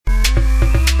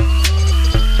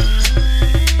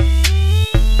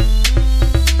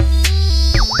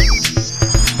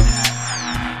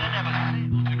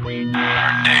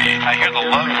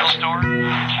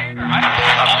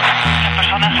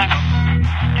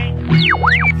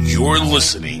You're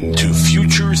listening to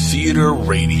Future Theater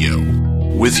Radio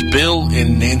with Bill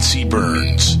and Nancy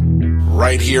Burns,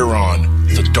 right here on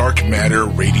the Dark Matter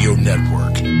Radio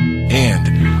Network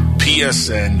and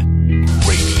PSN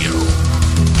Radio.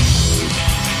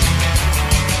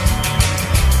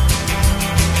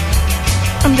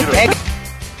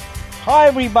 Hi,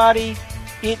 everybody.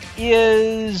 It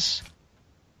is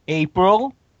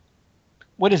April.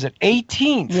 What is it?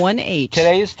 18th. 1/8.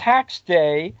 Today is tax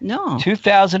day. No.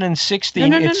 2016.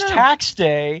 No. It's tax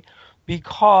day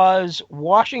because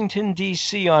Washington,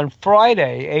 D.C. on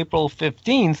Friday, April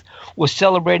 15th, was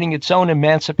celebrating its own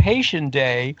Emancipation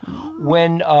Day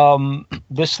when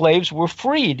the slaves were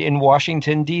freed in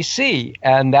Washington, D.C.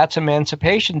 And that's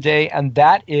Emancipation Day, and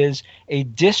that is a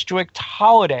district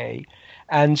holiday.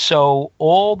 And so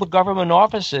all the government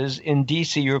offices in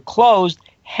D.C. are closed.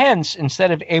 Hence,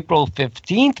 instead of April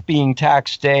 15th being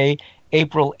tax day,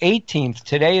 April 18th.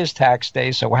 Today is tax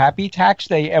day, so happy tax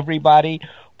day, everybody.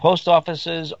 Post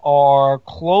offices are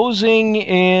closing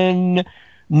in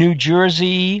New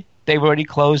Jersey. They've already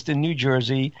closed in New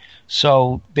Jersey,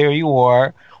 so there you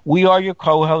are. We are your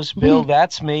co-hosts, Bill,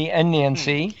 that's me, and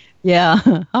Nancy. Yeah.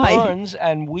 Hi. Burns,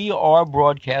 and we are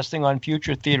broadcasting on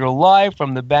Future Theater Live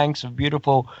from the banks of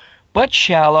beautiful but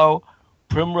shallow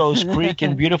Primrose Creek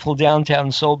in beautiful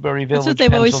downtown Soulbury Village,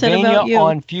 Pennsylvania,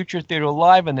 on Future Theater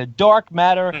Live and the Dark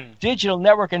Matter Digital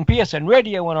Network and PSN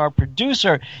Radio. And our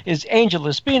producer is Angel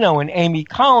Espino, and Amy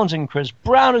Collins, and Chris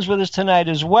Brown is with us tonight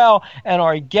as well. And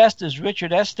our guest is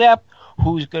Richard Estep,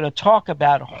 who's going to talk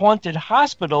about haunted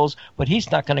hospitals, but he's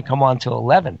not going to come on till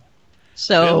 11.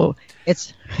 So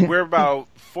we're about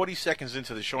 40 seconds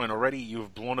into the show, and already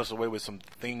you've blown us away with some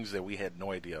things that we had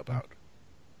no idea about.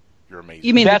 You're amazing.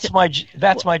 You mean that's my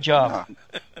job.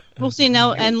 We'll see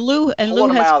now. And Lou has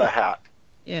out of the hat.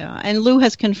 Yeah, and Lou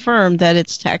has confirmed that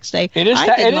it's tax day. It is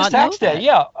tax day.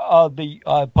 Yeah,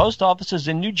 the post offices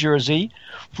in New Jersey,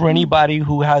 for anybody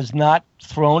who has not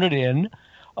thrown it in,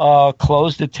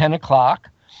 closed at 10 o'clock.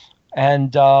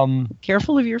 And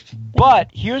careful of your. But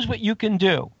here's what you can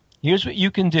do.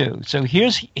 So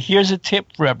here's a tip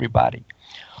for everybody.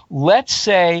 Let's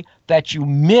say that you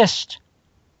missed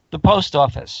the post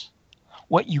office.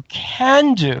 What you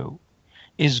can do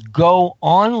is go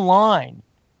online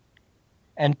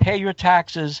and pay your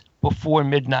taxes before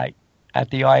midnight at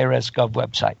the IRS Gov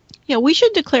website. Yeah, we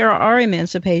should declare our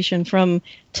emancipation from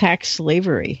tax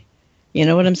slavery. You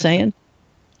know what I'm saying?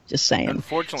 Just saying.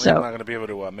 Unfortunately, I'm not going to be able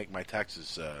to make my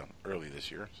taxes early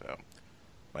this year, so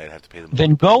might have to pay them.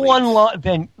 Then go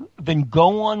online. Then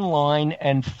go online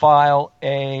and file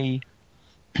a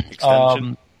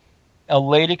extension. A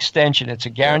late extension. It's a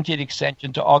guaranteed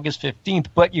extension to August 15th,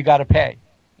 but you got to pay.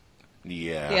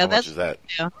 Yeah, how much is that?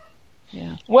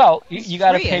 Yeah. Well, you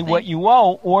got to pay what you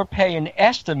owe, or pay an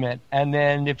estimate, and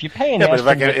then if you pay an estimate,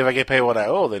 but if I get paid what I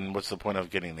owe, then what's the point of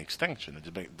getting an extension?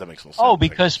 That makes no sense. Oh,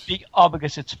 because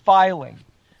it's filing.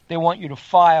 They want you to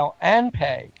file and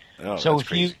pay. Oh, so that's if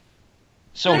crazy.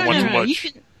 They want too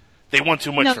much. They want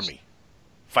too much from me.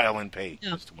 File and pay.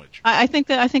 No. That's too much. I think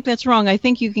that's wrong. I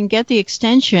think you can get the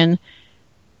extension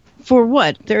for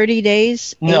what? 30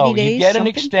 days? 80 no, days? You get something?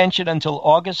 an extension until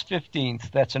August 15th.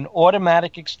 That's an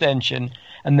automatic extension.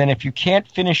 And then if you can't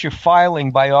finish your filing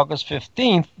by August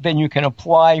 15th, then you can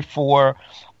apply for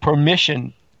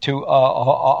permission to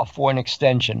for an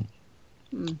extension.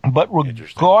 But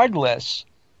regardless,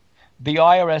 the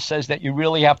IRS says that you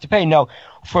really have to pay. Now,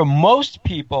 for most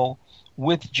people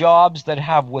with jobs that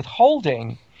have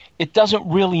withholding, it doesn't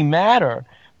really matter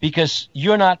because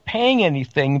you're not paying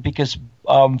anything because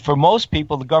for most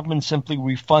people, the government simply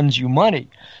refunds you money.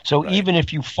 So even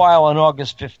if you file on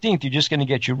August 15th, you're just going to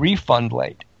get your refund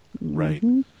late. Right.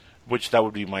 Which that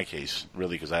would be my case,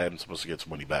 really, because I am supposed to get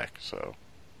some money back. So.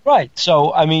 Right.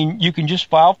 So, I mean, you can just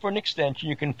file for an extension.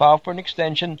 You can file for an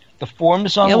extension. The form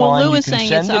is online. Lou you is can saying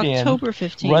send it's it October in,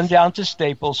 15th. Run down to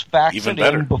Staples, fax Even it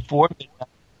better. in before midnight.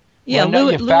 Yeah,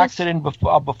 fax it in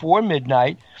before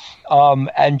midnight,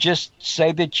 and just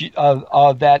say that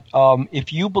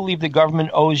if you believe the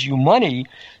government owes you money,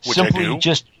 which simply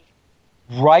just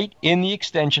write in the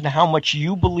extension how much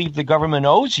you believe the government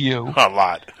owes you. A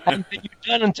lot. And then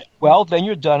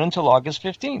you're done until August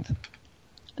 15th.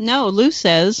 No, Lou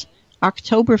says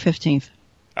October 15th.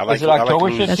 Is it October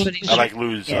 15th? I like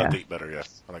Lou's date better, yeah.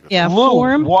 I like that. Yeah,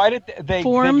 Lou, why did they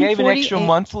gave an extra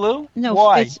month, Lou? No,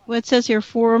 why? It says here,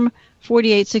 Form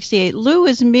 4868. Lou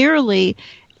is merely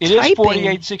It is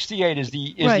 4868 is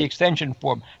the extension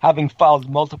form, having filed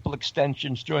multiple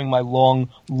extensions during my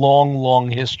long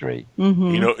history.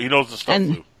 Mm-hmm. He knows the stuff,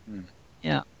 Lou.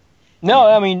 Yeah. No,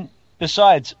 I mean,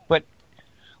 besides, but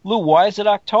Lou, why is it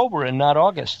October and not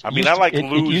August? I mean, I like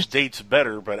Lou's dates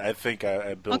better, but I think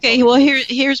I built. Okay, well,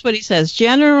 here's what he says.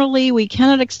 Generally, we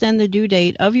cannot extend the due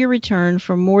date of your return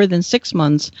for more than 6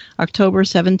 months, October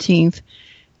 17th,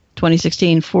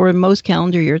 2016, for most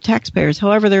calendar year taxpayers.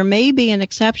 However, there may be an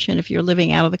exception if you're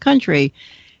living out of the country.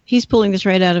 He's pulling this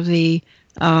right out of the,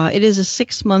 it is a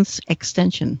 6 months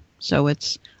extension. So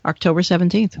it's October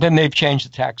 17th. Then they've changed the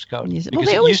tax code. Well, because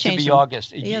they it always used to change be them.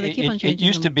 August. Yeah, they keep on changing It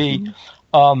used to them. be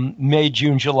May,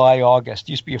 June, July, August. It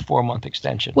used to be a 4-month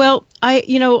extension. Well, I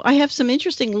have some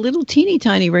interesting little teeny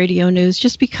tiny radio news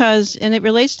just because, and it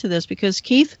relates to this because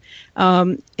Keith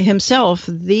himself,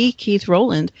 the Keith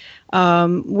Rowland,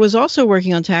 was also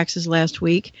working on taxes last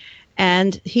week,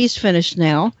 and he's finished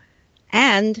now,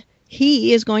 and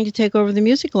he is going to take over the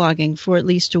music logging for at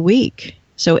least a week.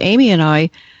 So Amy and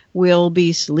I will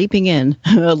be sleeping in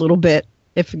a little bit.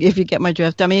 If you get my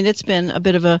drift. I mean, it's been a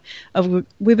bit of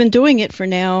we've been doing it for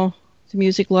now, the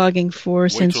music logging for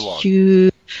since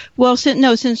July. Was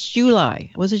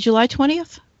it July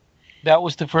 20th? That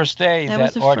was the first day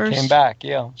that Art came back,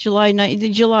 yeah. July.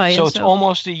 So it's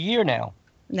almost a year now.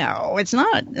 No, it's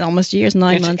not. Almost a year. It's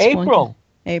 9 months. April.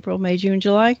 April, May, June,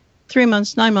 July. 3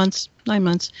 months, 9 months, 9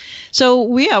 months.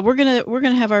 So yeah, we're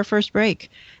gonna have our first break.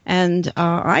 And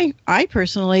I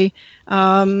personally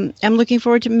am looking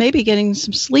forward to maybe getting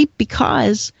some sleep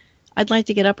because I'd like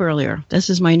to get up earlier. This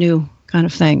is my new kind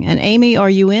of thing. And Amy, are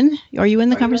you in? Are you in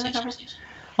the conversation?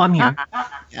 I'm here.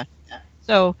 Yeah.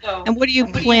 So, and what are you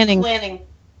planning?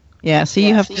 Yeah. So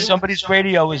you have to. Somebody's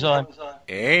radio is on.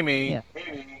 Amy. Yeah.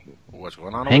 What's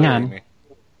going on? Hang over on. Amy?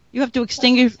 You have to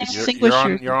extinguish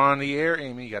You're on the air,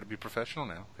 Amy. You got to be professional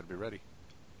now. Got to be ready.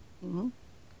 Mm-hmm.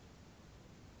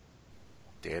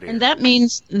 Dead air. And that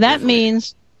means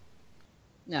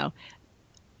no.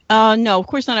 No, of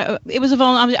course not. It was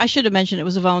I should have mentioned it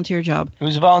was a volunteer job. It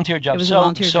was a volunteer job.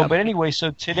 But anyway,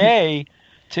 so today,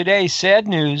 sad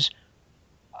news,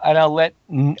 and I'll let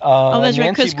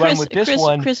Nancy run with this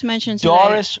one. Chris mentioned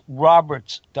Doris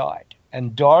Roberts died.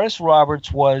 And Doris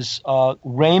Roberts was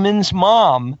Raymond's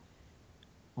mom,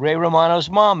 Ray Romano's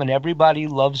mom, and everybody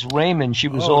loves Raymond. She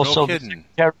was also no kidding.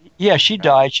 Yeah, she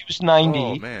died. She was 90.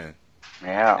 Oh, man.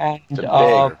 Yeah. And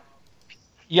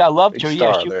yeah, I loved her.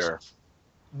 Yeah, There.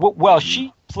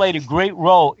 She played a great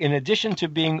role in addition to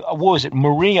being what was it?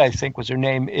 Marie, I think was her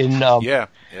name in Yep.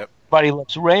 Everybody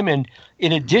Loves Raymond.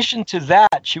 In addition to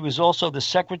that, she was also the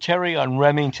secretary on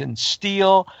Remington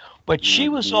Steele. But she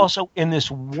was also in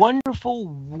this wonderful,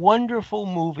 wonderful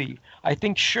movie. I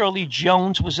think Shirley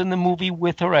Jones was in the movie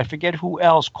with her. I forget who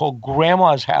else, called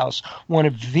Grandma's House. One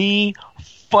of the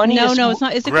funniest. No, it's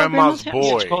not. Is it Grandma's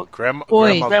called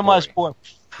Boy. Grandma's Boy.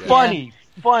 Yeah.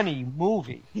 Funny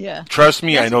movie. Yeah. Trust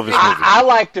me, I know this movie. I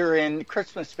liked her in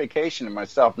Christmas Vacation and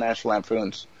myself, National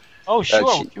Lampoon's. Oh,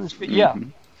 sure. Yeah.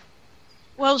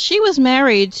 Well, she was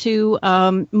married to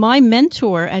my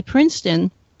mentor at Princeton.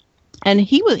 And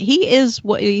he's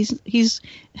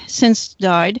since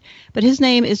died, but his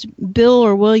name is Bill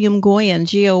or William Goyen,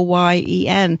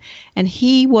 Goyen, and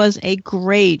he was a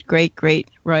great, great, great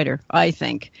writer, I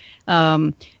think.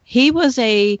 He was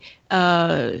a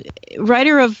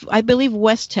writer of, I believe,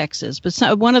 West Texas,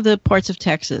 but one of the parts of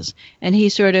Texas. And he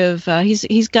sort of,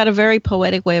 he's got a very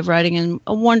poetic way of writing and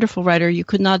a wonderful writer. You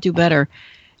could not do better.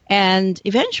 And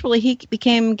eventually he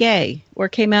became gay or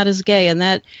came out as gay, and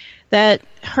that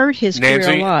hurt his career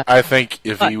a lot. I think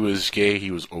if he was gay, he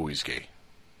was always gay.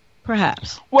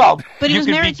 Perhaps. Well, but he was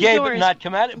you could married be gay to Doris, but not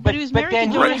come out. But he was married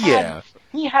to Doris.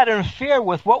 He had an affair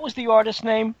with, what was the artist's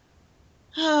name?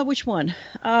 Which one?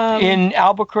 In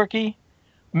Albuquerque?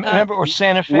 Remember, or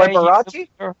Santa Fe? Liberace?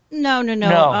 No.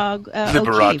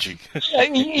 Liberace.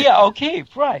 Yeah,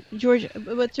 O'Keeffe, right. George. Can't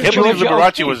believe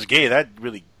Liberace was gay. That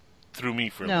really threw me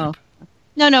for a loop.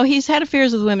 No, he's had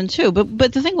affairs with women too.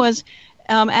 But the thing was,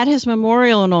 at his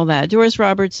memorial and all that, Doris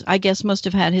Roberts, I guess, must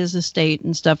have had his estate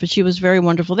and stuff, but she was very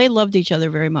wonderful. They loved each other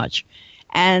very much,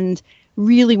 and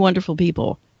really wonderful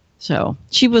people. So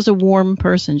she was a warm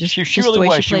person. She really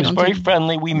was. She was very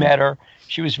friendly. We met her.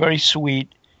 She was very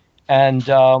sweet, and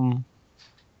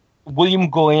William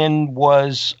Goyen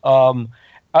was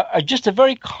just a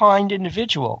very kind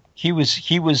individual. He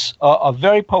was a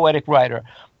very poetic writer,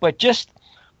 but just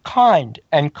kind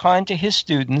to his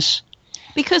students.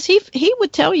 Because he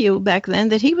would tell you back then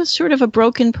that he was sort of a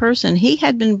broken person. He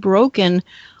had been broken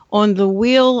on the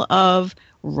wheel of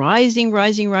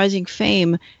rising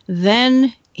fame.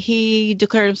 Then he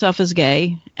declared himself as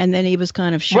gay, and then he was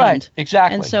kind of shunned. Right,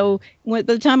 exactly. And so by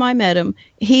the time I met him,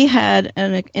 he had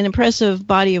an impressive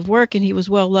body of work, and he was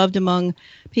well loved among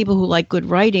people who like good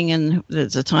writing, and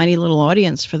there's a tiny little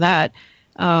audience for that.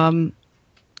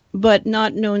 but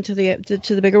not known to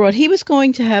the bigger world. He was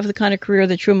going to have the kind of career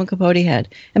that Truman Capote had,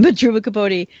 but Truman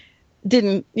Capote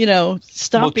didn't,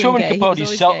 stop being Truman gay. Capote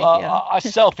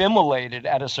self-immolated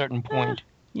at a certain point,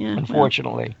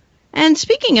 unfortunately. Well. And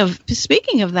speaking of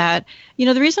that,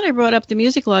 the reason I brought up the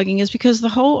music logging is because the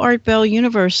whole Art Bell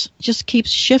universe just keeps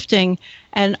shifting,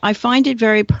 and I find it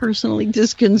very personally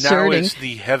disconcerting. Now it's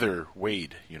the Heather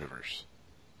Wade universe.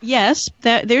 Yes,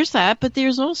 there's that, but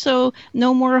there's also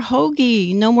no more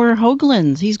Hoagie, no more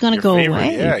Hoaglands. He's going to go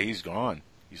away. Yeah, he's gone.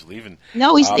 He's leaving.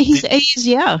 No, he's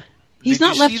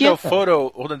not left yet. Hold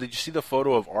on, did you see the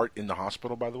photo of Art in the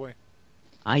hospital, by the way?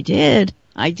 I did.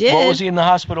 What was he in the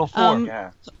hospital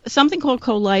for? Something called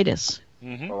colitis.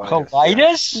 Mm-hmm.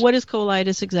 Colitis? What is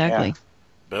colitis exactly? Yeah.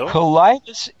 Bill?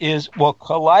 Colitis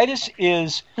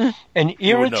is an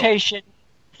irritation.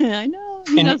 I know.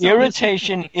 An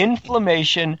irritation,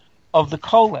 inflammation of the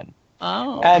colon.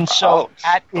 Oh. And so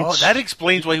that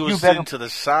explains why he was sitting to the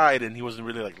side and he wasn't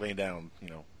really laying down,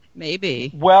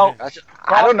 Maybe. Well,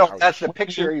 I don't know if that's the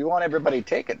picture you want everybody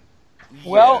taking.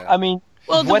 Well, I mean,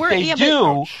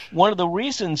 one of the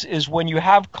reasons is when you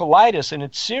have colitis and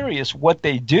it's serious, what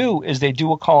they do is they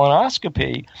do a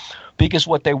colonoscopy because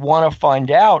what they want to find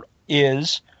out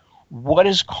is what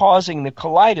is causing the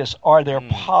colitis. Are there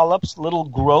polyps, little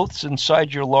growths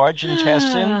inside your large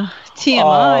intestine?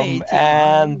 TMI.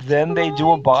 And then they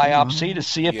do a biopsy to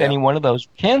see if any one of those are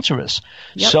cancerous.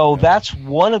 Yep. So that's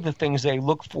one of the things they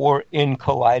look for in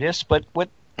colitis. But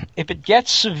if it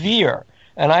gets severe,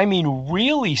 and I mean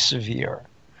really severe,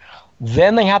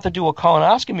 then they have to do a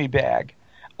colonoscopy bag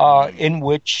in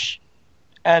which,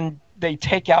 and they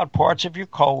take out parts of your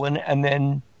colon, and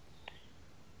then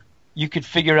you could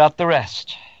figure out the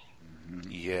rest.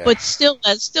 Yeah. But still,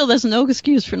 that's no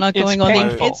excuse for not going on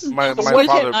the. My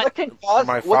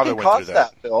father went through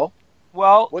that, Bill.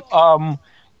 Well,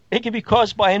 it can be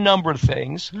caused by a number of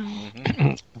things.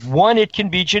 Mm-hmm. One, it can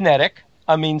be genetic.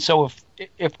 I mean, so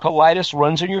if colitis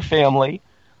runs in your family,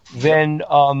 then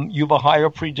you have a higher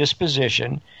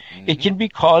predisposition. Mm-hmm. It can be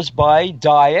caused by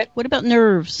diet. What about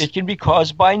nerves? It can be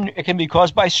caused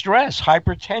by stress.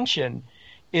 Hypertension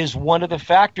is one of the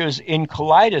factors in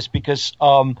colitis because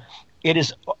it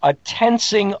is a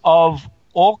tensing of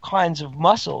all kinds of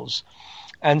muscles.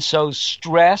 And so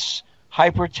stress,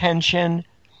 hypertension,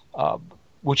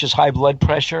 which is high blood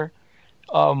pressure,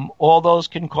 all those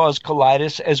can cause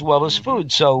colitis as well as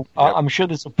food. So I'm sure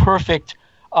there's a perfect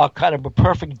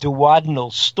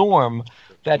duodenal storm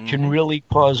that can really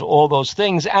cause all those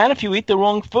things. And if you eat the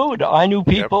wrong food, I knew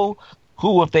people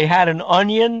who, if they had an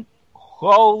onion,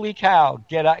 holy cow,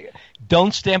 get out.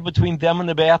 Don't stand between them and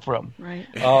the bathroom. Right.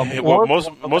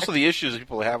 Most of the issues that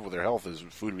people have with their health is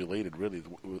food related, really.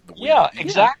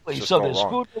 Exactly. So there's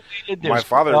food related. My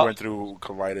father went through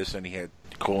colitis and he had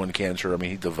colon cancer. I mean,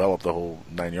 he developed the whole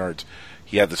 9 yards.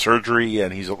 He had the surgery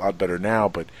and he's a lot better now.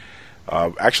 But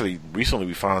actually, recently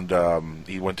we found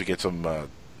he went to get some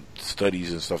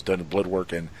studies and stuff done in blood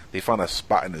work, and they found a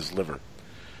spot in his liver.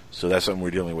 So that's something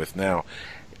we're dealing with now.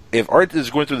 If Art is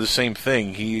going through the same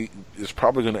thing, he is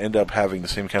probably going to end up having the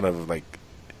same kind of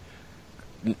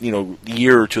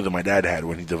year or two that my dad had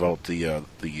when he developed the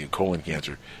colon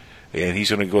cancer, and he's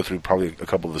going to go through probably a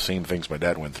couple of the same things my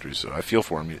dad went through. So I feel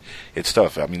for him. It's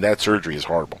tough. I mean, that surgery is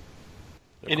horrible.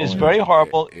 It is very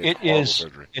horrible.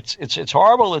 It's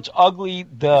horrible. It's ugly.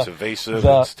 It's evasive.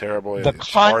 It's terrible. It's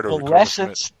hard to recover from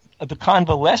it. The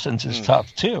convalescence is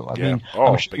tough too. I mean,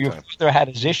 I'm sure your father had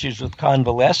his issues with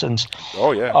convalescence.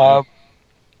 Oh yeah.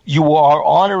 You are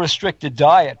on a restricted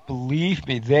diet. Believe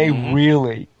me, they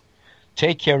really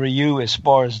take care of you as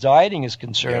far as dieting is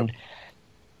concerned. Yep.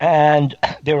 And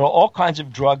there are all kinds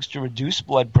of drugs to reduce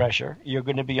blood pressure. You're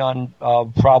going to be on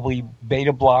probably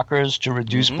beta blockers to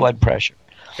reduce blood pressure.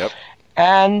 Yep.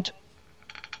 And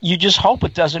you just hope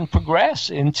it doesn't progress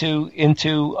into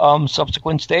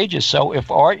subsequent stages. So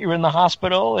if Art, you're in the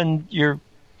hospital and you're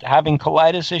having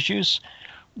colitis issues,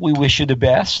 we wish you the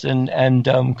best and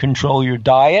control your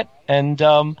diet and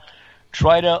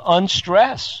try to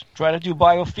unstress. Try to do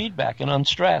biofeedback and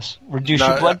unstress. Reduce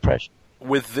your blood pressure.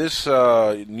 With this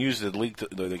news that leaked,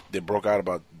 that broke out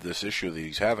about this issue that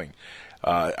he's having,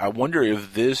 I wonder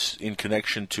if this, in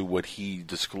connection to what he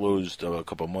disclosed a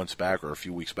couple of months back or a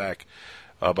few weeks back,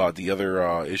 about the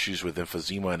other issues with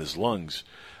emphysema in his lungs.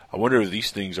 I wonder if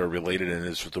these things are related and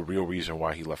is the real reason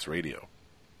why he left radio.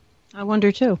 I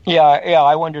wonder too. Yeah,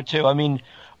 I wonder too. I mean,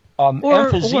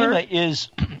 emphysema is,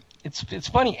 it's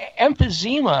funny,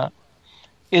 emphysema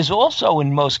is also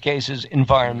in most cases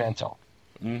environmental.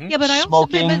 Mm-hmm. Yeah, but I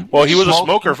smoking. Also, well, he was a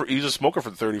smoker. He was a smoker for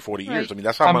 30, 40 years. I mean,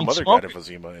 that's how my mother got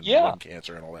emphysema and lung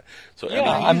cancer and all that. So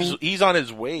I mean, he's on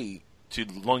his way to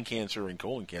lung cancer and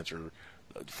colon cancer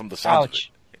from the sounds of it.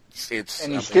 It's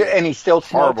and he still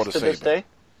horrible smokes to to this say, day?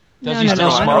 Does he still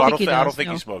no, smoke? I I don't think he don't does, think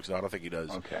no. he smokes. No, I don't think he does.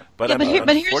 Okay. But, Yeah,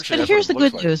 but here's the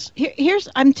good like. news. Here's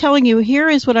I'm telling you, here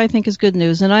is what I think is good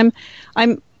news, and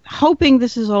I'm hoping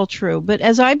this is all true. But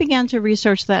as I began to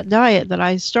research that diet that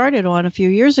I started on a few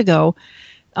years ago,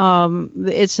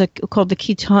 it's called the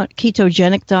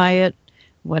ketogenic diet,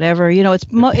 whatever. It's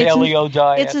Paleo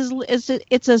diet.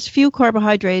 It's as few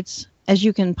carbohydrates as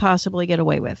you can possibly get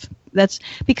away with. That's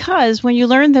because when you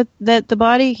learn that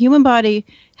the human body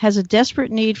has a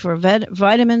desperate need for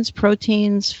vitamins,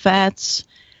 proteins, fats,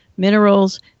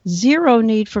 minerals, zero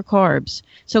need for carbs.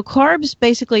 So carbs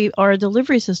basically are a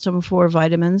delivery system for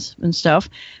vitamins and stuff,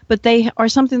 but they are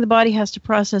something the body has to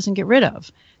process and get rid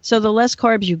of. So the less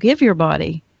carbs you give your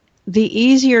body, the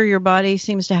easier your body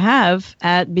seems to have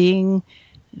at being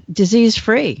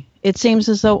disease-free. It seems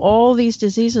as though all these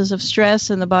diseases of stress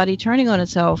and the body turning on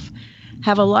itself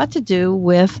have a lot to do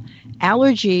with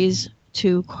allergies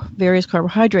to various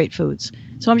carbohydrate foods.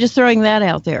 So I'm just throwing that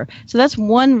out there. So that's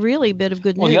one really bit of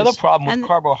good news. Well, the other problem with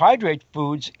carbohydrate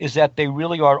foods is that they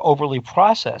really are overly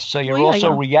processed. So you're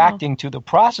also reacting to the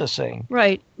processing.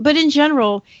 Right. But in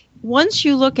general, once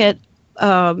you look at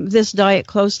this diet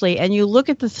closely and you look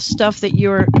at the stuff that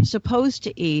you're supposed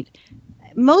to eat,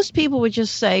 most people would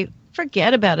just say,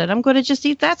 forget about it. I'm going to just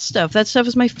eat that stuff. That stuff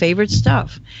is my favorite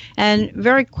stuff. And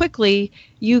very quickly,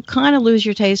 you kind of lose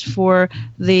your taste for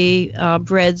the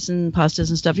breads and pastas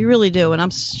and stuff. You really do. And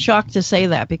I'm shocked to say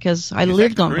that because I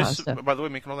lived on pasta. By the way,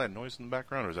 making all that noise in the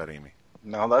background, or is that Amy?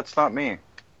 No, that's not me.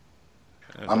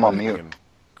 I'm on mute.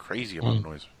 Crazy amount of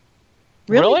noise.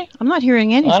 Really? I'm not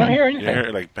hearing anything. I don't hear anything. You hear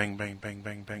it like bang, bang, bang,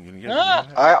 bang, bang.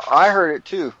 I heard it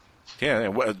too.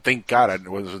 Yeah, thank God I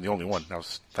wasn't the only one. I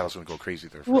was going to go crazy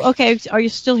there. Well, okay, are you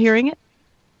still hearing it?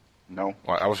 No.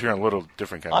 Well, I was hearing a little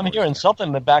different kind of I'm noise hearing there. something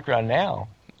in the background now.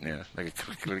 Yeah, like a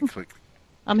click, click, click.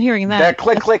 I'm hearing that. That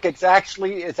click, it's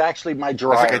actually my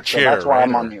dryer. That's like a chair, so that's why right?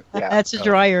 I'm on mute. Yeah. That's a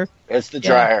dryer. It's the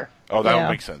dryer. Oh, that would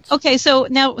make sense. Okay, so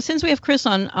now since we have Chris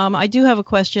on, I do have a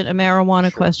question, a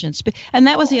marijuana question. And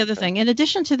that was the other thing. In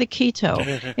addition to the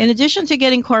keto, in addition to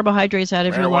getting carbohydrates out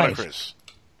of your life. Chris.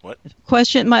 What?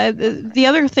 Question. The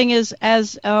other thing is,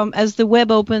 as the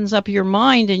web opens up your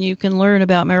mind and you can learn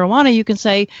about marijuana, you can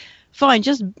say, fine,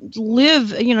 just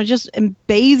live, just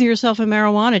bathe yourself in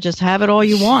marijuana. Just have it all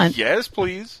you want. Yes,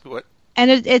 please. What? And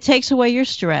it takes away your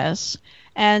stress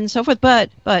and so forth.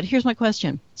 But here's my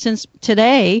question. Since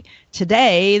today,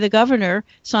 the governor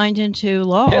signed into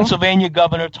law. Pennsylvania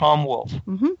Governor Tom Wolf.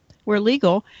 We're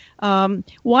legal.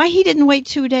 Why he didn't wait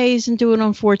 2 days and do it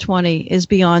on 420 is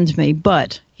beyond me.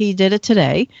 But he did it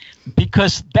today.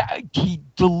 Because he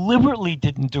deliberately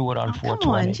didn't do it on 420.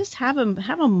 Come on, just have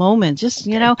a moment. Just,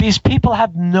 These people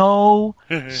have no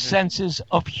senses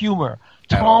of humor.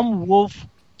 Tom Wolf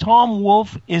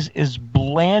is as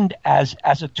bland as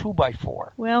a 2x4.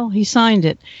 Well, he signed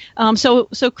it.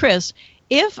 So Chris,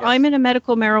 if I'm in a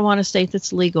medical marijuana state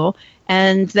that's legal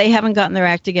and they haven't gotten their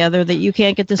act together, that you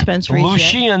can't get dispensaries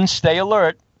Lucian, stay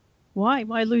alert. Why?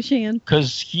 Why Lucian?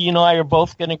 Because he and I are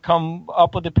both going to come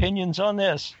up with opinions on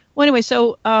this. Well, anyway,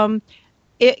 so can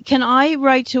I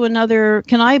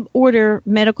order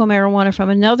medical marijuana from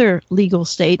another legal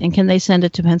state, and can they send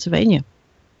it to Pennsylvania?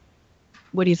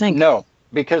 What do you think? No.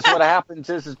 Because what happens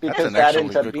is because that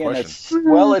ends up being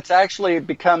it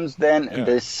becomes then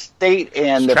the state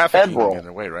and the federal in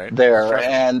a way, right? there,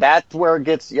 and that's where it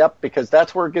gets because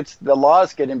that's where it gets the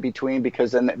laws get in between,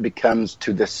 because then it becomes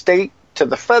to the state to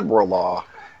the federal law,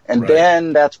 and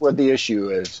then that's where the issue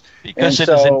is. Because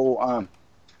and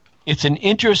it's an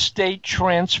interstate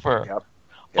transfer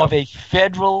of a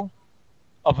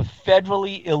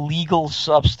federally illegal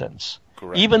substance.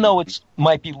 Correct. Even though it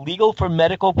might be legal for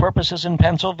medical purposes in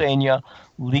Pennsylvania,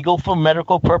 legal for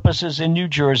medical purposes in New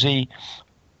Jersey,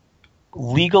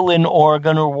 legal in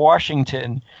Oregon or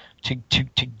Washington, to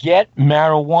get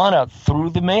marijuana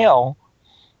through the mail,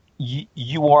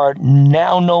 you are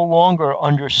now no longer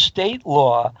under state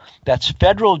law. That's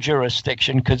federal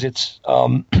jurisdiction because it's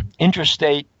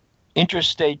interstate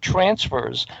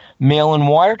transfers, mail and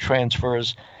wire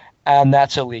transfers, and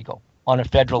that's illegal on a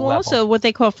federal level. Also, what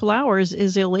they call flowers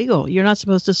is illegal. You're not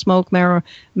supposed to smoke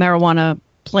marijuana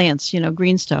plants,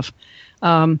 green stuff.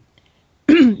 But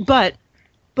the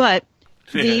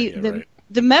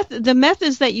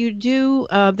methods that you do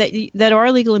that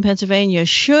are legal in Pennsylvania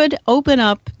should open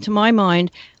up, to my mind,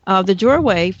 the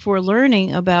doorway for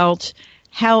learning about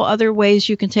how other ways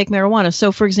you can take marijuana.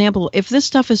 So, for example, if this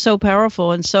stuff is so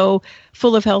powerful and so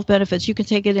full of health benefits, you can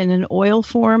take it in an oil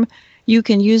form. You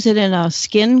can use it in a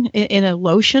skin, in a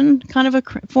lotion kind of a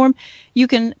form. You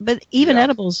can, but even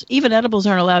edibles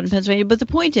aren't allowed in Pennsylvania. But the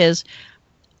point is,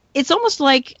 it's almost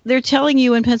like they're telling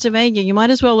you in Pennsylvania, you might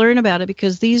as well learn about it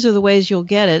because these are the ways you'll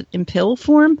get it in pill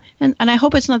form. And I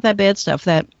hope it's not that bad stuff,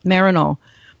 that Marinol.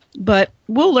 But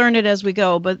we'll learn it as we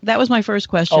go. But that was my first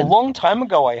question. A long time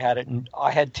ago, I had it.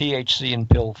 I had THC in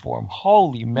pill form.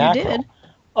 Holy mackerel! You did?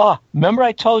 Remember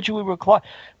I told you we were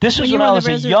This was when I was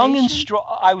a young instructor.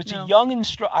 I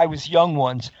was young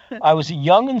once. I was a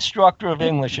young instructor of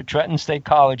English at Trenton State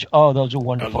College. Oh, those are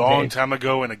wonderful days. A long time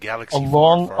ago in a galaxy A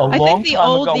long time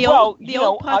ago.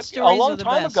 A long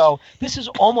time ago. This is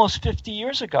almost 50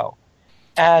 years ago.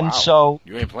 And so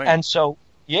you ain't playing. And so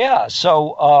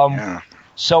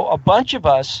so a bunch of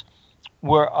us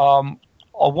were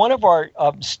one of our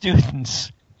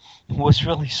students was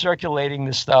really circulating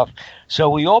this stuff. So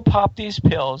we all popped these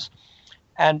pills,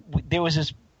 and there was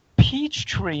this peach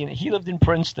tree, and he lived in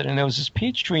Princeton, and there was this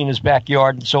peach tree in his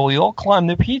backyard, and so we all climbed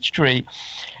the peach tree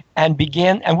and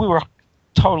we were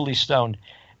totally stoned,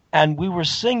 and we were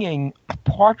singing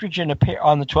Partridge in a Pear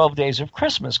on the 12 Days of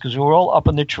Christmas, because we were all up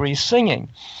in the tree singing,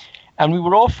 and we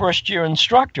were all first-year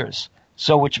instructors,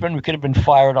 so which meant we could have been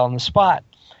fired on the spot.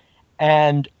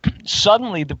 And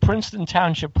suddenly the Princeton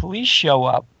Township Police show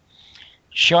up,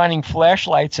 shining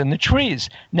flashlights in the trees.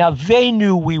 Now, they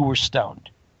knew we were stoned.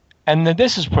 And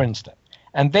this is Princeton.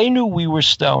 And they knew we were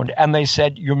stoned. And they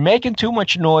said, you're making too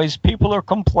much noise. People are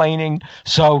complaining.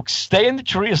 So stay in the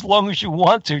tree as long as you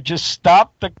want to. Just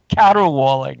stop the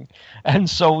caterwauling. And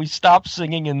so we stopped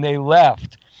singing and they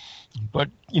left. But,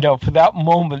 for that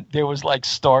moment, there was like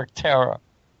stark terror.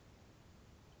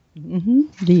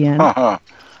 Mm-hmm. The end.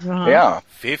 Yeah.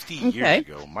 50 years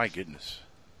ago. My goodness.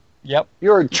 Yep. You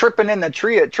were tripping in the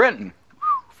tree at Trenton.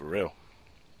 For real.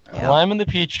 Yeah. Climbing the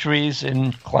peach trees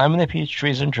in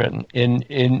Trenton,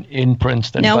 in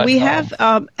Princeton. Now we have,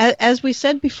 as we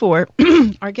said before,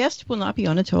 our guest will not be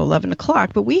on until 11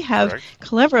 o'clock, but we have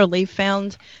cleverly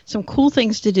found some cool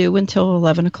things to do until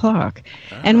 11 o'clock.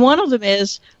 And one of them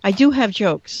is, I do have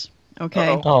jokes. Okay.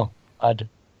 Uh-oh. Oh, I do.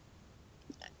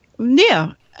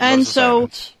 Yeah. And so,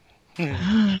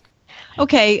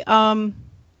 okay.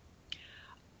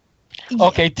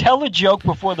 Okay, tell a joke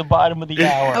before the bottom of the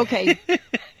hour. Okay.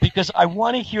 Because I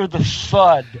want to hear the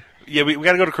thud. Yeah, we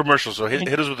got to go to commercial, so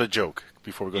hit us with a joke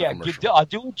before we go to commercial. I'll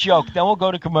do a joke, then we'll go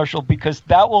to commercial, because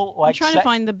that will, I'm trying to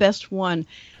find the best one.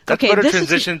 That's better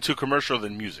transition to commercial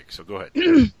than music, so go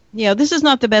ahead. Yeah, this is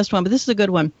not the best one, but this is a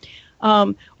good one.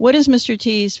 What is Mr.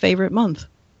 T's favorite month?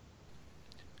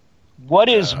 What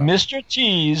is Mr.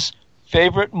 T's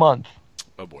favorite month?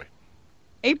 Oh, boy.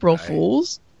 April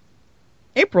Fools.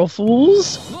 April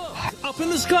Fools. Look, up in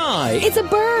the sky. It's a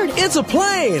bird. It's a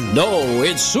plane. No,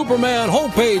 it's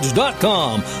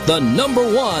SupermanHomepage.com, the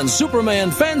 #1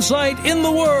 Superman fan site in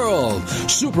the world.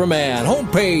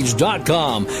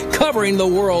 SupermanHomepage.com, covering the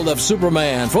world of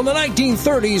Superman from the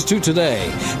 1930s to today.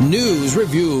 News,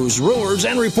 reviews, rumors,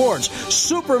 and reports.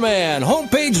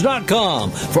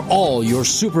 SupermanHomepage.com for all your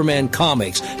Superman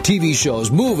comics, TV shows,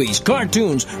 movies,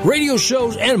 cartoons, radio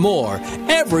shows, and more.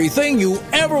 Everything you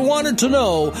ever wanted to know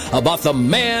about the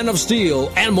Man of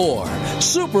Steel and more.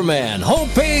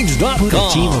 SupermanHomepage.com. Put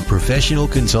a team of professional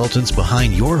consultants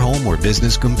behind your home or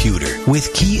business computer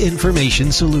with Key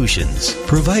Information Solutions,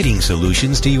 providing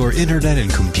solutions to your internet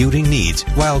and computing needs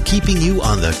while keeping you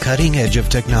on the cutting edge of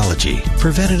technology.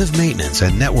 Preventative maintenance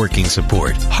and networking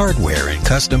support, hardware and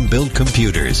custom-built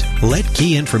computers. Let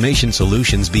Key Information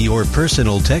Solutions be your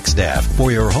personal tech staff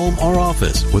for your home or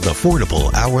office with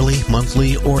affordable hourly,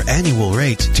 monthly, or annual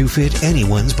rates to fit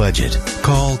anyone's budget.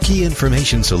 Call Key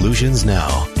Information Solutions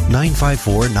now.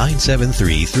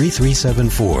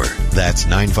 954-973-3374. That's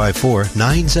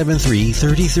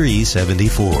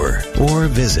 954-973-3374. Or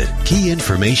visit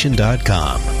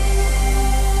keyinformation.com.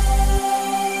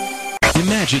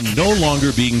 Imagine no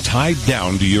longer being tied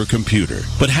down to your computer,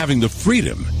 but having the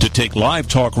freedom to take live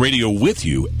talk radio with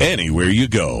you anywhere you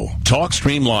go.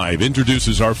 TalkStream Live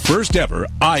introduces our first ever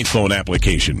iPhone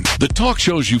application. The talk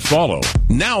shows you follow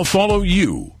now follow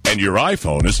you. And your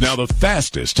iPhone is now the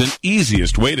fastest and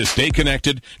easiest way to stay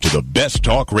connected to the best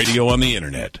talk radio on the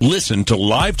internet. Listen to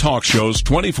live talk shows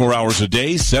 24 hours a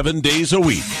day, 7 days a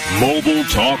week. Mobile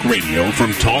talk radio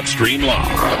from TalkStream Live.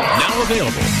 Now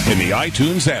available in the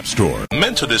iTunes App Store.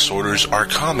 Mental disorders are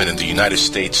common in the United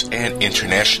States and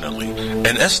internationally.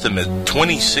 An estimate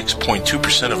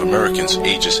 26.2% of Americans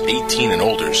ages 18 and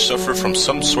older suffer from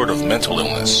some sort of mental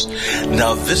illness.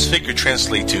 Now, this figure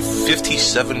translates to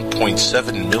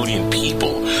 57.7 million million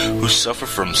people who suffer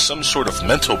from some sort of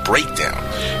mental breakdown.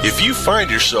 If you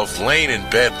find yourself laying in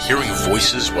bed hearing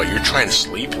voices while you're trying to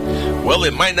sleep, well,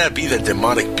 it might not be that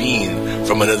demonic being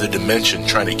from another dimension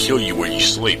trying to kill you where you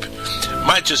sleep. It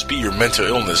might just be your mental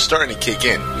illness starting to kick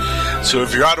in. So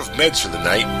if you're out of meds for the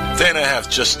night, then I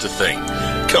have just the thing.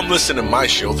 Come listen to my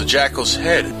show, The Jackal's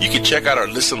Head. You can check out our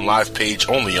Listen Live page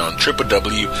only on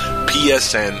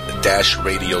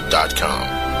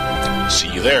www.psn-radio.com.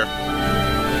 See you there.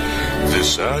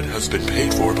 This ad has been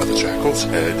paid for by The Jackal's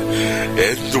Head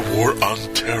and the War on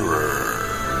Terror.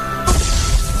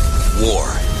 War.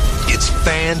 It's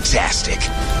fantastic.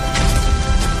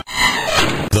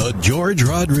 The George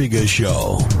Rodriguez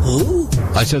Show. Who?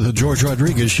 I said the George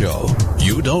Rodriguez Show.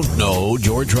 You don't know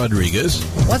George Rodriguez?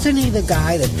 Wasn't he the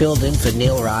guy that filled in for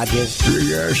Neil Rogers?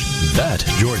 Yes. That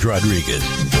George Rodriguez.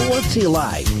 What's he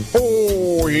like?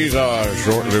 Oh, he's a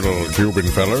short little Cuban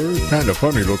feller. Kind of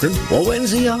funny looking. Well,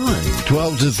 when's he on?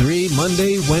 12 to 3,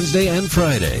 Monday, Wednesday, and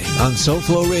Friday on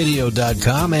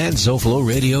SoFloRadio.com and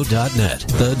SoFloRadio.net.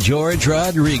 The George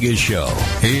Rodriguez Show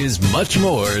is much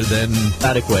more than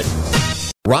adequate.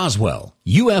 Roswell,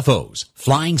 UFOs,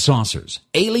 flying saucers,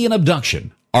 alien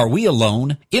abduction. Are we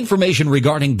alone? Information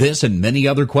regarding this and many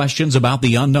other questions about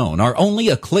the unknown are only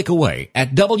a click away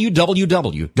at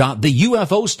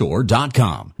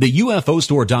www.theufostore.com. The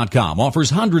UFOstore.com offers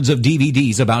hundreds of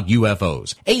DVDs about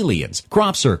UFOs, aliens,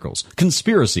 crop circles,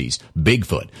 conspiracies,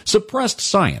 Bigfoot, suppressed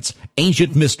science,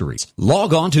 ancient mysteries.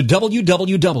 Log on to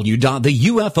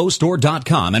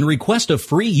www.theufostore.com and request a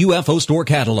free UFO Store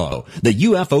catalog. The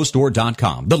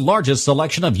UFOstore.com, the largest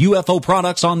selection of UFO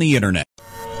products on the internet.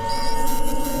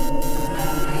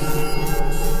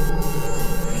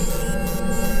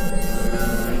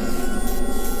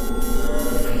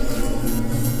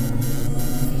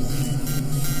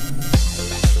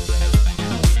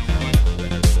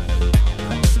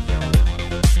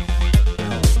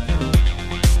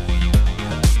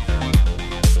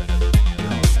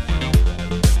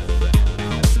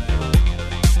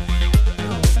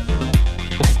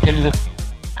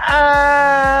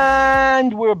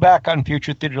 And we're back on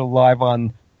Future Theater Live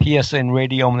on PSN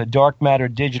Radio and the Dark Matter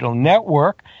Digital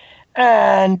Network.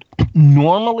 And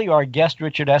normally our guest,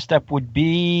 Richard Estep, would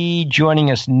be joining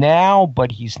us now,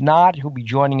 but he's not. He'll be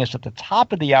joining us at the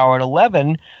top of the hour at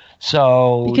 11.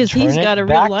 So because he's got a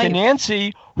real back life. to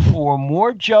Nancy for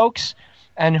more jokes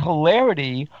and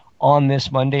hilarity on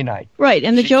this Monday night. Right,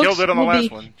 and the She jokes killed it on the will last be,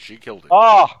 one. She killed it.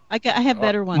 Oh, I have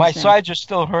better ones. my now. sides are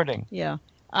still hurting. Yeah,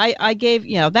 I gave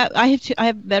that I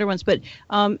have better ones, but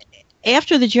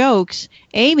after the jokes,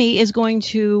 Amy is going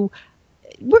to.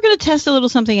 We're going to test a little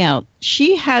something out.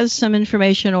 She has some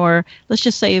information, or let's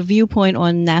just say a viewpoint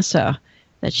on NASA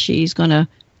that she's going to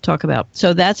talk about.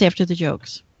 So that's after the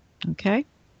jokes. Okay.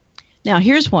 Now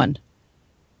here's one.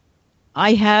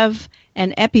 I have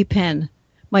an EpiPen.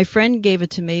 My friend gave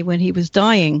it to me when he was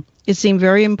dying. It seemed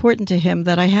very important to him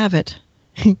that I have it.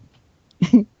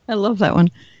 I love that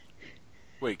one.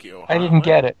 Wait, I didn't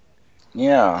get it.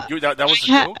 Yeah. That was a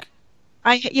joke?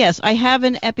 Yes, I have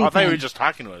an EpiPen. Oh, I thought you were just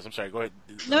talking to us. I'm sorry. Go ahead.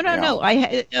 No.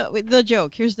 The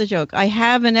joke. Here's the joke. I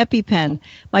have an EpiPen.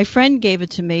 My friend gave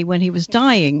it to me when he was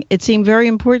dying. It seemed very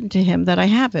important to him that I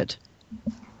have it.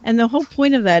 And the whole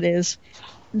point of that is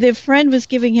the friend was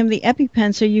giving him the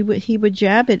EpiPen so he would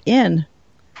jab it in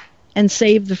and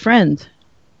save the friend.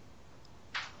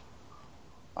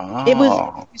 Oh. It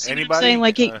was Anybody? saying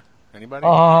like Anybody?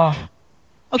 okay.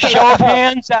 Show of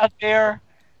hands out there.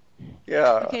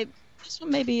 Yeah. Okay, this one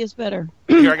maybe is better.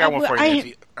 Here, I got one for you,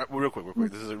 Nancy. Real quick.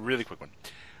 This is a really quick one.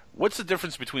 What's the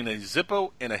difference between a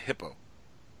Zippo and a Hippo?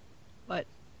 What?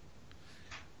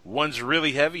 One's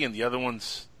really heavy and the other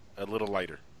one's a little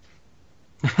lighter.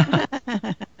 Get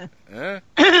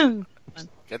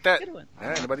that? Good one.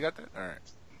 Anybody got that? All right.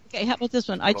 Okay, how about this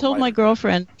one? I told my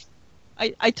girlfriend.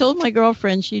 I told my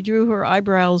girlfriend she drew her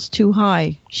eyebrows too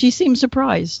high. She seemed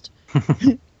surprised.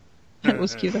 That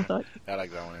was cute, I thought. I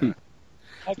like that one. Yeah.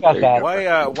 I got that.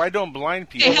 Why don't blind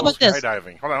people how go about this?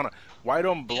 skydiving? Hold on. Why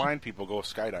don't blind people go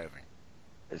skydiving?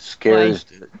 It scares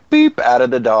the beep out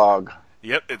of the dog.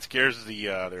 Yep, it scares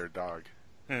their dog.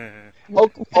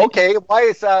 Okay, why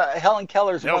is Helen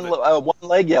Keller's one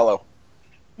leg yellow?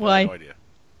 Why? No idea.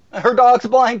 Her dog's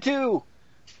blind too.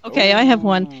 Okay, I have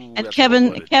one. And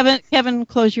Kevin,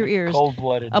 close your ears.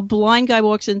 Cold-blooded. A blind guy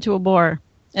walks into a bar,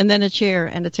 and then a chair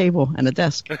and a table and a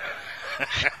desk. I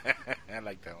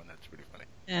like that one. That's pretty funny.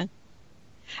 Yeah.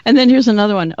 And then here's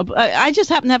another one. I just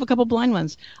happen to have a couple blind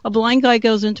ones. A blind guy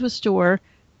goes into a store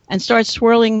and starts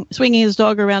swinging his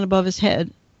dog around above his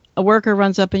head. A worker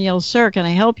runs up and yells, "Sir, can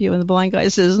I help you?" And the blind guy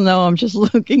says, "No, I'm just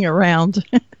looking around."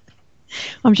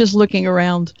 I'm just looking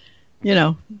around.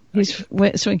 He's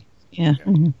swing. Yeah. Okay.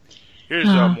 Mm-hmm. Here's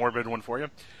a morbid one for you.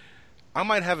 I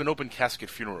might have an open casket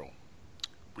funeral.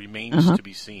 Remains to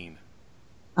be seen.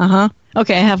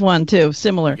 Okay, I have one too.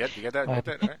 Similar. You get that? All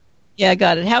right. Yeah, I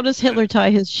got it. How does Hitler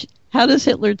tie his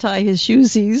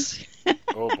shoesies?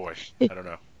 Oh boy, I don't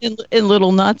know. In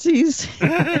little Nazis.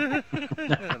 There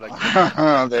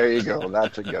you go.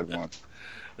 That's a good one.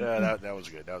 That was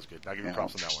good. I'll give you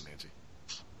props on that one, Nancy.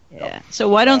 Yeah. So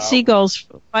why don't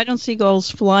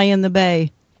seagulls fly in the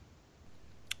bay?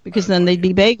 Because then they'd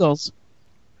be bagels.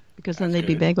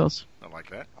 I like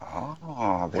that.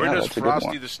 Oh, where does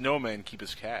Frosty the Snowman keep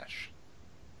his cash?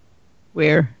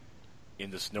 Where? In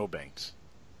the snowbanks.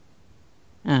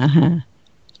 How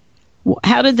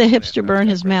did the hipster burn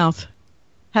his mouth?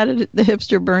 How did the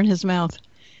hipster burn his mouth?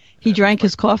 He drank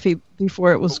his coffee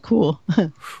before it was cool.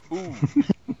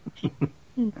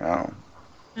 Oh.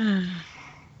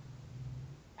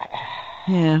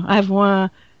 Yeah, I have one.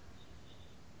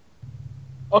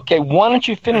 Okay, why don't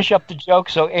you finish up the joke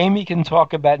so Amy can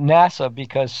talk about NASA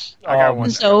because... I got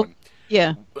one.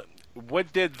 Yeah.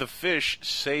 What did the fish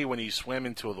say when he swam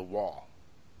into the wall?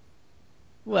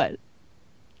 What?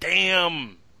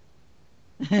 Damn!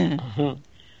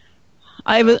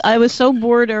 I was so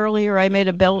bored earlier I made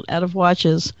a belt out of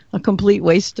watches. A complete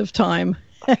waste of time.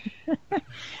 Yeah,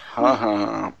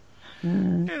 that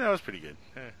was pretty good.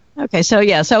 Okay,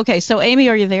 so Amy,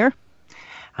 are you there?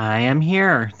 I am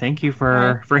here. Thank you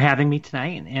for having me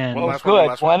tonight. And well,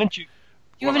 good. Why don't you? Do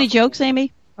you have any jokes,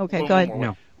 Amy? Okay, go ahead.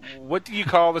 No. What do you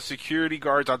call the security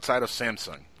guards outside of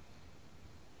Samsung?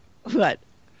 What?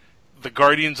 The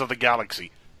Guardians of the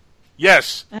Galaxy.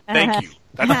 Yes, thank you.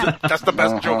 That's the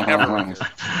best joke ever.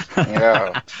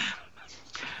 Yeah.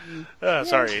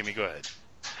 Sorry, Amy. Go ahead.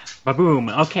 Ba-boom.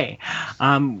 Okay.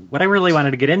 What I really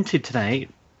wanted to get into tonight,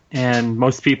 and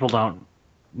most people don't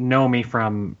know me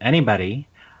from anybody,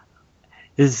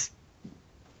 is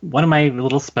one of my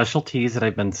little specialties that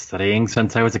I've been studying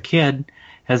since I was a kid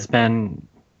has been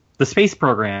the space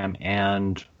program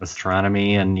and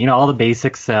astronomy and all the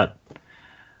basics of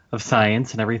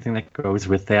science and everything that goes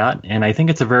with that. And I think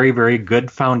it's a very, very good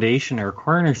foundation or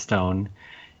cornerstone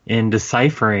in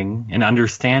deciphering and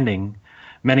understanding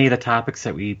many of the topics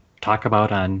that we talk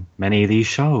about on many of these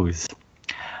shows.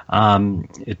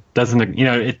 It doesn't,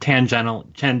 it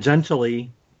tangentially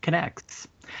connects.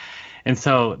 And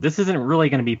so this isn't really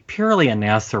going to be purely a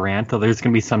NASA rant, though there's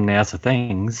going to be some NASA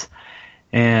things.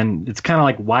 And it's kind of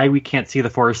like why we can't see the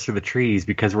forest through the trees,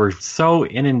 because we're so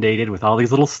inundated with all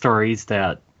these little stories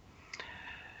that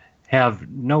have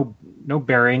no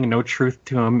bearing, no truth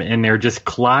to them, and they're just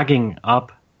clogging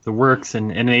up the works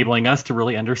and enabling us to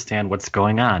really understand what's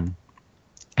going on.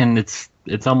 And it's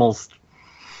almost...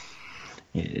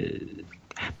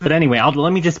 But anyway,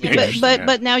 let me just be.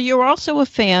 But now you're also a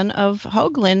fan of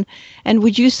Hoagland, and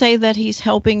would you say that he's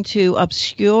helping to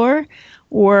obscure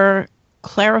or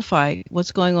clarify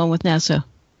what's going on with NASA?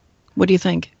 What do you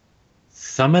think?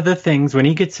 Some of the things, when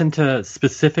he gets into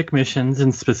specific missions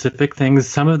and specific things,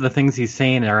 some of the things he's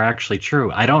saying are actually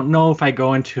true. I don't know if I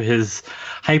go into his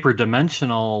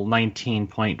hyperdimensional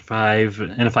 19.5,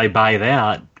 and if I buy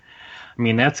that, I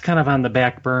mean, that's kind of on the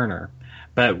back burner.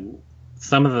 But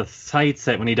some of the sites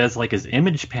that when he does like his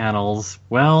image panels,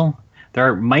 well,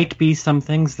 there might be some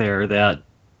things there that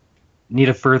need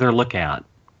a further look at.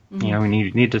 We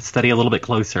need to study a little bit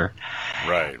closer.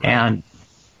 Right.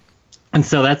 And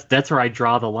so that's where I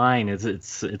draw the line. Is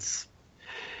it's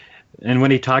and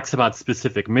when he talks about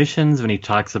specific missions, when he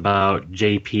talks about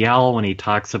JPL, when he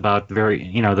talks about the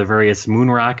various moon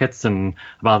rockets and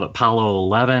about Apollo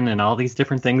 11 and all these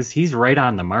different things, he's right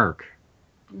on the mark.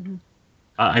 Mm-hmm.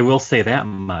 I will say that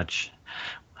much.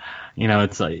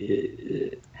 It's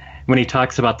like when he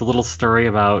talks about the little story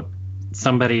about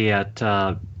somebody at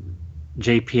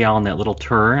JPL on that little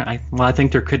tour. I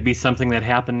think there could be something that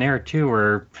happened there too,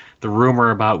 where the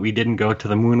rumor about we didn't go to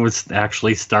the moon was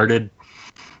actually started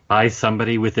by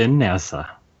somebody within NASA.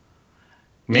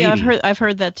 Maybe. Yeah, I've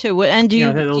heard that too. And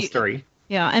that little story.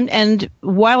 Yeah, and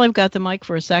while I've got the mic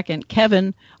for a second,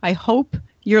 Kevin, I hope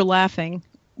you're laughing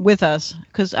with us,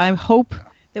 because I hope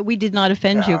that we did not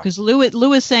offend you, because Lou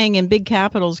is saying in big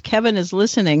capitals, Kevin is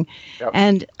listening. Yep.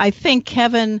 And I think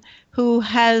Kevin, who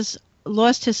has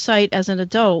lost his sight as an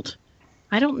adult,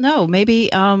 I don't know,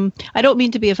 maybe, I don't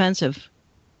mean to be offensive.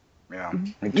 Yeah.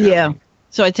 Yeah.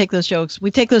 So I take those jokes.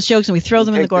 We take those jokes and we throw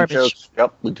them in the garbage.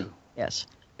 Yep, we do. Yes.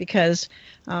 Because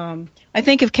I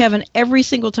think of Kevin every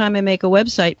single time I make a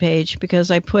website page, because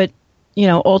I put,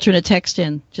 alternate text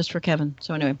in just for Kevin.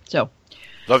 So anyway,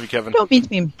 love you, Kevin. Don't mean to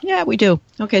be. Yeah, we do.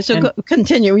 Okay, so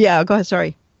continue. Yeah, go ahead.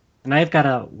 Sorry. And I've got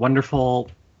a wonderful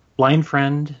blind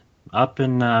friend up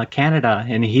in Canada,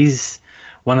 and he's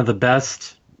one of the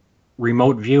best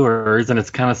remote viewers, and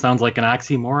it kind of sounds like an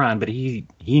oxymoron, but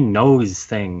he knows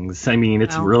things. I mean,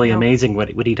 it's really amazing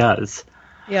what he does.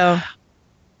 Yeah.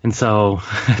 And so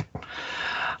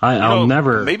I'll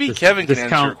never maybe Kevin can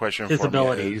answer a question his for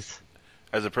abilities. me.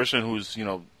 As a person who's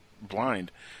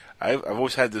blind, I've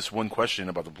always had this one question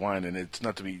about the blind, and it's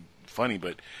not to be funny,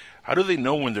 but how do they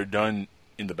know when they're done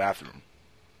in the bathroom,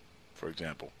 for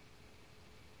example?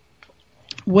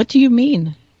 What do you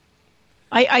mean?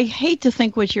 I hate to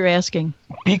think what you're asking.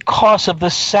 Because of the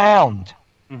sound.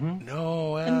 Mm-hmm.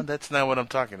 No, that's not what I'm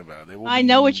talking about. I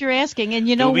know what you're asking, and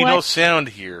you know what? There will be no sound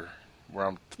here. Where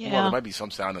I'm, Yeah. Well, there might be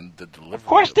some sound in the delivery. Of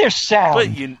course there's sound. But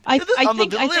I the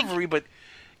delivery, but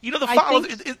the follow,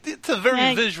 it's a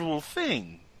very visual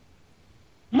thing.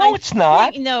 No, it's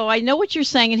not. No, I know what you're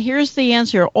saying, and here's the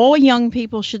answer. All young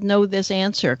people should know this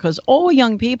answer, because all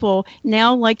young people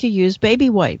now like to use baby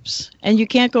wipes, and you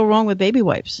can't go wrong with baby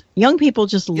wipes. Young people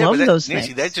just love those Nancy,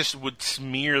 things. that just would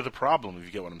smear the problem, if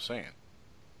you get what I'm saying.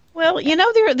 Well,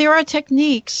 there are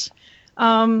techniques.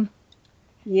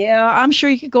 Yeah, I'm sure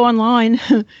you could go online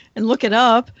and look it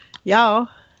up. Yeah.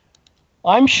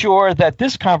 I'm sure that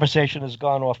this conversation has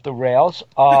gone off the rails.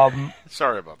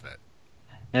 Sorry about that.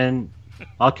 And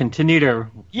I'll continue to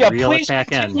reel it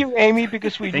back in. Yeah, please continue, Amy,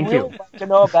 because we'd Thank really you. like to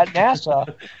know about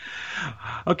NASA.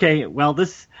 Okay, well,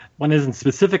 this one isn't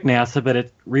specific NASA, but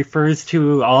it refers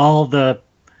to all the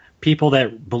people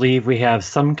that believe we have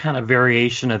some kind of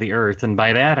variation of the Earth. And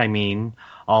by that, I mean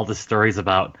all the stories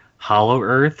about hollow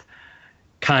Earth,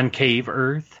 concave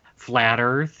Earth, flat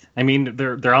Earth. I mean,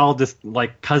 they're all just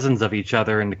like cousins of each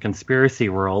other in the conspiracy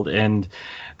world, and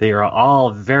they are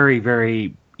all very,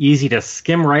 very easy to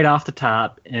skim right off the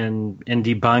top and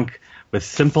debunk with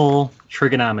simple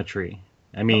trigonometry.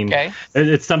 I mean,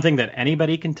 It's something that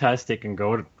anybody can test. They can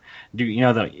go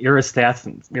do, the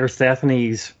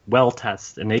Eratosthenes well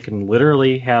test, and they can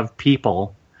literally have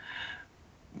people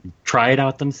try it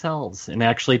out themselves and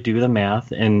actually do the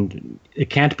math. And it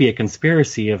can't be a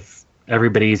conspiracy if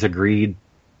everybody's agreed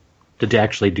to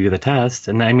actually do the test.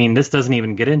 And I mean, this doesn't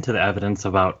even get into the evidence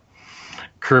about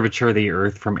curvature of the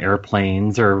Earth from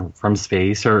airplanes or from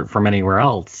space or from anywhere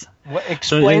else. Well,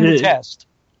 explain the test.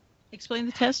 Explain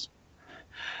the test.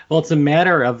 Well, it's a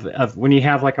matter of when you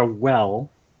have like a well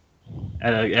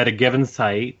at a given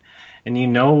site, and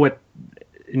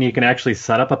and you can actually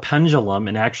set up a pendulum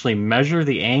and actually measure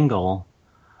the angle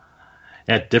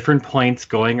at different points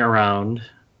going around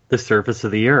the surface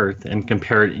of the Earth and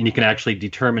compare it, and you can actually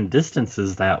determine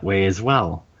distances that way as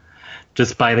well,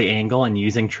 just by the angle and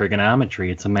using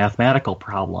trigonometry. It's a mathematical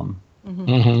problem.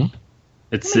 Mm-hmm.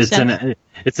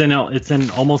 It's in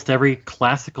almost every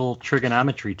classical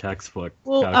trigonometry textbook.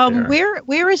 Well,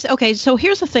 where is okay? So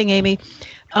here's the thing, Amy.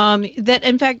 That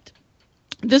in fact,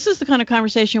 this is the kind of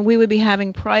conversation we would be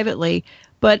having privately,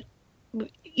 but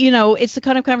it's the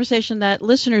kind of conversation that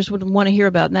listeners would want to hear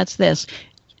about, and that's this.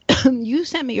 You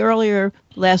sent me earlier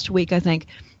last week, I think,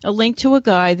 a link to a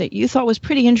guy that you thought was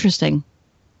pretty interesting.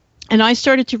 And I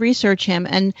started to research him,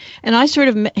 and I sort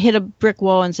of hit a brick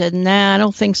wall and said, nah, I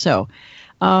don't think so.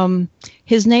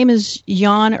 His name is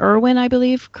Jan Irwin, I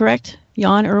believe, correct?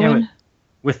 Jan Irwin? Yeah,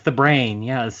 with the brain,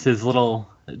 yes, his little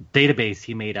database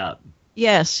he made up.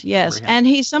 Yes. And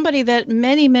he's somebody that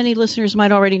many, many listeners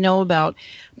might already know about.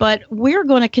 But we're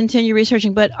going to continue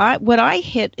researching. But what I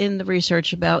hit in the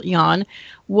research about Jan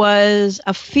was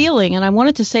a feeling, and I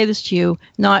wanted to say this to you,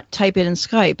 not type it in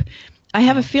Skype. I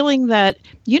have a feeling that,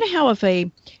 how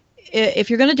if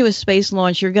you're going to do a space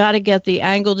launch, you've got to get the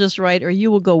angle just right, or you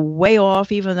will go way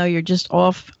off, even though you're just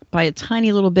off by a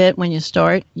tiny little bit when you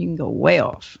start. You can go way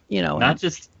off, Not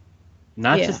just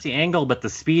the angle, but the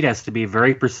speed has to be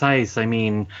very precise. I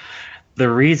mean, the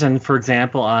reason, for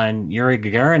example, on Yuri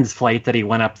Gagarin's flight that he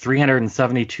went up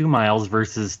 372 miles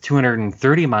versus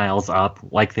 230 miles up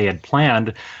like they had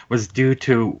planned was due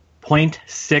to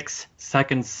 0.6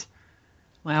 seconds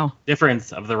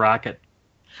difference of the rocket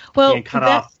being cut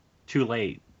off too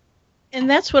late. And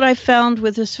that's what I found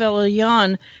with this fellow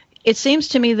Jan. It seems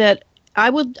to me that I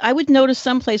would notice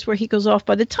someplace where he goes off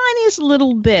by the tiniest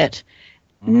little bit.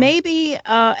 Mm-hmm. Maybe,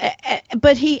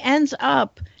 but he ends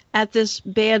up at this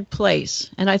bad place.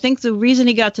 And I think the reason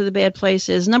he got to the bad place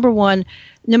is, number one,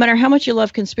 no matter how much you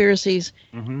love conspiracies,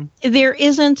 there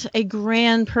isn't a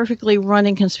grand, perfectly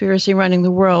running conspiracy running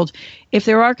the world. If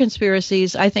there are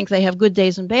conspiracies, I think they have good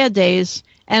days and bad days.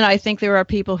 And I think there are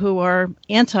people who are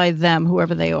anti them,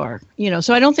 whoever they are.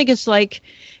 So I don't think it's like,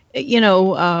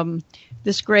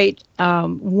 this great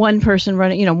one person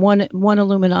running, one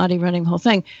Illuminati running the whole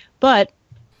thing. But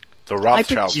The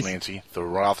Rothschilds, Nancy. The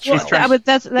Rothschilds. But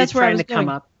that's where I was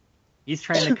going. He's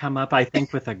trying to come up, I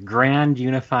think, with a grand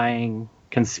unifying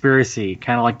conspiracy,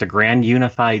 kind of like the grand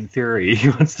unified theory. He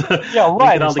wants to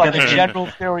it's like a general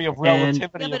theory of relativity.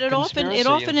 But it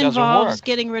often involves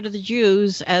getting rid of the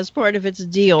Jews as part of its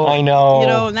deal. I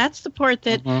know. And that's the part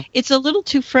that it's a little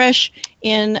too fresh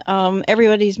in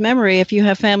everybody's memory. If you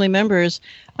have family members,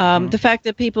 the fact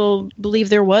that people believe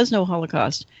there was no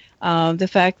Holocaust, the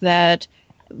fact that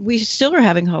we still are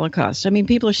having Holocaust. I mean,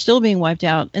 people are still being wiped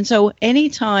out, and so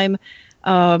anytime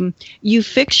you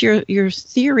fix your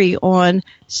theory on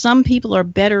some people are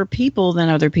better people than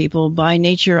other people by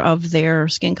nature of their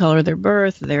skin color, their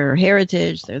birth, their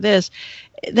heritage, their this.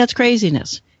 That's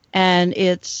craziness, and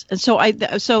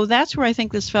so that's where I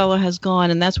think this fellow has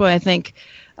gone, and that's why I think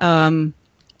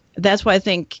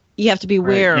you have to be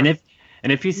aware. Right.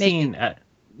 And if you've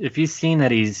seen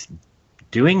that he's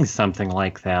doing something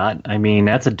like that, I mean,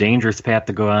 that's a dangerous path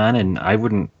to go on, and I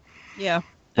wouldn't. Yeah.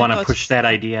 Want to push that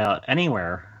idea out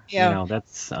anywhere? Yeah,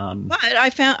 that's. But I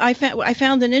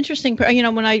found an interesting.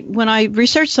 When I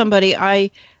research somebody,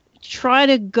 I try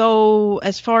to go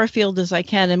as far afield as I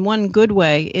can, and one good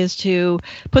way is to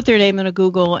put their name in a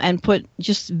Google and put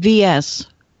just VS,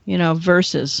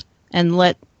 verses, and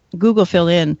let Google fill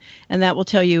in, and that will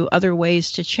tell you other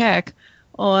ways to check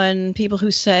on people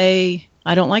who say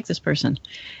I don't like this person,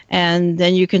 and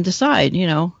then you can decide,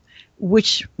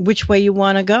 which way you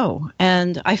want to go.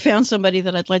 And I found somebody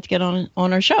that I'd like to get on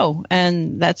our show,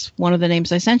 and that's one of the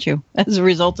names I sent you as a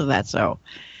result of that. So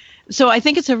I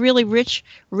think it's a really rich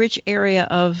area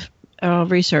of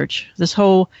research. This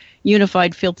whole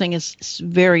unified field thing is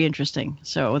very interesting.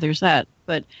 So there's that.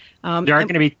 But there are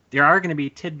going to be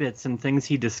tidbits and things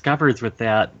he discovers with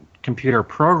that computer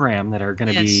program that are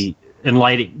going to be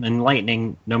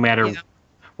enlightening, no matter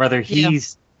whether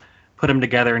he's put them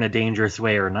together in a dangerous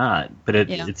way or not. But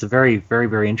it's a very, very,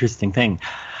 very interesting thing.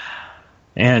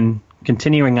 And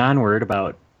continuing onward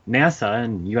about NASA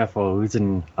and UFOs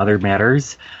and other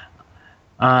matters,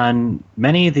 on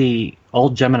many of the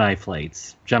old Gemini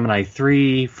flights, Gemini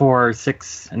 3, 4,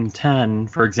 6, and 10,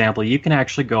 for example, you can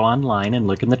actually go online and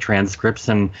look in the transcripts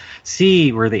and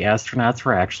see where the astronauts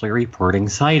were actually reporting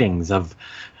sightings of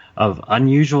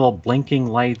unusual blinking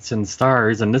lights and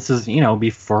stars, and this is,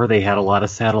 before they had a lot of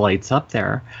satellites up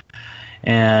there.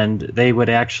 And they would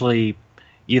actually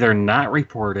either not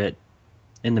report it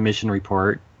in the mission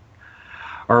report,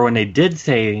 or when they did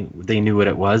say they knew what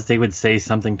it was, they would say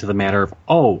something to the matter of,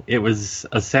 oh, it was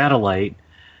a satellite.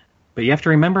 But you have to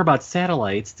remember about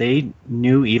satellites, they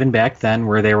knew even back then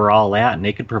where they were all at, and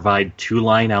they could provide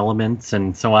two-line elements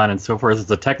and so on and so forth. It's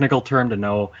a technical term to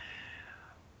know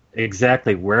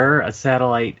exactly where a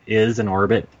satellite is in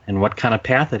orbit and what kind of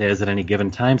path it is at any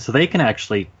given time, so they can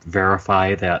actually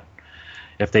verify that.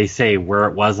 If they say where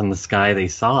it was in the sky they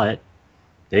saw it,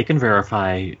 they can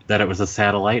verify that it was a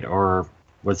satellite or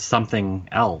was something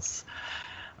else.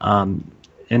 And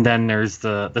then there's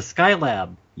the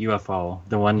Skylab UFO,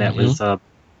 the one that was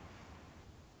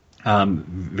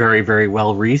very, very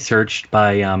well researched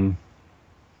by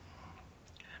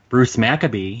Bruce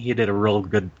Maccabee. He did a real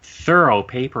good, thorough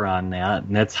paper on that,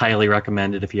 and that's highly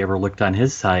recommended if you ever looked on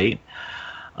his site.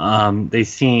 They've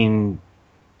seen,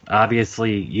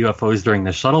 obviously, UFOs during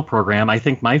the shuttle program. I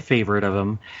think my favorite of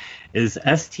them is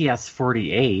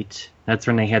STS-48. That's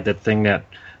when they had that thing that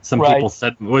some people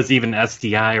said was even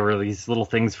SDI, where these little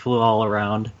things flew all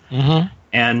around.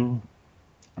 And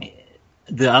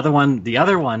the other one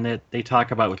that they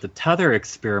talk about with the tether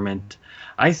experiment,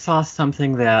 I saw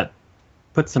something that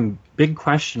put some big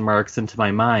question marks into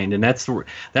my mind, and that's the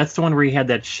one where he had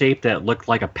that shape that looked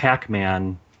like a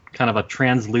Pac-Man, kind of a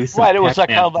translucent Pac-Man. Right, it was like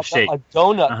kind of a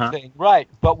donut thing. Right,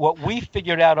 but what we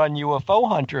figured out on UFO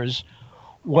Hunters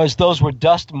was those were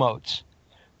dust motes.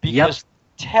 Because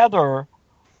tether,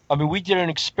 I mean, we did an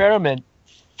experiment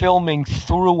filming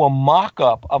through a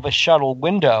mock-up of a shuttle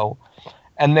window,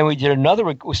 and then we did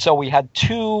another. So we had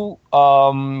two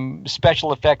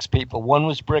special effects people. One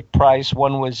was Brick Price.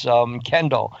 One was John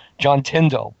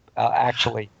Tyndall,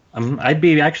 actually. I'd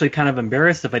be actually kind of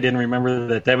embarrassed if I didn't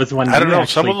remember that was one. I don't know.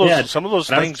 Some of those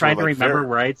things. I was trying to remember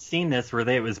where I'd seen this, where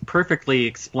it was perfectly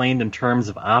explained in terms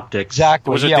of optics.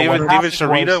 Exactly. Was it David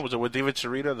Sarita? Was it with David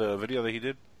Sarita, the video that he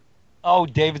did? Oh,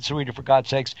 David Sarita, for God's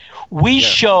sakes! We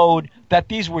showed that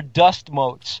these were dust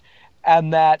motes,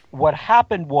 and that what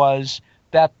happened was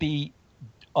that the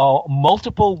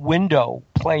multiple window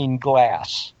pane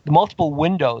glass, the multiple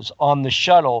windows on the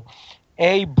shuttle,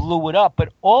 blew it up,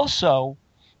 but also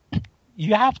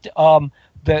you have to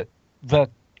the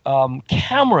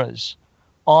cameras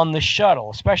on the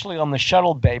shuttle, especially on the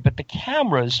shuttle bay, but the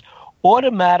cameras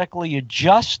automatically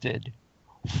adjusted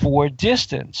for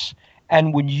distance.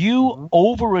 And when you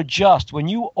over adjust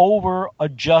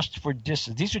for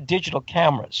distance, these are digital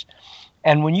cameras,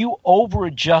 and when you over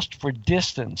adjust for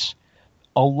distance,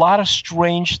 a lot of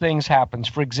strange things happens.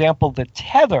 For example, the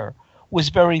tether was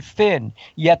very thin,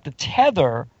 yet the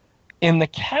tether in the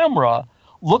camera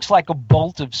looks like a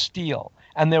bolt of steel.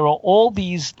 And there are all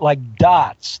these like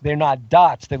dots. They're not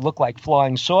dots. They look like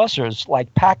flying saucers,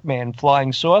 like Pac-Man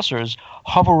flying saucers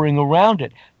hovering around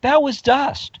it. That was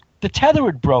dust. The tether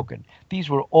had broken. These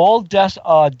were all dust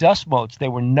motes. They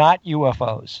were not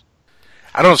UFOs.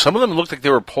 I don't know. Some of them looked like they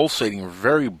were pulsating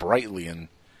very brightly, and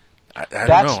I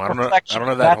don't know. I don't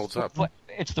know if that holds up.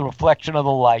 It's the reflection of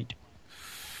the light.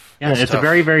 Yeah, it's a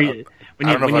very, very. When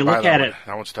you look at it,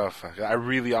 that one's tough. I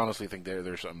really, honestly think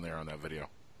there's something there on that video.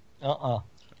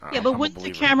 Yeah, but wouldn't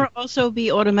the camera also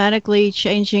be automatically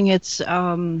changing its we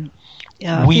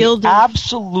field?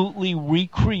 Absolutely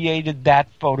recreated that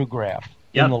photograph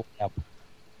in the lab.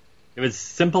 It was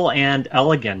simple and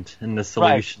elegant in the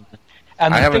solution. Right.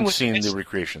 And I haven't seen the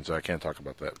recreation, so I can't talk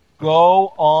about that.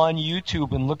 Go on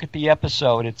YouTube and look at the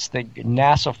episode. It's the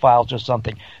NASA files or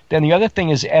something. Then the other thing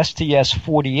is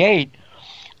STS-48.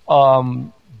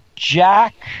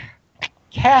 Jack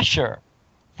Kasher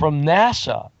from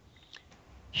NASA,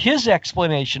 his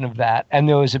explanation of that, and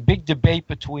there was a big debate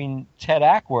between Ted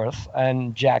Ackworth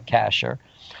and Jack Kasher.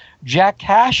 Jack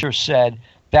Kasher said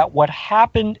that what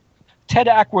happened, Ted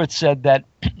Ackworth said that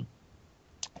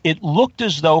it looked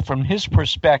as though, from his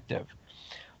perspective,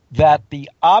 that the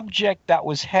object that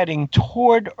was heading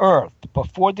toward Earth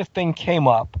before the thing came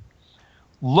up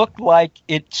looked like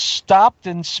it stopped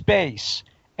in space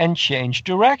and changed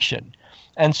direction.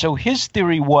 And so his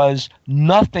theory was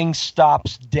nothing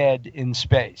stops dead in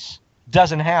space.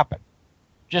 Doesn't happen.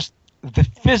 Just the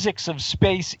physics of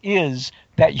space is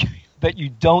that you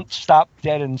don't stop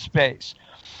dead in space.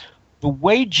 The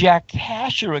way Jack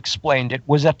Kasher explained it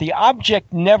was that the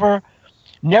object never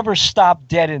stopped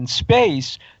dead in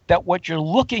space, that what you're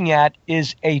looking at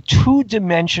is a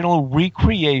two-dimensional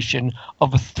recreation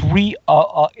of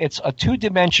it's a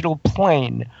two-dimensional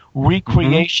plane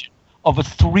recreation of a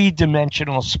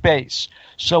three-dimensional space.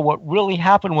 So what really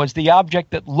happened was the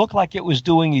object that looked like it was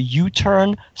doing a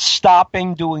U-turn,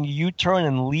 stopping, doing a U-turn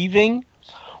and leaving,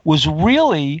 was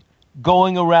really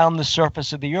going around the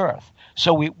surface of the Earth.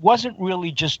 So it wasn't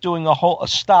really just doing a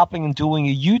stopping and doing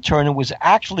a U-turn. It was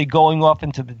actually going off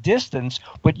into the distance,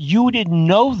 but you didn't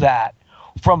know that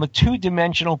from a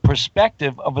two-dimensional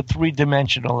perspective of a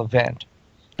three-dimensional event.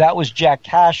 That was Jack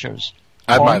Kasher's.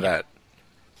 I buy that.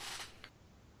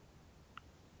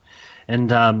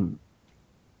 And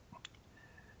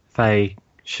if I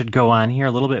should go on here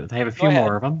a little bit, I have a few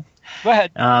more of them. Go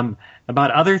ahead.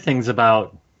 About other things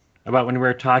about when we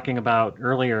were talking about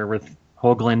earlier with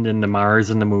Hoagland and the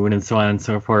Mars and the Moon and so on and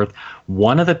so forth.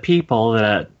 One of the people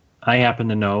that I happen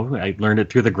to know, I learned it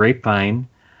through the grapevine,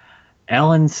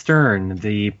 Alan Stern,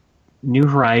 the New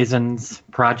Horizons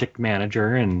project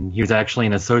manager, and he was actually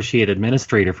an associate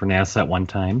administrator for NASA at one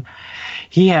time.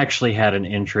 He actually had an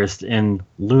interest in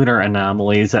lunar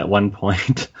anomalies at one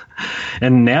point.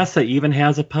 And NASA even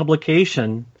has a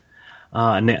publication,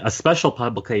 a special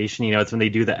publication, it's when they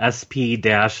do the SP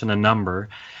dash and a number,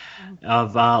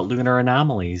 of lunar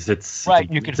anomalies. It's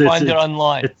right. You can find it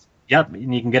online. Yep,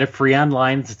 and you can get it free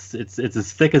online. It's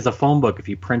as thick as a phone book if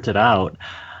you print it out.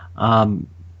 What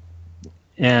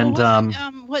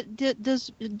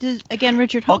does again,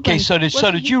 Richard Hoagland? Okay, so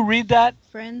did you read that?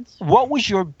 Friends. What was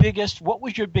your biggest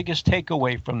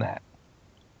takeaway from that?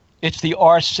 It's the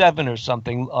R7 or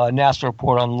something, NASA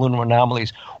report on lunar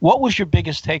anomalies. What was your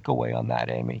biggest takeaway on that,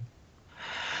 Amy?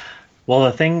 Well,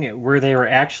 the thing where they were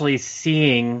actually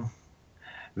seeing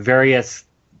various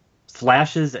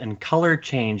flashes and color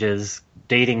changes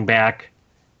dating back,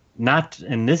 not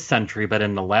in this century, but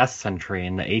in the last century,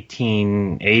 in the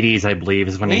 1880s, I believe,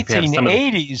 is when they have some of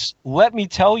the 1880s. Let me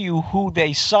tell you who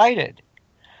they cited.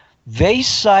 They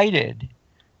cited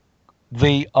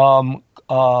the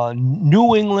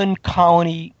New England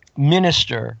colony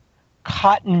minister,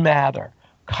 Cotton Mather.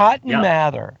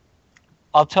 Mather.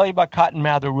 I'll tell you about Cotton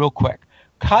Mather real quick.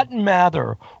 Cotton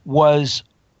Mather was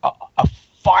a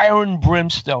fire and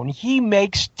brimstone. He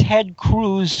makes Ted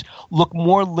Cruz look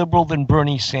more liberal than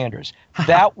Bernie Sanders.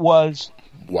 That was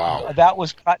wow. That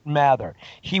was Cotton Mather.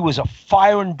 He was a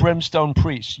fire and brimstone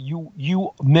priest.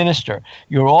 You minister,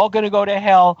 you're all going to go to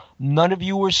hell. None of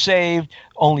you were saved.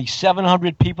 Only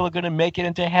 700 people are going to make it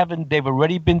into heaven. They've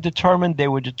already been determined. They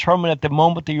were determined at the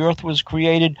moment the earth was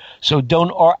created. So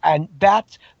and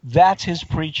that's his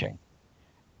preaching.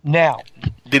 Now,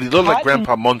 did he look like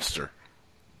Grandpa Munster?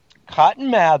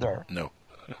 Cotton Mather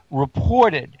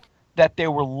reported that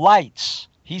there were lights.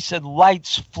 He said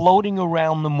lights floating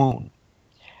around the moon.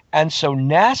 And so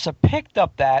NASA picked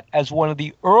up that as one of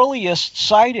the earliest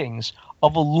sightings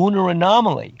of a lunar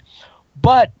anomaly.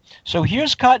 But, so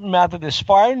here's Cotton Mather, this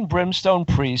fire and brimstone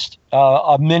priest,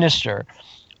 a minister,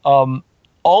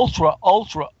 ultra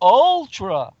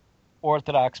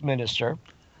Orthodox minister.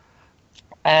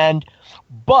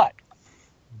 But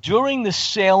during the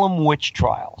Salem witch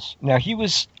trials, now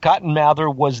Cotton Mather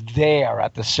was there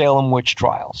at the Salem witch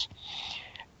trials.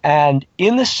 And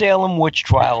in the Salem witch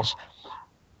trials,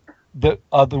 the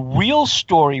real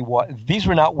story was, these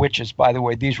were not witches, by the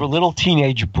way. These were little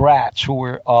teenage brats who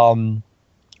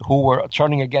were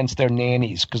turning against their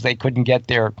nannies because they couldn't get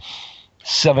their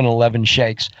 7-Eleven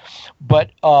shakes. But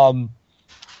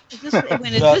is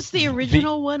this the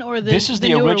original one or this is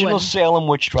the original one? Salem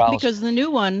witch trials? Because the new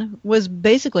one was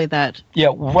basically that. Yeah,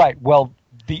 right. Well,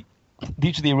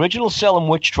 these are the original Salem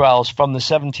witch trials from the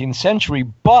 17th century,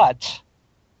 but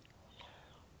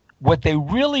what they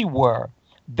really were,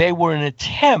 they were an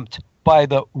attempt by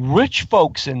the rich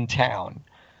folks in town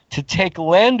to take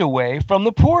land away from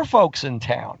the poor folks in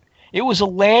town. It was a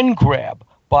land grab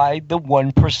by the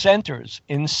 1%ers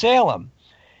in Salem.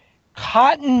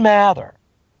 Cotton Mather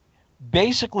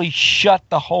basically shut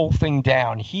the whole thing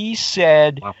down. He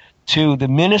said to the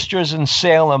ministers in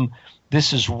Salem,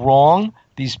 this is wrong.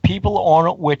 These people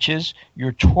aren't witches.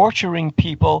 You're torturing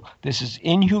people. This is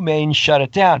inhumane. Shut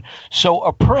it down. So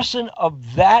a person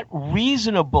of that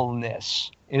reasonableness,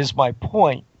 is my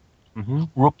point,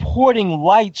 reporting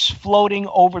lights floating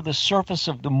over the surface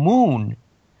of the moon,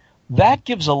 that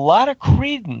gives a lot of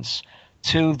credence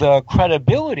to the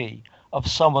credibility of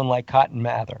someone like Cotton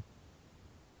Mather.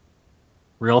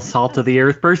 Real salt of the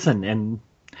earth person.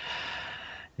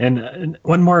 And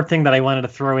one more thing that I wanted to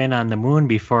throw in on the moon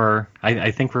before I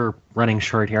think we're running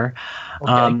short here.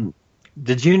 Okay.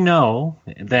 Did you know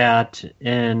that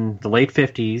in the late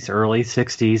 50s, early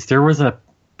 60s, there was a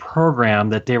program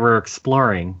that they were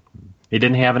exploring? They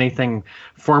didn't have anything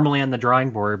formally on the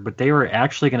drawing board, but they were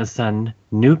actually going to send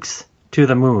nukes to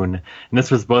the moon. And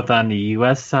this was both on the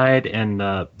U.S. side and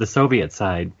the Soviet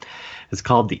side. It's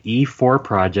called the E4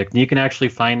 project. And you can actually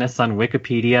find this on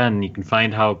Wikipedia, and you can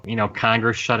find how,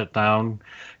 Congress shut it down.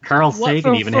 Carl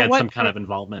Sagan even had some kind of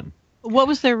involvement. What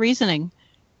was their reasoning?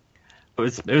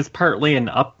 It was partly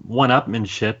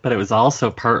one-upmanship, but it was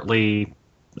also partly,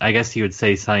 I guess you would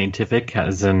say, scientific,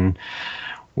 as in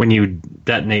when you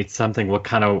detonate something, what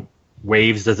kind of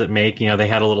waves does it make? They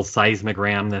had a little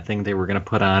seismogram, the thing they were going to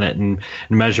put on it, and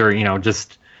measure,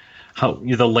 just how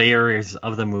the layers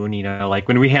of the moon, like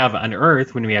when we have on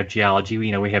Earth, when we have geology,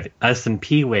 we have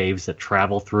S&P waves that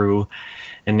travel through,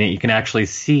 and you can actually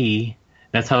see.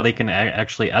 That's how they can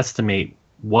actually estimate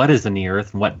what is in the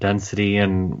Earth and what density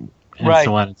and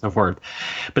so on and so forth.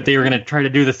 But they were going to try to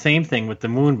do the same thing with the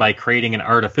moon by creating an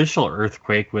artificial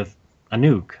earthquake with a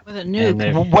nuke. With a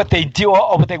nuke. What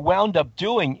they wound up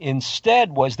doing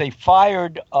instead was they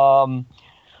fired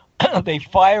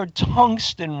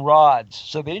tungsten rods.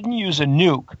 So they didn't use a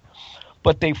nuke,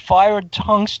 but they fired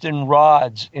tungsten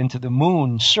rods into the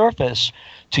moon's surface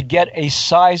to get a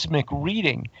seismic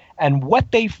reading. And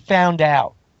what they found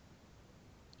out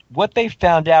when they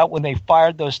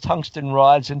fired those tungsten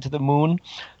rods into the moon,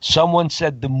 someone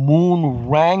said the moon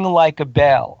rang like a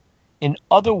bell. In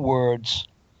other words,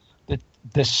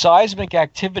 the seismic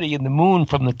activity in the moon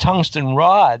from the tungsten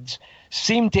rods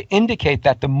seemed to indicate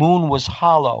that the moon was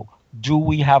hollow. Do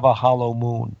we have a hollow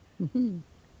moon? Mm-hmm.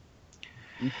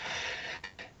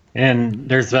 And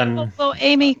there's been... Well,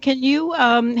 Amy, can you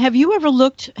have you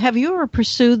ever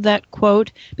pursued that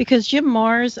quote? Because Jim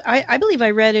Mars, I believe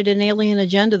I read it in Alien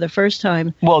Agenda the first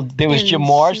time. Well, there was Jim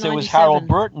Mars, there was Harold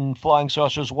Burton, Flying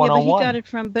Saucers 101. Yeah, but he got it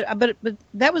from, but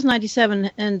that was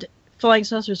 97, and Flying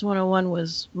Saucers 101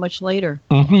 was much later.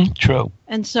 Mm-hmm, true.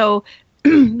 And so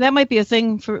that might be a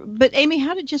thing for. But Amy,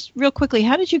 how did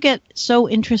you get so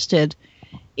interested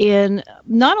in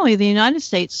not only the United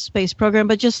States space program,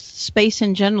 but just space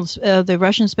in general, the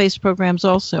Russian space programs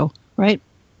also, right?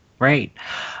 Right.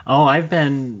 Oh, I've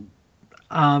been.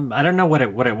 I don't know what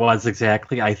it was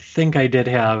exactly. I think I did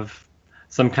have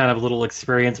some kind of little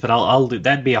experience, but I'll do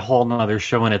that'd be a whole nother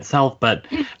show in itself. But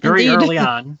very early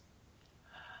on.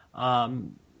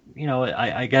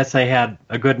 I guess I had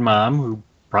a good mom who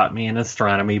brought me an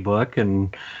astronomy book,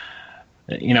 and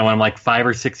I'm like 5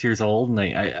 or 6 years old, and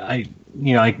I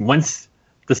once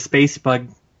the space bug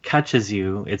catches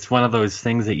you, it's one of those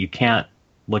things that you can't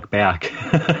look back.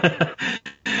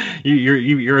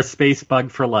 You're a space bug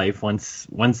for life once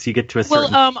you get to a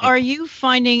certain. Well, are you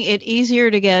finding it easier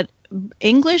to get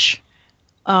English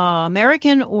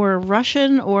American or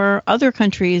Russian or other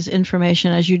countries'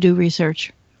 information as you do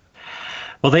research?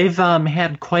 Well, they've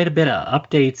had quite a bit of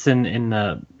updates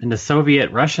in the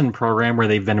Soviet-Russian program where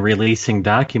they've been releasing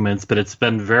documents, but it's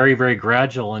been very, very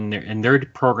gradual, and their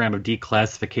program of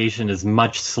declassification is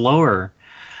much slower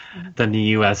than the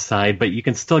U.S. side, but you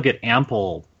can still get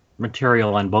ample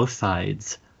material on both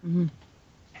sides. Mm-hmm.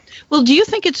 Well, do you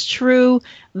think it's true?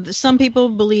 Some people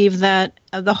believe that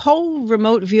the whole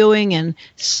remote viewing and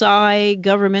PSI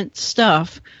government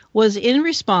stuff was in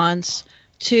response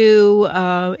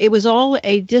to it was all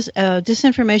a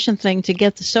disinformation thing to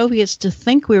get the Soviets to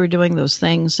think we were doing those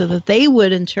things so that they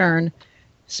would in turn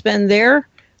spend their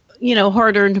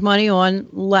hard-earned money on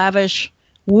lavish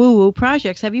woo-woo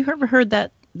projects. Have you ever heard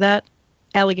that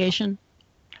allegation?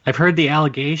 I've heard the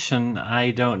allegation.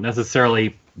 I don't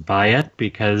necessarily buy it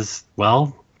because,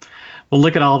 well,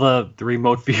 look at all the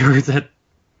remote viewers that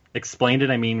explained it.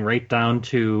 I mean, right down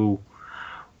to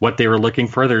what they were looking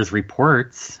for. There's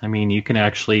reports. I mean, you can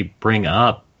actually bring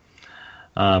up,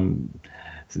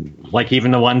 like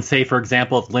even the one, say, for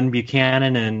example, of Lynn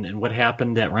Buchanan and what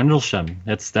happened at Rendlesham.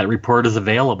 That report is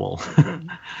available.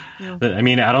 Yeah. But, I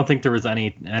mean, I don't think there was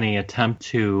any attempt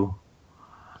to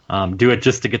do it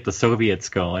just to get the Soviets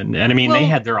going. And I mean, they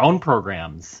had their own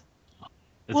programs.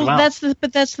 Well, that's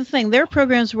the thing. Their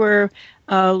programs were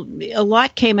a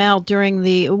lot came out during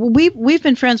the. We've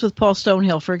been friends with Paul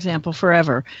Stonehill, for example,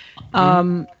 forever.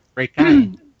 Great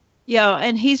guy. Yeah,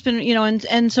 and he's been,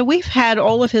 and so we've had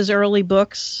all of his early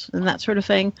books and that sort of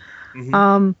thing.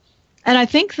 Mm-hmm. And I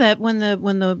think that when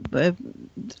a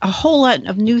whole lot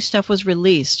of new stuff was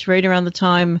released right around the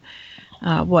time.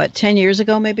 10 years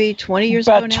ago, maybe 20 years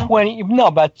ago now?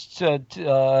 About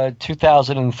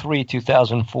 2003,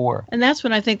 2004. And that's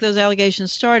when I think those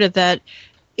allegations started, that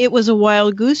it was a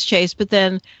wild goose chase, but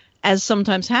then, as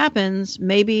sometimes happens,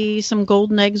 maybe some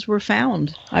golden eggs were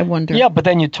found, I wonder. Yeah, but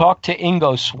then you talk to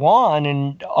Ingo Swann,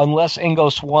 and unless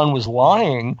Ingo Swann was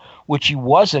lying, which he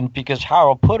wasn't, because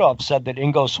Harold Puthoff said that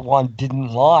Ingo Swann didn't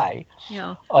lie.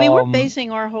 Yeah, I mean, we're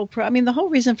basing our whole the whole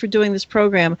reason for doing this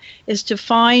program is to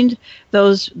find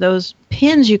those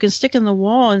pins you can stick in the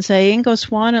wall and say Ingo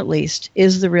Swann at least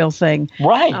is the real thing.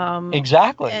 Right.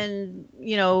 Exactly. And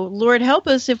Lord help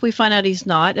us if we find out he's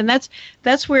not. And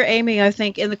that's where Amy, I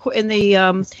think, in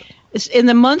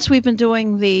the months we've been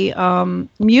doing the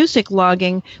music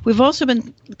logging, we've also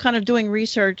been kind of doing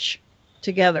research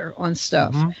together on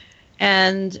stuff. Mm-hmm.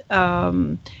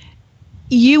 And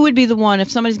you would be the one, if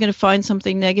somebody's going to find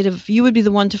something negative, you would be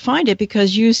the one to find it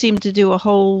because you seem to do a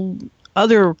whole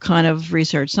other kind of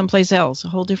research someplace else, a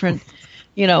whole different,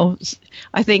 I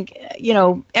think,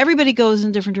 everybody goes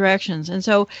in different directions. And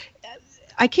so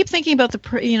I keep thinking about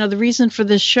the reason for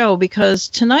this show, because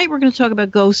tonight we're going to talk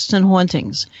about ghosts and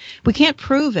hauntings. We can't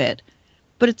prove it,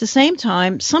 but at the same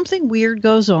time, something weird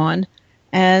goes on,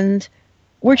 and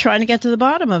we're trying to get to the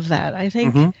bottom of that. I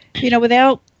think,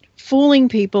 without fooling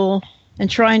people and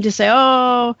trying to say,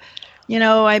 I've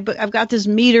got this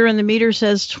meter and the meter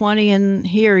says 20 and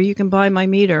here you can buy my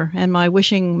meter and my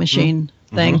wishing machine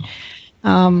thing.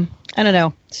 I don't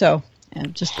know. So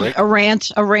just a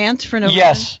rant for no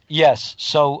reason. Yes.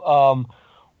 So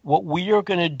what we are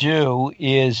going to do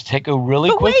is take a really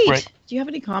quick break. Do you have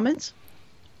any comments?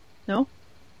 No?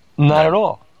 Not at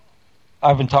all.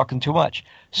 I've been talking too much.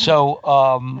 So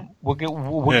we're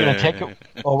going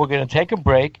to take a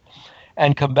break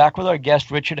and come back with our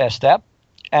guest Richard Estep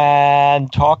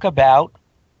and talk about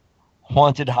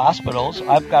haunted hospitals.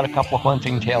 I've got a couple of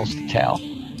haunting tales to tell,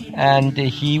 and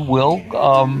he will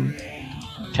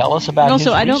tell us about his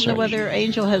research. I don't know whether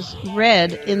Angel has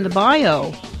read in the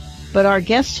bio, but our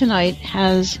guest tonight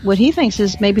has what he thinks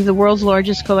is maybe the world's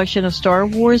largest collection of Star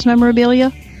Wars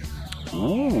memorabilia.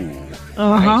 Ooh.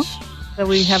 Nice. So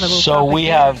we have a little. So we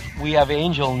have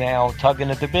Angel now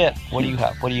tugging at the bit. What do you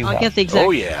have? I'll get the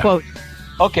exact quote.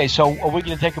 Okay, so are we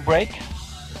going to take a break?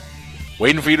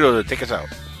 Waiting for you to take us out.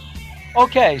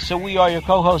 Okay, so we are your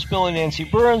co-hosts, Bill and Nancy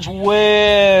Burns,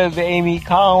 with Amy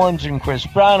Collins and Chris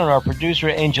Brown, and our producer,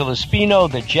 Angel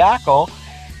Espino, the Jackal.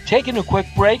 Taking a quick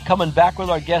break, coming back with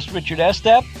our guest, Richard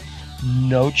Estep.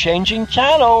 No changing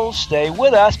channels. Stay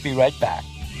with us. Be right back.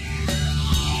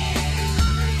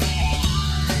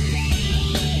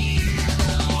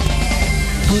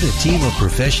 Put a team of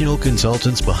professional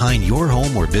consultants behind your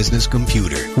home or business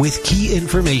computer with Key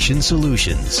Information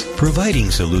Solutions,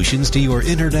 providing solutions to your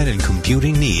internet and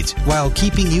computing needs while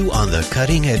keeping you on the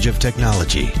cutting edge of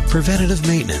technology. Preventative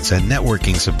maintenance and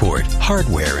networking support,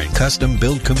 hardware and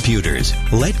custom-built computers.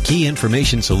 Let Key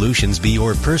Information Solutions be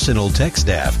your personal tech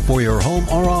staff for your home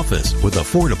or office with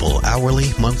affordable hourly,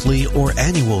 monthly, or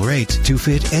annual rates to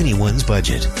fit anyone's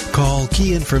budget. Call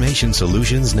Key Information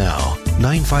Solutions now.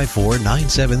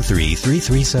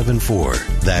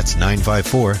 954-973-3374. That's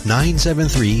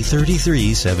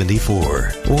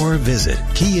 954-973-3374. Or visit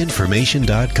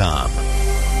keyinformation.com.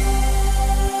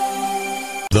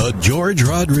 The George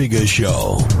Rodriguez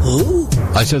Show. Who?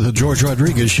 I said the George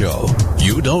Rodriguez Show.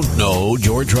 You don't know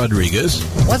George Rodriguez?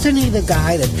 Wasn't he the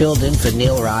guy that filled in for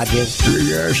Neil Rogers?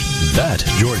 Yes, that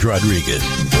George Rodriguez.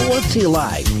 What's he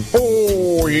like?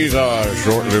 Oh, he's a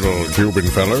short little Cuban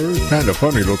feller. Kind of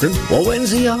funny looking. Well,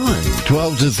 when's he on?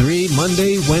 12 to 3,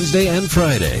 Monday, Wednesday, and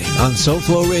Friday on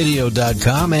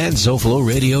SoFloRadio.com and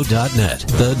SoFloRadio.net.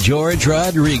 The George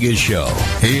Rodriguez Show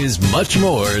is much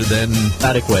more than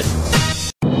adequate.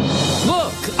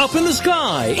 Look, up in the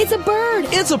sky. It's a bird.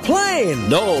 It's a plane.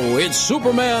 No, it's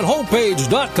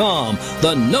SupermanHomepage.com,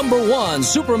 the #1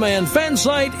 Superman fan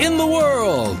site in the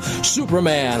world.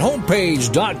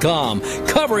 SupermanHomepage.com,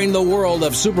 covering the world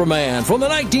of Superman from the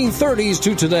 1930s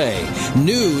to today.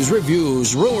 News,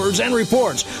 reviews, rumors, and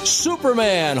reports.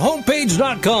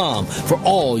 SupermanHomepage.com for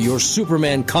all your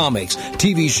Superman comics,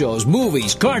 TV shows,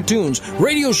 movies, cartoons,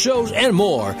 radio shows, and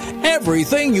more.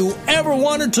 Everything you ever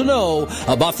wanted to know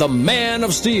about the Man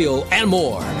of Steel and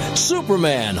more.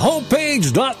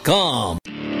 SupermanHomepage.com.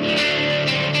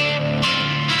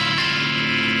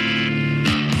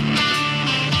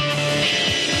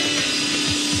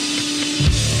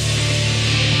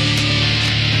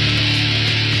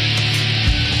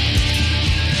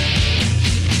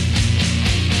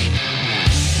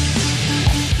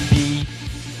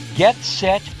 Get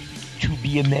set to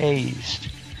be amazed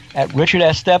at Richard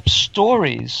Estep's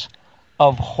stories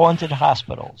of haunted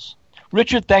hospitals.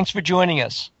 Richard, thanks for joining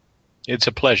us. It's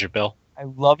a pleasure, Bill. I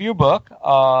love your book.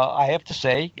 I have to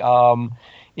say,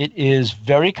 it is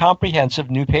very comprehensive.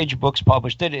 New Page Books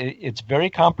published it. It's very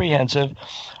comprehensive.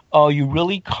 You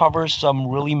really cover some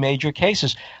really major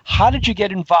cases. How did you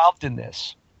get involved in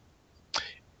this?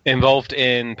 Involved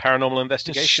in paranormal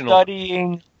investigation? The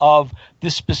studying of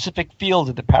this specific field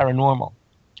of the paranormal,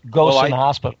 ghosts in the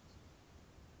hospital.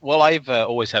 Well, I've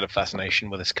always had a fascination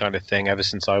with this kind of thing ever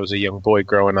since I was a young boy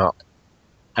growing up.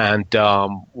 And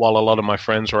while a lot of my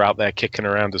friends were out there kicking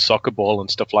around a soccer ball and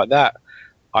stuff like that,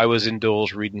 I was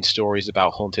indoors reading stories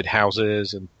about haunted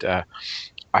houses, and I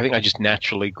think I just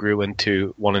naturally grew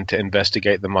into wanting to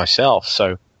investigate them myself.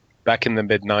 So back in the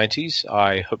mid-90s,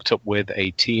 I hooked up with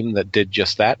a team that did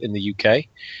just that in the UK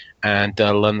and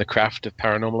learned the craft of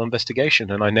paranormal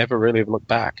investigation, and I never really looked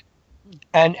back.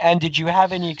 And did you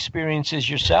have any experiences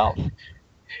yourself?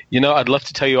 You know, I'd love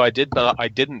to tell you I did, but I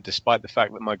didn't, despite the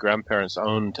fact that my grandparents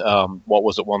owned what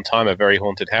was at one time a very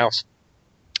haunted house.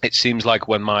 It seems like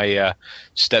when my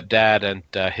stepdad and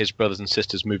his brothers and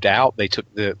sisters moved out, they took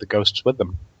the ghosts with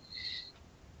them.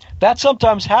 That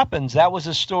sometimes happens. That was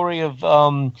a story of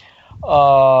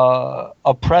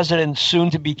a president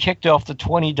soon to be kicked off the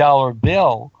 $20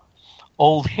 bill,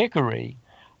 Old Hickory,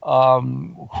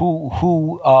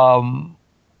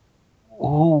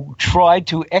 who tried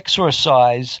to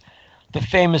exorcise the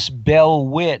famous Bell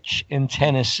Witch in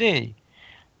Tennessee.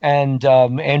 And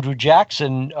Andrew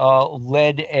Jackson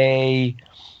led a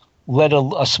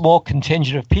small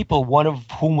contingent of people, one of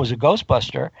whom was a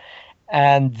Ghostbuster,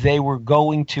 and they were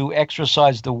going to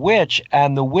exorcise the witch,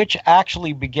 and the witch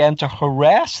actually began to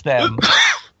harass them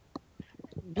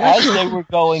as they were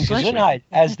going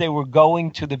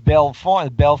to the Bell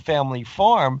family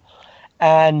farm.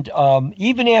 And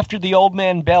even after the old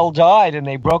man Bell died and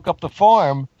they broke up the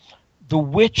farm, the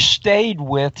witch stayed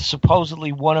with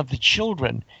supposedly one of the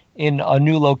children in a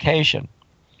new location.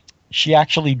 She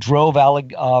actually drove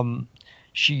Andrew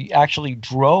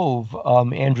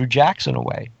Jackson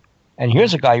away. And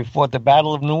here's a guy who fought the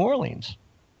Battle of New Orleans.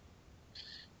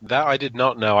 That I did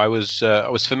not know. I was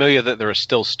familiar that there are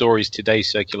still stories today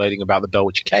circulating about the Bell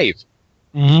Witch Cave.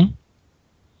 Mm-hmm.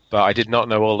 But I did not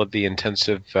know all of the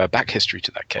intensive back history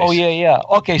to that case. Oh, yeah.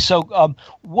 Okay, so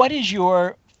what is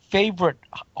your favorite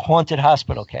haunted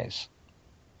hospital case?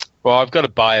 Well, I've got a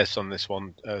bias on this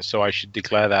one, so I should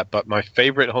declare that. But my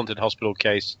favorite haunted hospital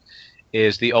case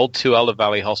is the old Tuella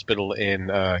Valley Hospital in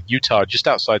Utah, just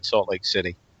outside Salt Lake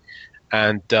City.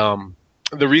 And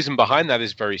the reason behind that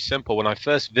is very simple. When I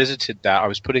first visited that, I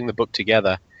was putting the book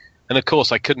together, And of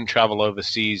course, I couldn't travel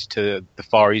overseas to the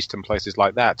Far East and places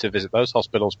like that to visit those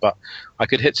hospitals, but I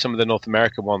could hit some of the North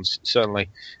American ones, certainly,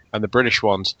 and the British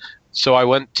ones. So I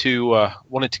wanted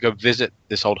to go visit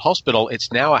this old hospital.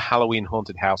 It's now a Halloween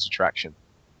haunted house attraction.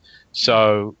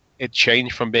 So it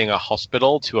changed from being a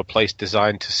hospital to a place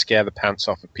designed to scare the pants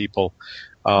off of people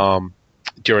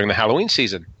during the Halloween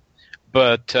season.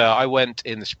 But I went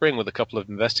in the spring with a couple of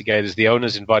investigators. The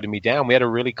owners invited me down. We had a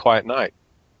really quiet night.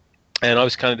 And I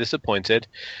was kind of disappointed.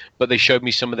 But they showed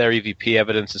me some of their EVP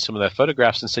evidence and some of their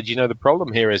photographs and said, the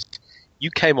problem here is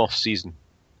you came off season.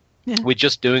 Yeah. We're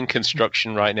just doing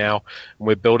construction right now, and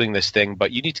we're building this thing,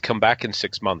 but you need to come back in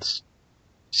 6 months.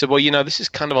 So, well, this is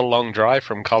kind of a long drive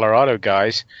from Colorado,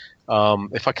 guys.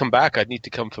 If I come back, I'd need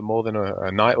to come for more than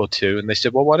a night or two. And they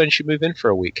said, well, why don't you move in for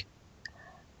a week?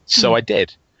 So I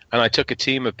did. And I took a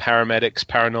team of paramedics,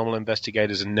 paranormal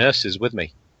investigators, and nurses with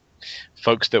me.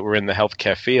 Folks that were in the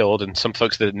healthcare field and some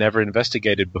folks that had never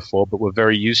investigated before but were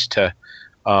very used to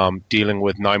dealing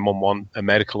with 911 and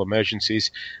medical emergencies.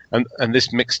 And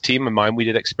this mixed team of mine, we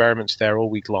did experiments there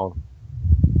all week long.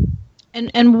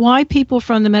 And why people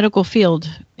from the medical field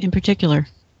in particular?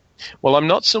 Well, I'm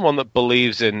not someone that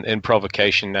believes in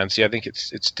provocation, Nancy. I think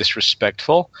it's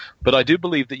disrespectful, but I do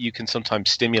believe that you can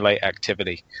sometimes stimulate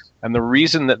activity. And the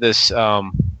reason that this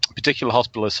particular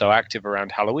hospital is so active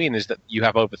around Halloween is that you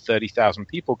have over 30,000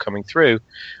 people coming through,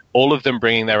 all of them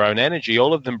bringing their own energy,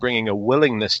 all of them bringing a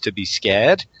willingness to be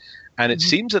scared. And it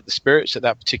seems that the spirits at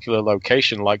that particular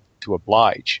location like to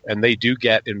oblige, and they do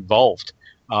get involved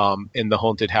in the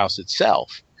haunted house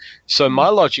itself. So my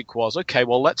logic was, okay,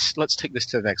 well, let's take this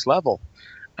to the next level.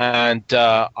 And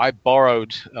I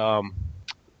borrowed,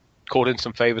 called in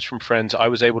some favors from friends. I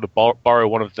was able to borrow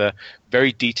one of the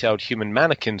very detailed human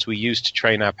mannequins we used to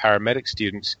train our paramedic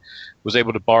students. Was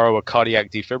able to borrow a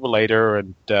cardiac defibrillator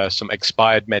and some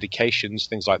expired medications,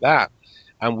 things like that.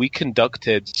 And we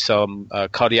conducted some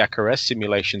cardiac arrest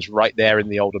simulations right there in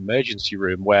the old emergency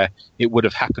room where it would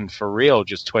have happened for real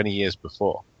just 20 years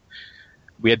before.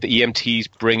 We had the EMTs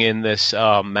bring in this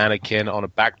mannequin on a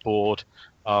backboard.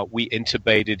 We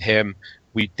intubated him.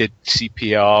 We did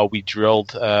CPR. We drilled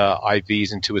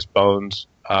IVs into his bones.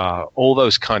 All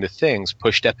those kind of things.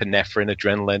 Pushed epinephrine,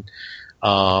 adrenaline,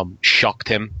 shocked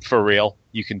him for real.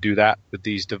 You can do that with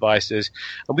these devices.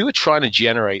 And we were trying to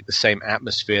generate the same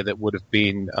atmosphere that would have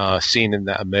been seen in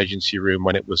that emergency room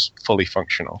when it was fully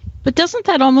functional. But doesn't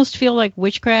that almost feel like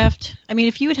witchcraft? I mean,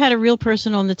 if you had a real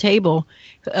person on the table,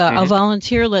 a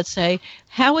volunteer, let's say,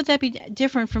 how would that be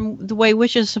different from the way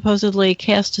witches supposedly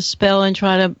cast a spell and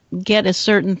try to get a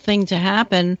certain thing to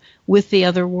happen with the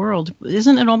other world?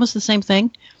 Isn't it almost the same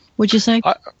thing, would you say?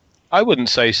 I wouldn't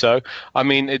say so. I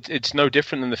mean, it's no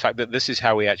different than the fact that this is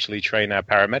how we actually train our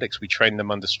paramedics. We train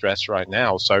them under stress right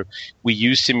now. So we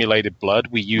use simulated blood.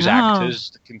 We use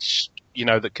actors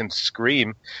that can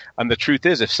scream. And the truth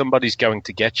is, if somebody's going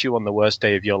to get you on the worst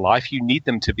day of your life, you need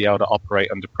them to be able to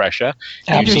operate under pressure.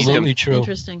 Absolutely true.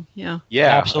 Interesting. Yeah.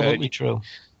 Yeah. Absolutely true.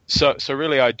 So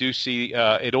really, I do see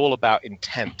it all about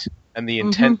intent. And the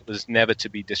intent was never to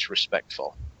be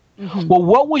disrespectful. Well,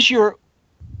 what was your...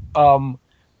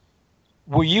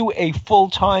 were you a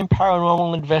full-time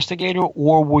paranormal investigator,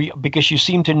 or because you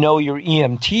seem to know your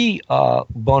EMT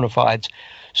bona fides,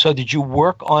 so did you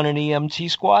work on an EMT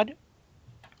squad?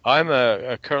 I'm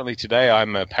currently today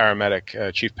I'm a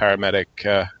paramedic, chief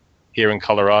paramedic here in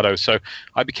Colorado. So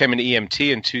I became an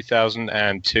EMT in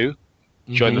 2002,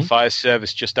 joined the fire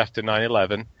service just after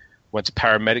 9/11, went to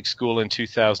paramedic school in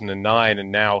 2009,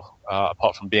 and now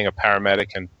apart from being a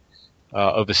paramedic and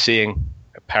overseeing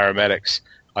paramedics,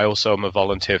 I also am a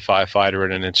volunteer firefighter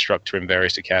and an instructor in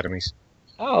various academies.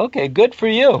 Oh, okay. Good for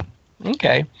you.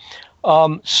 Okay.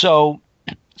 So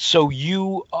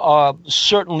you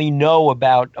certainly know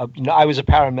about, I was a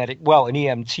paramedic, well, an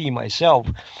EMT myself,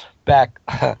 back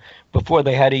before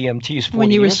they had EMTs 40 years ago.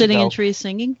 When you were sitting in trees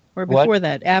singing? Or before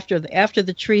that, after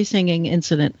the tree singing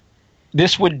incident?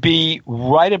 This would be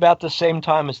right about the same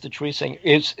time as the tree singing.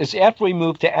 It's after we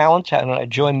moved to Allentown and I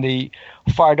joined the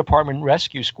fire department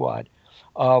rescue squad.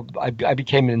 I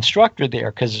became an instructor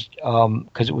there because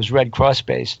it was Red Cross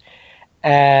based,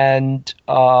 and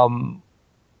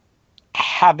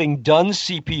having done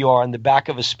CPR in the back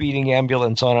of a speeding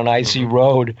ambulance on an icy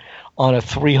road on a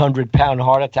 300-pound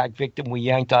heart attack victim we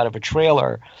yanked out of a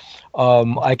trailer,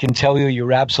 I can tell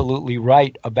you're absolutely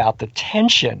right about the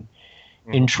tension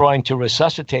in trying to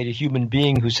resuscitate a human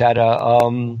being who's had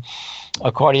a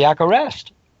cardiac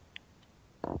arrest.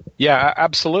 Yeah,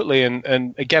 absolutely.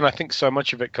 And again, I think so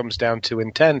much of it comes down to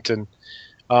intent. And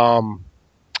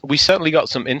we certainly got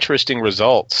some interesting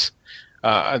results.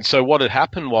 And so what had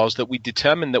happened was that we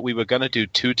determined that we were going to do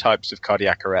 2 types of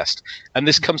cardiac arrest. And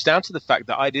this comes down to the fact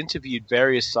that I'd interviewed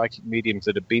various psychic mediums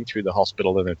that had been through the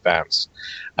hospital in advance.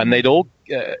 And they'd all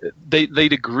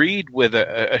they'd agreed with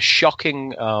a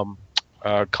shocking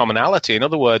commonality. In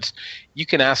other words, you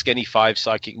can ask any 5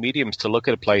 psychic mediums to look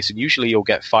at a place, and usually you'll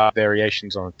get 5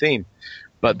 variations on a theme.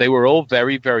 But they were all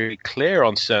very, very clear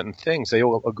on certain things. They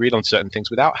all agreed on certain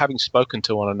things without having spoken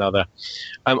to one another.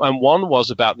 And one was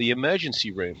about the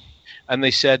emergency room. And they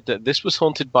said that this was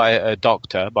haunted by a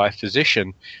doctor, by a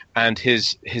physician, and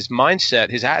his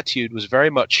mindset, his attitude was very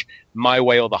much my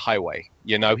way or the highway.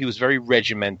 You know, he was very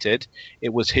regimented.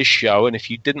 It was his show, and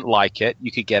if you didn't like it,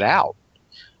 you could get out.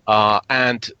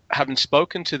 And having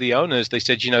spoken to the owners, they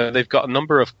said, you know, they've got a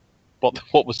number of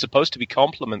what was supposed to be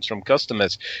compliments from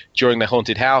customers during the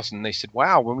haunted house, and they said,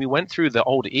 "Wow, when we went through the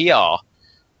old ER,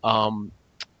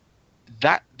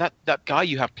 that guy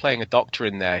you have playing a doctor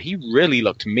in there, he really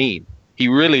looked mean. He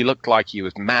really looked like he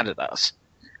was mad at us."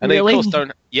 And really? They of course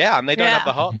don't. Yeah, and they don't have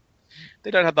the heart. They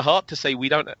don't have the heart to say we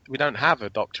don't have a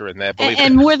doctor in there. Believe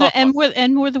and it more or not.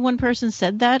 and more than one person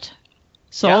said that.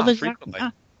 Frequently.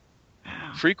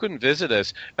 Frequent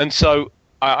visitors, and so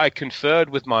I conferred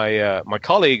with my my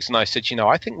colleagues, and I said, you know,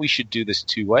 I think we should do this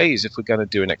 2 ways if we're going to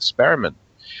do an experiment.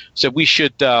 So we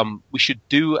should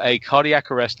do a cardiac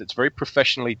arrest that's very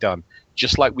professionally done,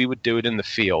 just like we would do it in the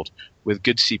field, with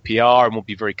good CPR, and we'll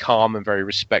be very calm and very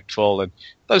respectful and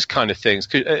those kind of things.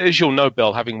 'Cause, as you'll know,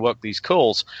 Bill, having worked these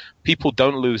calls, people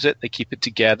don't lose it; they keep it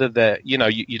together. You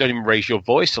don't even raise your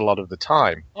voice a lot of the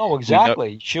time. Oh,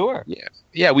 exactly. Sure.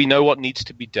 Yeah, we know what needs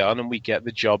to be done, and we get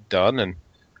the job done,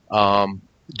 and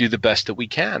do the best that we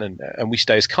can, and we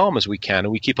stay as calm as we can,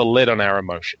 and we keep a lid on our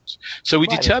emotions. So we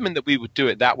determined that we would do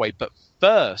it that way. But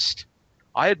first,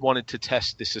 I had wanted to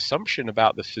test this assumption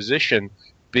about the physician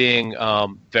being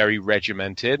very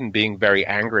regimented and being very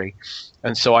angry.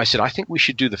 And so I said, I think we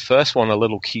should do the first one a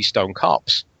little Keystone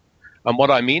Cops. And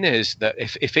what I mean is that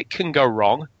if it can go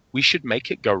wrong, we should make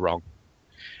it go wrong.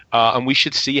 And we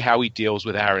should see how he deals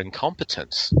with our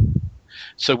incompetence.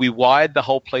 So we wired the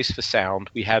whole place for sound.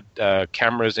 We had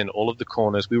cameras in all of the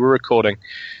corners. We were recording,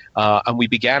 and we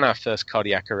began our first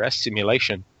cardiac arrest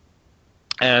simulation.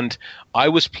 And I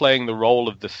was playing the role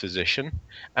of the physician,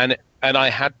 and I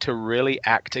had to really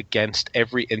act against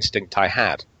every instinct I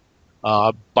had.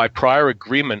 By prior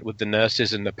agreement with the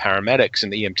nurses and the paramedics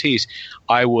and the EMTs,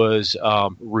 I was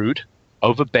rude,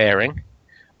 overbearing,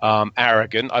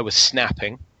 arrogant. I was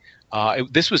snapping.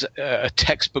 This was a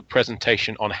textbook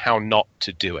presentation on how not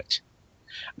to do it.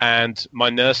 And my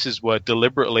nurses were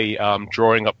deliberately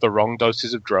drawing up the wrong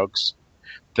doses of drugs.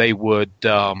 They would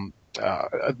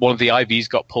one of the IVs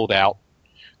got pulled out.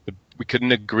 We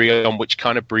couldn't agree on which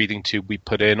kind of breathing tube we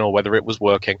put in or whether it was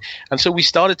working. And so we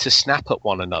started to snap at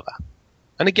one another.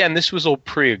 And again, this was all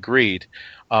pre-agreed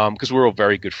because we're all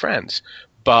very good friends.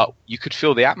 But you could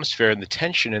feel the atmosphere and the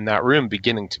tension in that room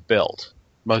beginning to build.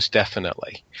 Most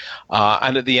definitely.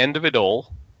 And at the end of it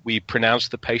all, we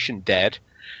pronounced the patient dead.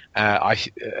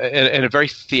 In a very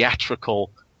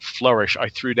theatrical flourish, I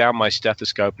threw down my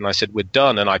stethoscope and I said, "We're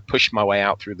done." And I pushed my way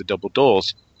out through the double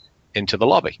doors into the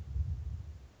lobby.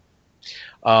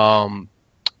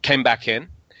 Came back in.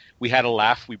 We had a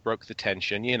laugh. We broke the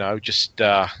tension, just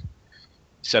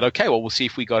said, okay, well, we'll see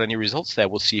if we got any results there.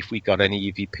 We'll see if we got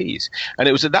any EVPs. And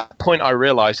it was at that point I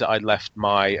realized that I'd left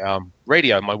my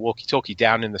radio, my walkie-talkie,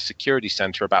 down in the security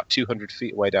center about 200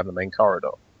 feet away down the main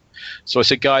corridor. So I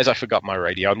said, guys, I forgot my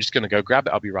radio. I'm just going to go grab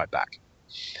it. I'll be right back.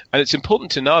 And it's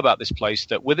important to know about this place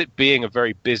that with it being a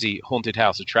very busy haunted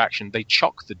house attraction, they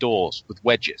chock the doors with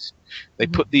wedges. They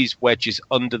put these wedges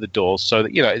under the doors so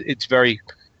that,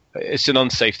 it's an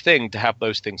unsafe thing to have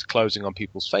those things closing on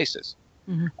people's faces.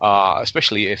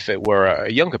 Especially if it were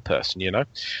a younger person,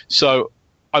 So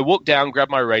I walk down, grab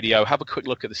my radio, have a quick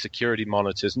look at the security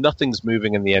monitors. Nothing's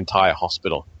moving in the entire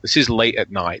hospital. This is late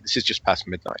at night. This is just past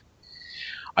midnight.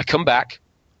 I come back,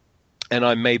 and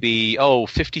I'm maybe,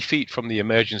 50 feet from the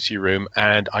emergency room,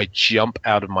 and I jump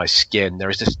out of my skin. There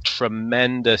is this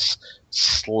tremendous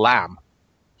slam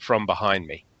from behind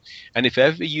me. And if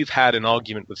ever you've had an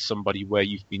argument with somebody where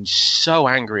you've been so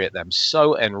angry at them,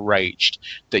 so enraged,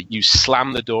 that you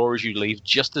slam the door as you leave,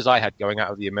 just as I had going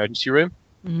out of the emergency room,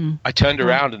 I turned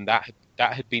around and that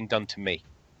had been done to me.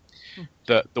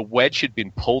 The wedge had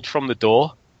been pulled from the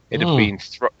door. It had been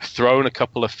thrown a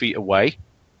couple of feet away.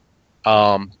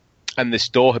 And this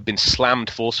door had been slammed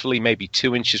forcefully, maybe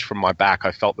 2 inches from my back.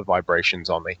 I felt the vibrations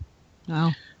on me.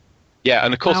 Wow. Yeah,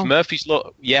 and of course, Murphy's Law,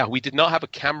 we did not have a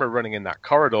camera running in that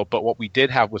corridor, but what we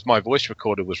did have was my voice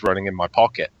recorder was running in my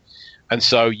pocket. And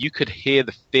so you could hear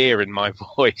the fear in my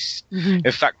voice. Mm-hmm.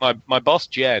 In fact, my boss,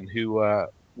 Jen, who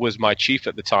was my chief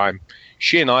at the time,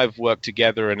 she and I have worked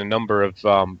together in a number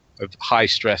of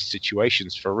high-stress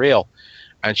situations for real.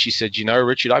 And she said,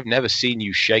 Richard, I've never seen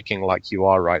you shaking like you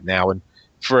are right now. And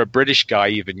for a British guy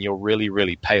even, you're really,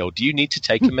 really pale. Do you need to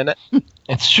take a minute?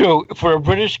 It's true. For a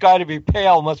British guy to be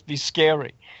pale must be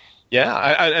scary. Yeah,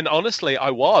 and honestly,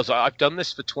 I was. I've done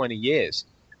this for 20 years,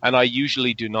 and I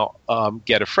usually do not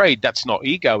get afraid. That's not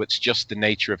ego. It's just the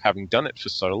nature of having done it for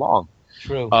so long.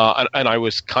 True. And I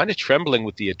was kind of trembling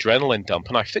with the adrenaline dump,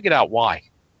 and I figured out why.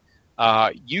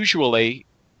 Usually,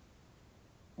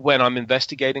 when I'm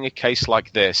investigating a case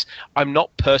like this, I'm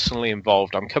not personally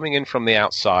involved. I'm coming in from the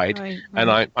outside,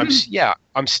 and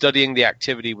I'm studying the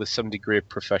activity with some degree of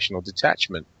professional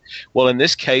detachment. Well, in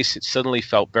this case, it suddenly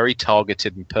felt very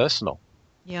targeted and personal.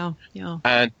 Yeah, yeah.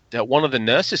 And one of the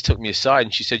nurses took me aside,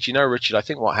 and she said, Richard, I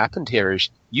think what happened here is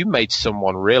you made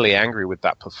someone really angry with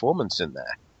that performance in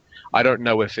there. I don't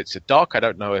know if it's a doc. I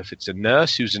don't know if it's a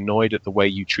nurse who's annoyed at the way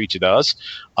you treated us.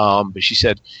 But she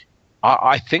said,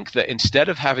 I think that instead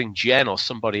of having Jen or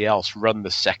somebody else run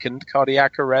the second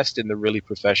cardiac arrest in the really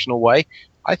professional way,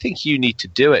 I think you need to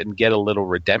do it and get a little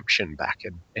redemption back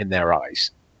in their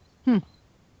eyes.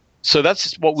 So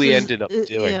that's what we ended up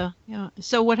doing. Yeah, yeah.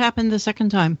 So what happened the second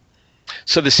time?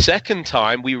 So the second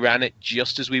time, we ran it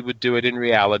just as we would do it in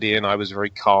reality, and I was very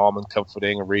calm and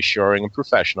comforting and reassuring and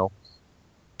professional.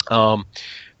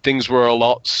 Things were a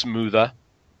lot smoother.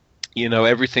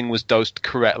 Everything was dosed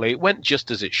correctly. It went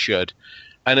just as it should.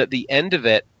 And at the end of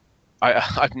it,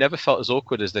 I've never felt as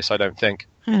awkward as this, I don't think.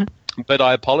 But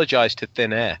I apologized to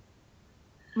thin air.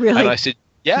 Really? And I said,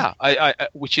 yeah,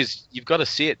 which is, you've got to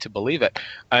see it to believe it.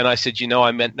 And I said,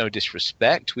 I meant no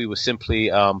disrespect. We were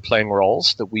simply playing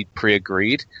roles that we'd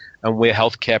pre-agreed. And we're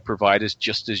healthcare providers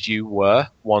just as you were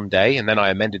one day. And then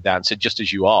I amended that and said, just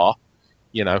as you are,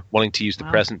 wanting to use the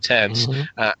present tense.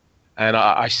 Mm-hmm. And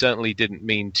I certainly didn't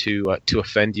mean to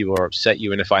offend you or upset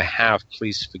you. And if I have,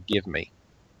 please forgive me.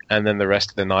 And then the rest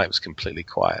of the night was completely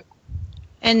quiet.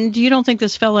 And you don't think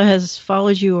this fella has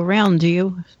followed you around, do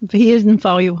you? He didn't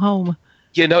follow you home.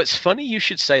 It's funny you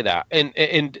should say that.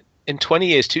 In 20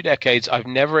 years, 2 decades, I've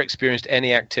never experienced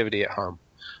any activity at home.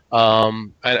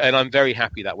 And I'm very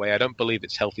happy that way. I don't believe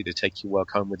it's healthy to take your work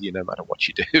home with you no matter what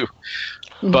you do.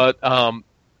 But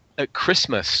at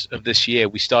Christmas of this year,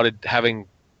 we started having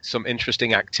some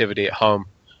interesting activity at home.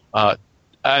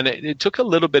 And it took a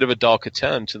little bit of a darker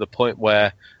turn to the point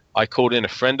where I called in a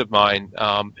friend of mine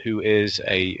who is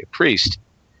a priest.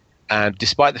 And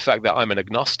despite the fact that I'm an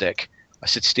agnostic, I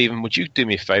said, Stephen, would you do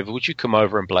me a favor? Would you come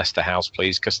over and bless the house,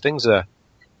 please? Because things are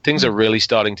really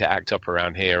starting to act up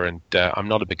around here, and I'm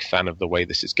not a big fan of the way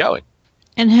this is going.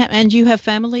 And you have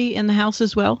family in the house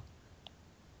as well?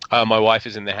 My wife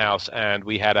is in the house, and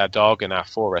we had our dog and our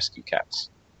 4 rescue cats.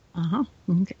 Uh-huh.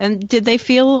 Okay. And did they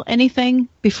feel anything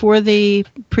before the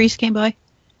priest came by?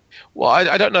 Well,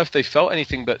 I don't know if they felt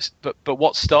anything, but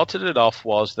what started it off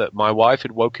was that my wife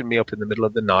had woken me up in the middle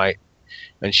of the night,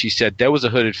 and she said there was a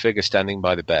hooded figure standing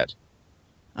by the bed.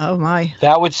 Oh, my.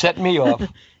 That would set me off.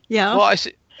 Yeah. Well, I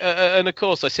said, and of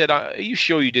course I said, are you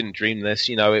sure you didn't dream this?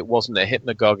 It wasn't a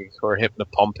hypnagogic or a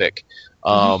hypnopompic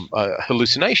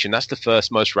hallucination. That's the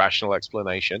first most rational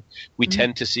explanation. We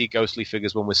tend to see ghostly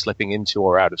figures when we're slipping into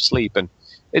or out of sleep, and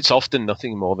it's often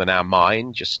nothing more than our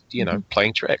mind just,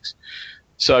 playing tricks.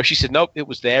 So she said, nope, it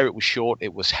was there. It was short.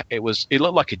 It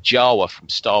looked like a Jawa from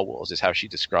Star Wars is how she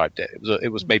described it. It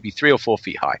was maybe 3 or 4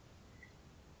 feet high.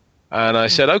 And I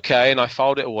said, okay. And I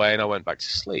filed it away and I went back to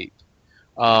sleep.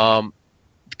 A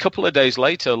couple of days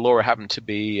later, Laura happened to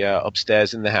be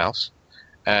upstairs in the house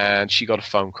and she got a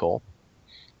phone call,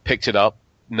 picked it up,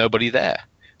 nobody there.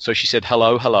 So she said,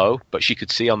 hello, hello. But she could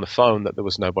see on the phone that there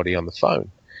was nobody on the phone.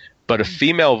 But a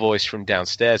female voice from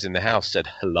downstairs in the house said,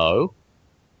 hello.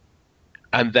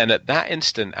 And then at that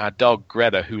instant, our dog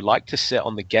Greta, who liked to sit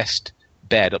on the guest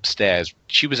bed upstairs,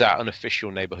 she was out on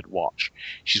official neighborhood watch.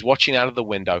 She's watching out of the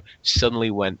window, suddenly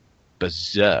went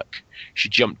berserk. She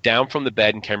jumped down from the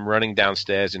bed and came running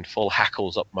downstairs in full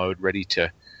hackles up mode, ready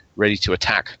to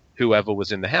attack whoever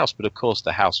was in the house. But of course,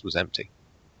 the house was empty.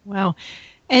 Wow.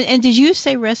 And did you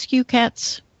say rescue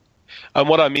cats? And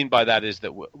what I mean by that is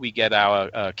that we get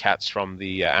our cats from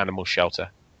the animal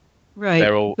shelter. Right.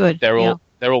 They're all good.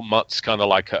 They're all mutts, kind of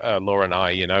like Laura and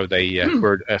I.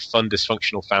 We're a fun,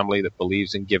 dysfunctional family that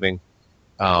believes in giving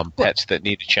pets that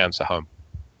need a chance at home.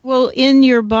 Well, in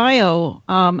your bio,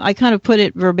 I kind of put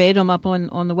it verbatim up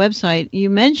on the website. You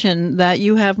mentioned that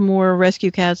you have more rescue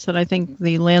cats that I think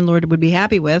the landlord would be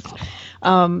happy with,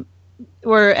 or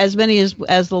as many as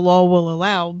the law will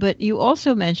allow. But you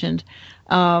also mentioned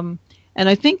And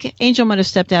I think Angel might have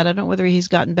stepped out. I don't know whether he's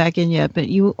gotten back in yet, but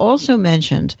you also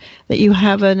mentioned that you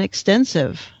have an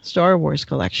extensive Star Wars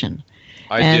collection.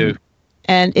 I do.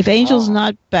 And if Angel's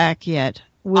not back yet,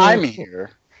 I'm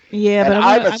here. Yeah, and but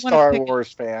I'm a Star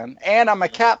Wars fan, and I'm a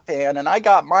cat fan, and I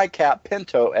got my cat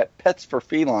Pinto at Pets for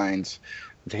Felines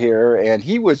here, and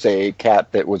he was a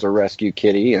cat that was a rescue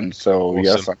kitty, and so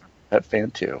yes, I'm a pet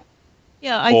fan too.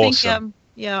 Yeah, I think.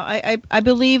 I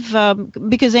believe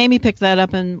because Amy picked that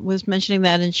up and was mentioning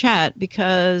that in chat,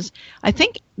 because I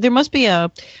think there must be a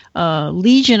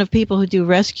legion of people who do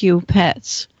rescue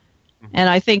pets, and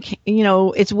I think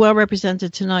it's well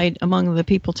represented tonight among the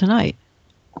people tonight.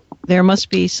 There must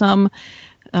be some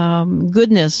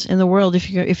goodness in the world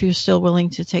if you're still willing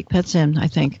to take pets in, I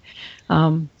think.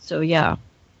 So yeah,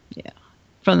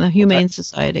 from the Humane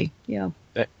Society. Yeah.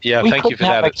 Thank you for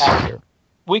that.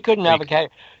 We couldn't have a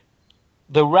cat.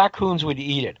 The raccoons would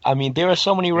eat it. I mean, there are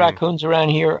so many raccoons around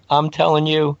here. I'm telling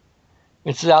you,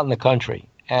 it's out in the country,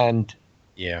 and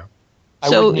I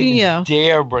wouldn't even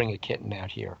dare bring a kitten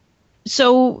out here.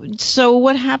 So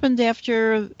what happened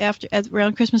after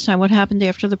around Christmas time? What happened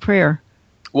after the prayer?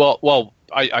 Well,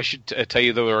 I should tell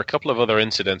you there were a couple of other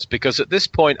incidents, because at this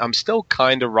point I'm still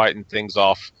kind of writing things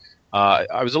off.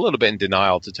 I was a little bit in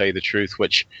denial, to tell you the truth,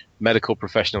 which medical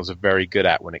professionals are very good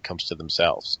at when it comes to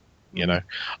themselves.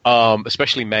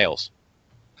 Especially males.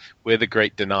 We're the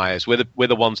great deniers. We're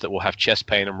the ones that will have chest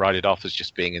pain and write it off as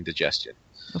just being indigestion.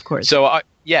 Of course. So I'd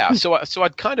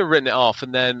kind of written it off,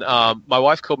 and then my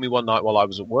wife called me one night while I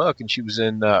was at work, and she was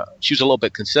a little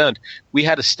bit concerned. We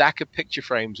had a stack of picture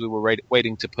frames we were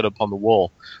waiting to put up on the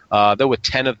wall. There were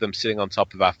 10 of them sitting on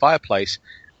top of our fireplace,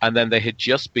 and then they had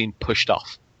just been pushed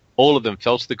off. All of them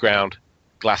fell to the ground,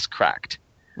 glass cracked.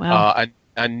 Wow.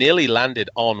 And nearly landed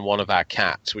on one of our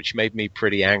cats, which made me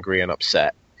pretty angry and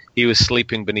upset. He was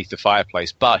sleeping beneath the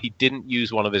fireplace, but he didn't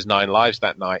use one of his 9 lives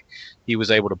that night. He was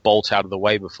able to bolt out of the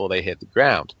way before they hit the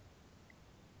ground.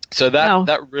 So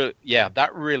that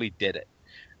really did it.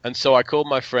 And so I called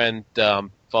my friend,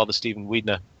 Father Stephen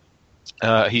Wiedner.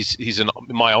 He's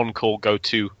my on-call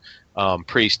go-to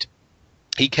priest.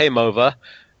 He came over.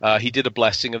 He did a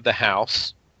blessing of the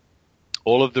house,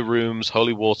 all of the rooms,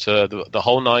 holy water, the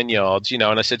whole 9 yards, And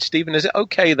I said, Stephen, is it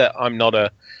okay that I'm not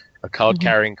a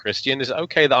card-carrying Christian? Is it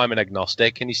okay that I'm an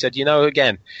agnostic? And he said,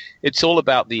 again, it's all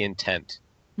about the intent.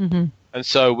 Mm-hmm. And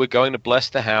so we're going to bless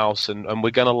the house, and we're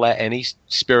going to let any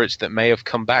spirits that may have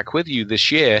come back with you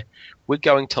this year, we're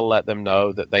going to let them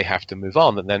know that they have to move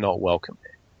on, that they're not welcome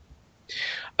here.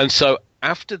 And so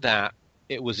after that,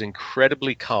 it was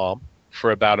incredibly calm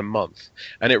for about a month,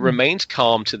 and it remains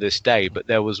calm to this day. But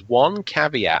there was one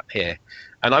caveat here,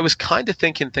 and I was kind of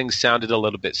thinking things sounded a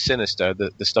little bit sinister,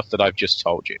 the stuff that I've just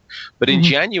told you. But in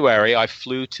January, I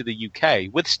flew to the UK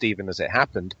with Stephen as it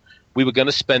happened. We were going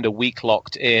to spend a week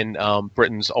locked in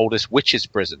Britain's oldest witches'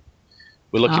 prison.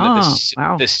 We're looking at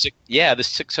this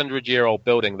 600-year-old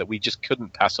building that we just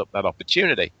couldn't pass up that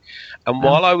opportunity. And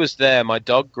while I was there, my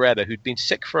dog Greta, who'd been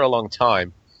sick for a long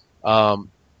time,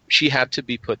 she had to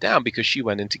be put down because she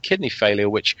went into kidney failure,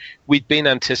 which we'd been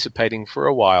anticipating for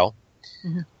a while.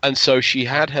 Mm-hmm. And so she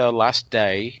had her last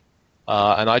day,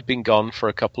 and I'd been gone for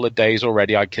a couple of days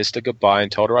already. I kissed her goodbye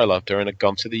and told her I loved her and had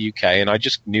gone to the UK, and I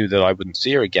just knew that I wouldn't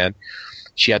see her again.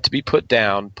 She had to be put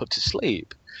down, put to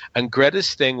sleep. And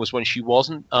Greta's thing was, when she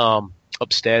wasn't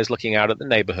upstairs looking out at the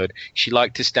neighborhood, she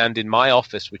liked to stand in my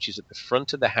office, which is at the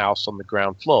front of the house on the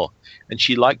ground floor. And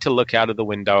she liked to look out of the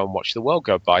window and watch the world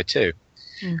go by too.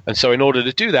 And so in order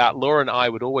to do that, Laura and I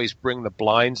would always bring the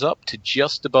blinds up to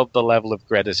just above the level of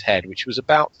Greta's head, which was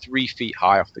about 3 feet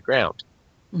high off the ground.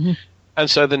 Mm-hmm. And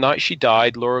so the night she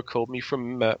died, Laura called me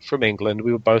from England.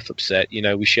 We were both upset.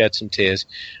 We shared some tears.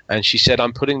 And she said,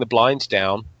 I'm putting the blinds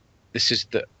down.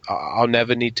 I'll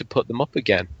never need to put them up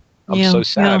again. I'm so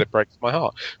sad. Yeah. It breaks my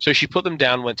heart. So she put them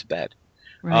down, went to bed.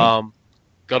 Right.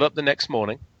 Got up the next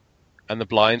morning, and the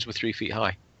blinds were 3 feet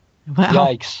high.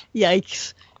 Wow.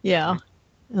 Yikes. Yeah.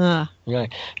 Right.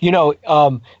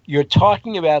 You're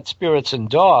talking about spirits and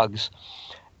dogs,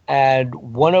 and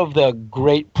one of the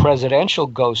great presidential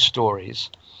ghost stories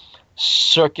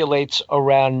circulates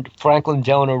around Franklin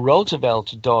Delano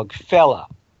Roosevelt's dog Fella.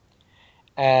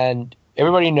 And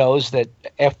everybody knows that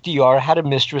FDR had a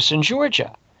mistress in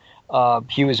Georgia.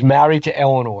 He was married to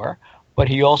Eleanor, but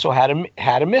he also had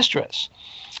a mistress.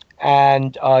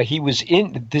 And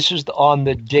this was on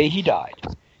the day he died.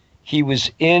 He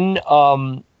was in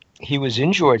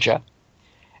Georgia,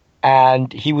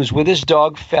 and he was with his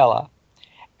dog Fella,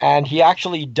 and he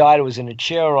actually died. It was in a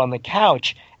chair on the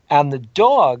couch, and the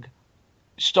dog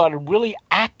started really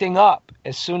acting up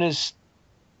as soon as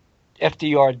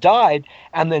FDR died,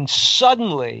 and then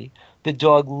suddenly the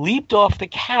dog leaped off the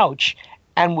couch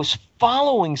and was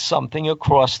following something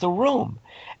across the room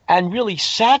and really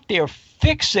sat there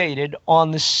fixated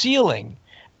on the ceiling.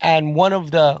 And one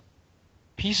of the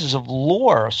pieces of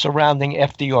lore surrounding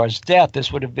FDR's death,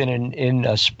 this would have been in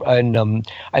I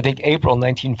think April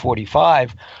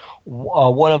 1945,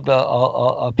 one of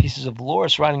the pieces of lore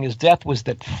surrounding his death was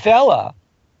that Fela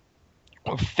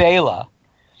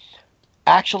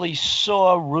actually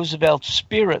saw Roosevelt's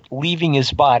spirit leaving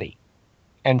his body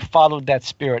and followed that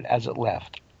spirit as it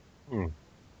left.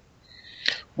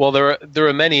 Well, there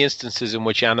are many instances in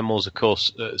which animals, of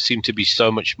course, seem to be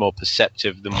so much more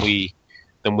perceptive than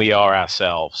we are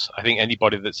ourselves. I think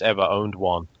anybody that's ever owned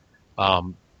one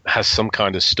has some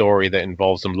kind of story that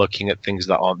involves them looking at things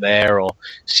that aren't there or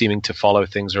seeming to follow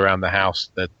things around the house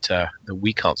that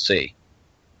we can't see.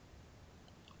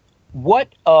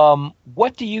 What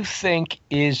do you think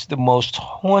is the most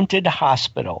haunted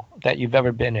hospital that you've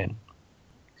ever been in?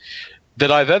 That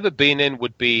I've ever been in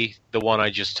would be the one I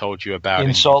just told you about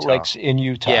in Salt Lake, in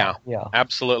Utah. Yeah,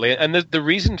 absolutely. And the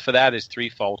reason for that is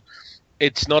threefold.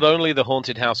 It's not only the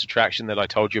haunted house attraction that I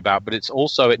told you about, but it's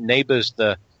also it neighbors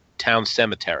the town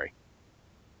cemetery.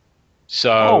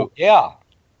 So,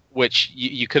 which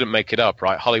you couldn't make it up,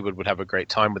 right? Hollywood would have a great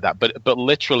time with that. But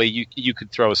literally, you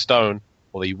could throw a stone,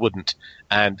 although you wouldn't,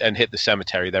 and hit the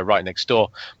cemetery. They're right next door.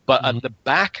 But at the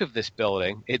back of this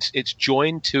building, it's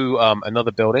joined to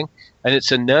another building, and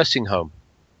it's a nursing home.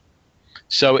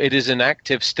 So it is an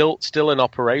active, still in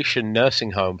operation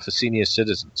nursing home for senior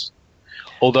citizens.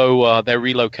 Although they're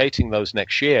relocating those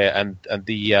next year, and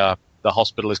the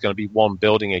hospital is going to be one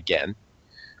building again.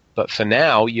 But for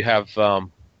now, you have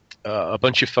a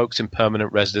bunch of folks in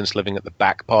permanent residence living at the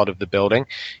back part of the building.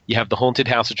 You have the haunted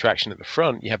house attraction at the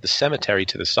front. You have the cemetery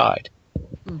to the side.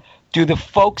 Do the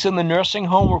folks in the nursing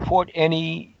home report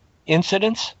any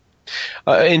incidents?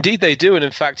 Indeed, they do. And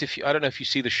in fact, I don't know if you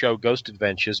see the show Ghost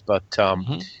Adventures, but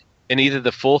in either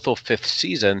the 4th or 5th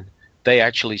season, they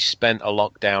actually spent a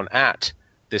lockdown at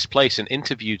this place and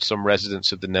interviewed some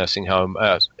residents of the nursing home.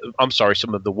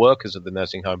 Some of the workers of the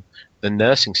nursing home, the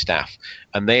nursing staff,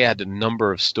 and they had a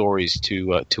number of stories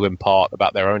to impart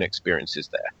about their own experiences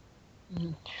there.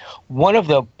 One of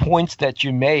the points that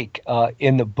you make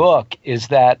in the book is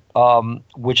that,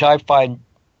 which I find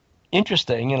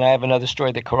interesting, and I have another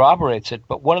story that corroborates it,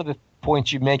 but one of the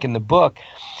points you make in the book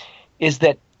is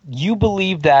that you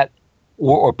believe that,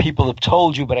 or people have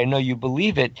told you, but I know you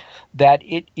believe it, that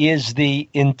it is the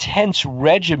intense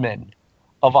regimen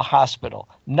of a hospital.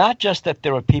 Not just that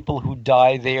there are people who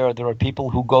die there are people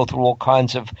who go through all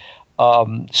kinds of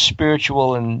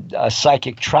spiritual and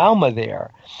psychic trauma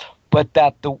there, but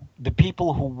that the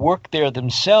people who work there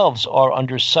themselves are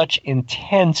under such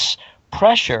intense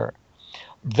pressure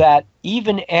that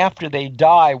even after they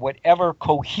die, whatever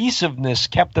cohesiveness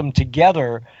kept them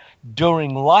together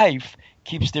during life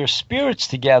keeps their spirits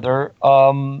together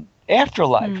after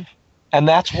life. And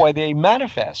that's why they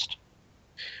manifest.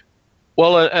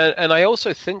 Well, and I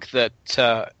also think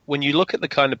that when you look at the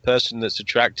kind of person that's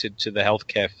attracted to the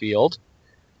healthcare field,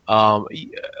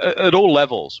 at all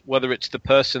levels, whether it's the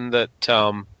person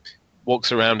that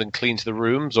walks around and cleans the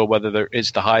rooms or whether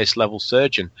it's the highest level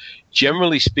surgeon,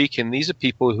 generally speaking, these are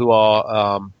people who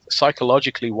are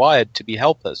psychologically wired to be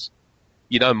helpers.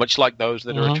 You know, much like those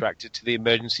that are attracted to the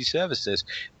emergency services.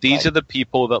 These are the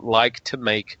people that like to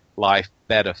make life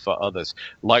better for others,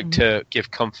 like to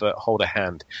give comfort, hold a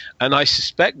hand. And I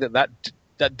suspect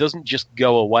that doesn't just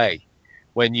go away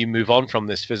when you move on from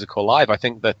this physical life. I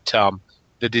think that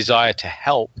the desire to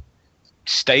help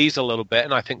stays a little bit,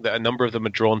 and I think that a number of them are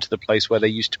drawn to the place where they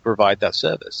used to provide that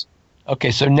service.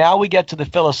 Okay, so now we get to the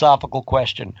philosophical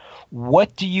question.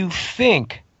 What do you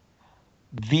think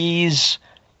these...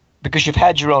 because you've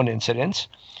had your own incidents,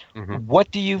 what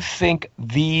do you think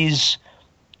these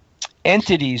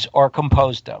entities are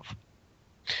composed of?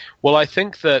 Well, I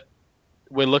think that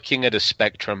we're looking at a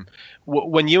spectrum.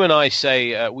 When you and I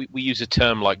say we use a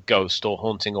term like ghost or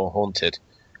haunting or haunted,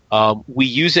 we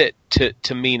use it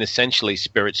to mean essentially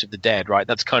spirits of the dead, right?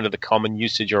 That's kind of the common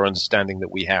usage or understanding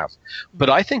that we have. But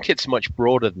I think it's much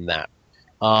broader than that.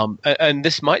 And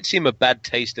this might seem a bad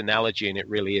taste analogy, and it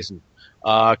really isn't.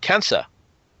 Cancer.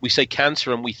 We say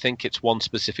cancer and we think it's one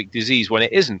specific disease when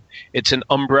it isn't. It's an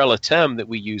umbrella term that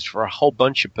we use for a whole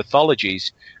bunch of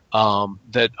pathologies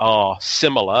that are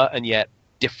similar and yet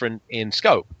different in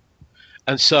scope.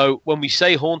 And so when we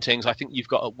say hauntings, I think you've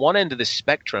got at one end of this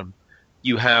spectrum,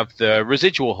 you have the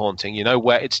residual haunting, you know,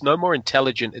 where it's no more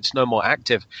intelligent, it's no more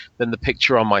active than the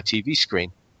picture on my TV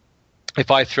screen.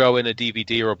 If I throw in a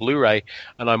DVD or a Blu-ray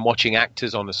and I'm watching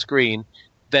actors on a screen,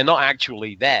 they're not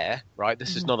actually there, right?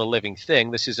 This is not a living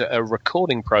thing. This is a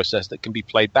recording process that can be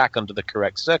played back under the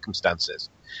correct circumstances.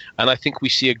 And I think we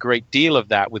see a great deal of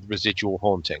that with residual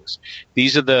hauntings.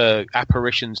 These are the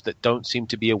apparitions that don't seem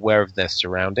to be aware of their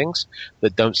surroundings,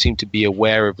 that don't seem to be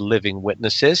aware of living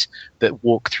witnesses, that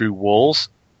walk through walls.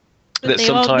 But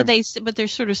they're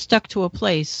sort of stuck to a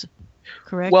place,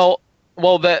 correct?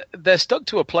 Well, they're stuck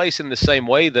to a place in the same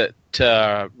way that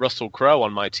Russell Crowe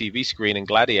on my TV screen in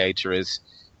Gladiator is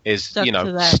stuck.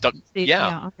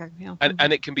 Yeah. Okay. Yeah.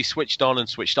 And it can be switched on and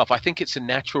switched off. I think it's a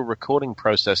natural recording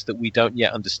process that we don't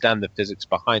yet understand the physics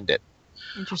behind it.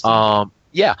 Interesting.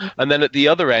 And then at the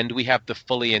other end we have the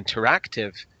fully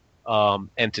interactive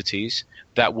entities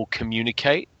that will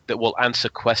communicate, that will answer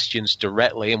questions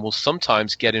directly, and will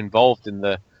sometimes get involved in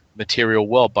the material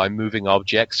world by moving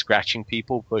objects, scratching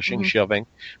people, pushing, shoving,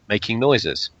 making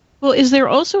noises. Well, is there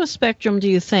also a spectrum, do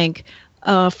you think,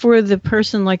 for the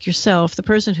person like yourself, the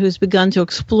person who's begun to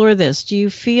explore this? Do you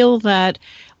feel that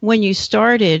when you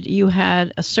started, you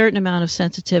had a certain amount of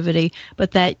sensitivity,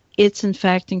 but that it's in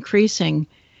fact increasing,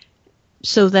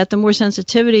 so that the more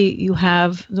sensitivity you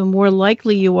have, the more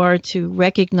likely you are to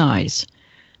recognize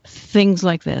things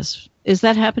like this? Is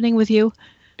that happening with you?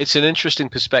 It's an interesting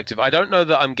perspective. I don't know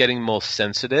that I'm getting more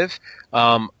sensitive,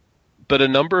 but a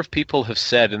number of people have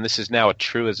said, and this is now a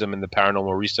truism in the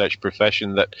paranormal research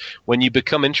profession, that when you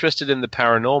become interested in the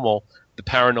paranormal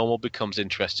becomes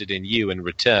interested in you in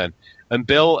return. And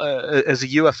Bill, as a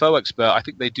UFO expert, I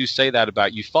think they do say that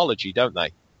about ufology, don't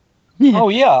they? Oh,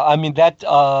 yeah. I mean, that's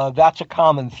a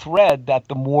common thread, that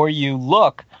the more you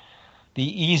look,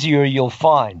 the easier you'll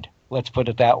find. Let's put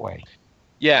it that way.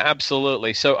 Yeah,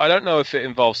 absolutely. So I don't know if it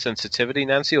involves sensitivity,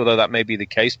 Nancy, although that may be the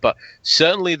case, but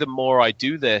certainly the more I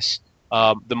do this,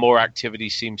 the more activity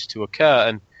seems to occur.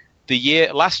 And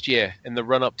last year, in the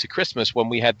run-up to Christmas, when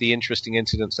we had the interesting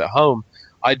incidents at home,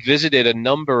 I'd visited a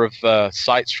number of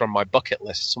sites from my bucket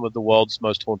list, some of the world's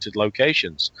most haunted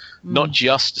locations. Not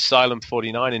just Asylum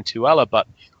 49 in Tooele, but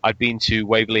I'd been to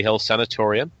Waverly Hills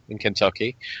Sanatorium in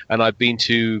Kentucky, and I'd been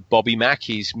to Bobby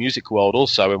Mackey's Music World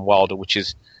also in Wilder, which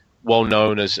is well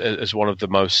known as one of the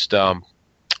most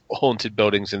haunted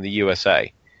buildings in the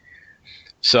USA.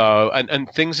 So, and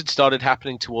things had started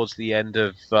happening towards the end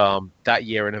of that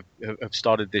year and have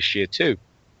started this year too.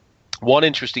 One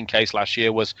interesting case last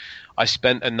year was I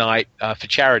spent a night for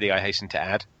charity, I hasten to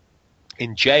add,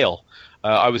 in jail.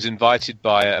 I was invited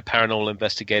by a paranormal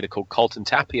investigator called Colton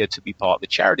Tapia to be part of the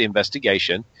charity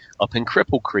investigation up in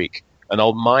Cripple Creek, an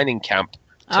old mining camp.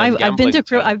 I've been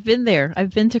there.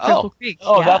 I've been to Cripple Creek.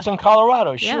 Oh, that's in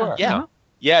Colorado, sure.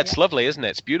 Yeah, it's lovely, isn't it?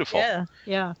 It's beautiful.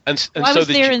 Yeah. And I was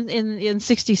there in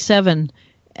 67,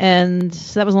 and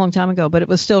that was a long time ago, but it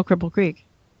was still Cripple Creek.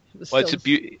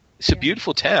 It's a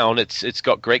beautiful town. It's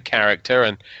got great character,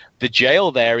 and the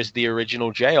jail there is the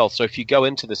original jail. So if you go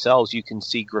into the cells, you can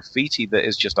see graffiti that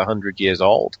is just 100 years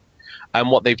old. And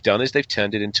what they've done is they've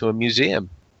turned it into a museum.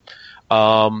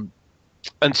 And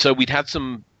so we'd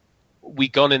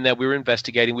gone in there, we were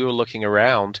investigating, we were looking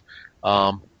around.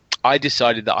 I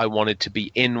decided that I wanted to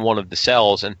be in one of the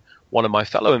cells, and one of my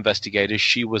fellow investigators,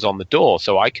 she was on the door,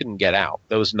 so I couldn't get out.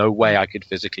 There was no way I could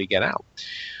physically get out.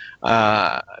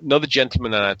 Another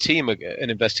gentleman on our team,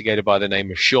 an investigator by the name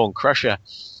of Sean Crusher,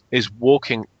 is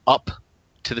walking up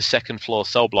to the second floor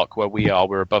cell block where we are.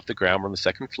 We're above the ground, we're on the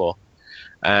second floor.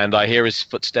 And I hear his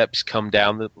footsteps come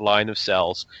down the line of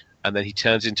cells, and then he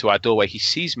turns into our doorway. He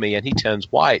sees me, and he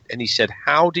turns white, and he said,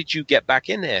 "How did you get back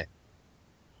in here?"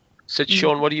 I said,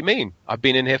 "Sean, what do you mean? I've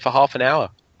been in here for half an hour.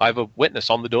 I have a witness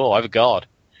on the door. I have a guard."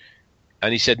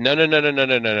 And he said,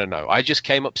 No. I just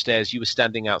came upstairs. You were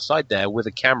standing outside there with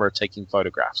a camera taking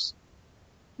photographs.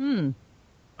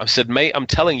 I said, "Mate, I'm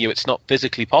telling you, it's not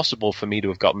physically possible for me to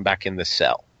have gotten back in this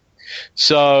cell."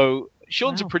 So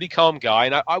Sean's a pretty calm guy,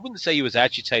 and I wouldn't say he was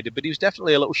agitated, but he was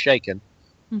definitely a little shaken.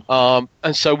 And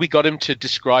so we got him to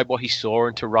describe what he saw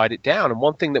and to write it down. And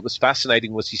one thing that was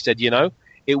fascinating was he said,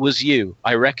 "It was you.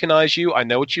 I recognize you. I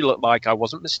know what you look like. I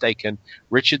wasn't mistaken.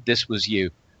 Richard, this was you.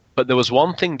 But there was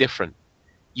one thing different.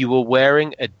 You were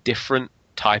wearing a different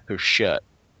type of shirt."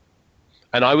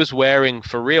 And I was wearing,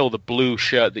 for real, the blue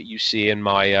shirt that you see in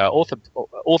my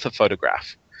author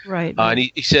photograph. Right. And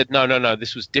he said, no,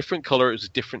 this was different color. It was a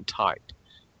different type.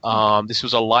 This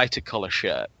was a lighter color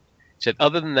shirt. He said,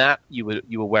 other than that, you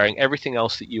were wearing everything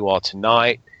else that you are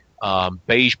tonight.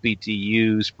 Beige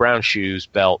BDUs, brown shoes,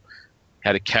 belt,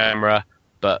 had a camera,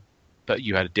 but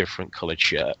you had a different colored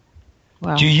shirt.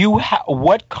 Wow.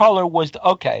 What color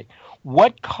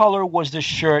was the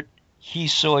shirt he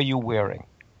saw you wearing?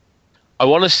 I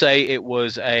want to say it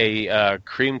was a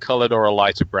cream-colored or a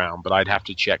lighter brown, but I'd have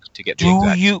to check to get the Do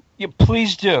exact. you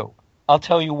please do. I'll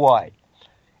tell you why.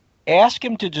 Ask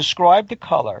him to describe the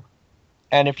color,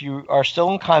 and if you are still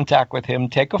in contact with him,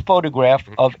 take a photograph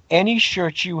of any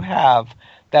shirt you have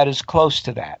that is close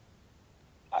to that.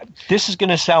 This is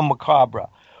going to sound macabre,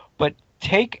 but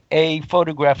take a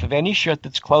photograph of any shirt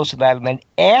that's close to that and then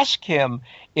ask him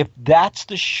if that's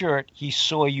the shirt he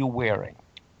saw you wearing.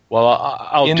 Well,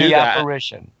 I'll in do the that.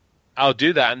 apparition. I'll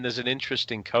do that, and there's an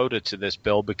interesting coda to this,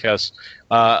 Bill, because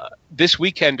this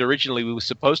weekend originally we were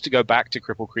supposed to go back to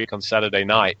Cripple Creek on Saturday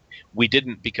night. We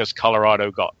didn't because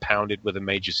Colorado got pounded with a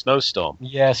major snowstorm.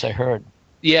 Yes, I heard.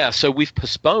 Yeah, so we've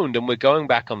postponed, and we're going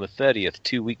back on the 30th,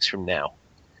 2 weeks from now.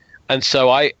 And so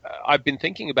I've been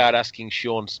thinking about asking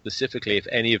Sean specifically if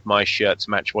any of my shirts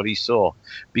match what he saw.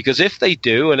 Because if they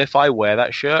do, and if I wear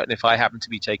that shirt, and if I happen to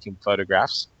be taking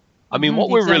photographs, I mean, what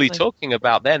we're really talking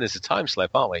about then is a time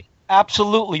slip, aren't we?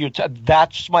 Absolutely.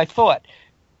 That's my thought.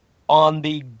 On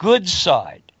the good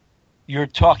side, you're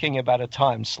talking about a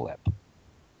time slip.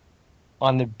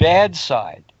 On the bad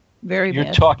side,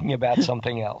 you're talking about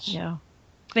something else. Yeah.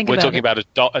 We're talking about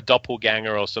a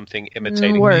doppelganger or something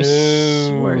imitating. Worse.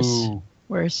 No.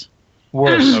 Worse.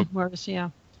 Worse, yeah.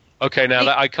 Okay, now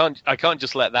I can't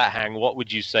just let that hang. What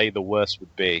would you say the worst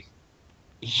would be?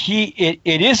 It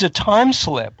is a time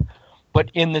slip, but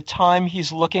in the time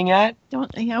he's looking at,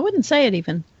 I wouldn't say it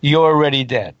even. You're already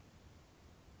dead.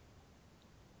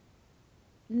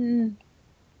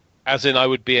 As in, I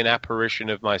would be an apparition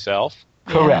of myself.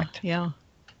 Correct. Yeah.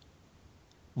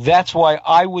 That's why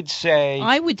I would say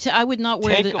I would not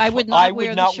wear I would not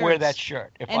wear that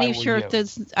shirt. If any I were shirt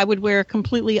you. I would wear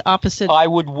completely opposite. I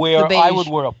would wear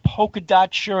a polka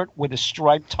dot shirt with a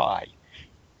striped tie.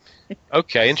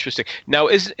 Okay, interesting. Now,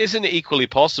 isn't it equally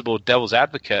possible, devil's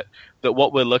advocate, that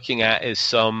what we're looking at is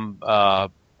some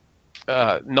not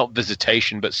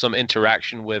visitation, but some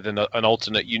interaction with an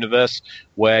alternate universe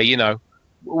where, you know,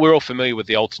 we're all familiar with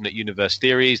the alternate universe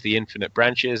theories, the infinite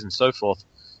branches, and so forth,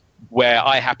 where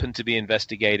I happen to be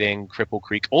investigating Cripple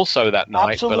Creek also that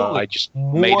night, but I just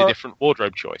made a different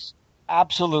wardrobe choice.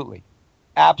 Absolutely.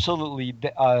 Absolutely,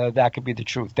 that could be the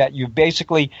truth. That you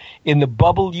basically, in the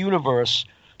bubble universe,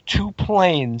 two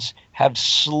planes have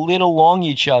slid along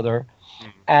each other,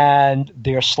 and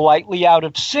they're slightly out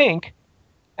of sync,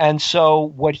 and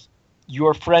so what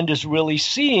your friend is really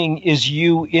seeing is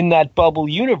you in that bubble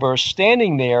universe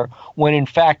standing there, when in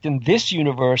fact in this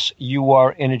universe you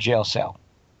are in a jail cell.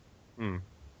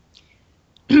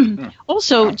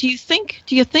 Also, do you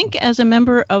think as a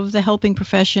member of the helping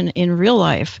profession in real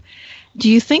life, do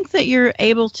you think that you're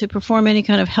able to perform any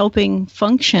kind of helping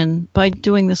function by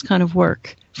doing this kind of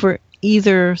work for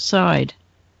either side?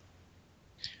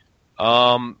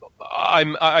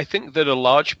 I think that a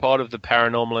large part of the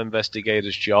paranormal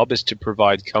investigator's job is to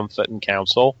provide comfort and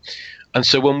counsel. And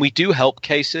so when we do help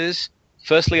cases,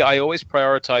 firstly, I always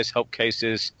prioritize help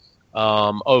cases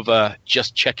over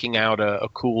just checking out a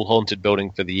cool haunted building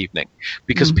for the evening,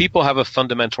 because people have a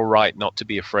fundamental right not to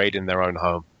be afraid in their own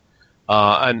home.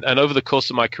 And over the course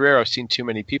of my career, I've seen too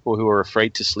many people who are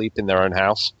afraid to sleep in their own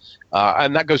house.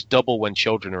 And that goes double when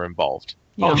children are involved.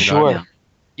 Oh, sure.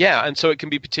 Yeah, and so it can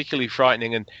be particularly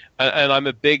frightening. And I'm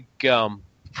a big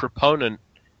proponent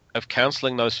of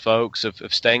counseling those folks,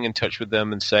 of staying in touch with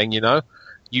them and saying, you know,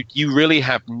 you really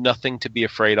have nothing to be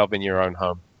afraid of in your own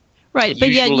home. Right,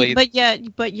 but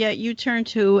yet you turn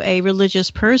to a religious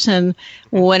person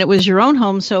when it was your own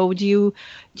home. So do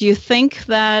you think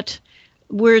that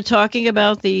we're talking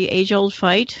about the age-old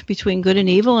fight between good and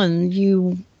evil, and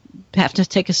you have to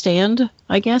take a stand,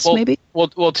 I guess, maybe?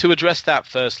 Well, to address that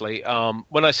firstly,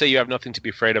 when I say you have nothing to be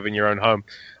afraid of in your own home,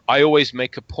 I always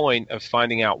make a point of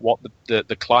finding out what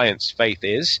the client's faith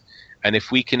is. And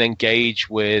if we can engage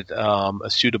with a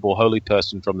suitable holy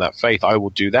person from that faith, I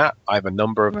will do that. I have a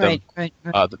number of them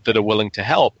that are willing to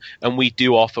help. And we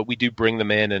do bring them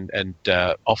in and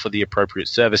offer the appropriate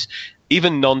service,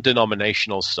 even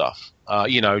non-denominational stuff,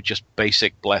 just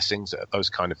basic blessings,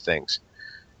 those kind of things.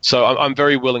 So I'm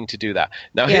very willing to do that.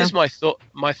 Now, here's my thought.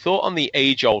 My thought on the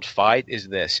age-old fight is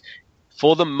this.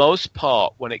 For the most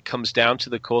part, when it comes down to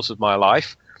the course of my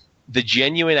life, the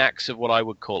genuine acts of what I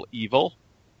would call evil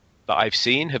that I've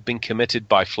seen have been committed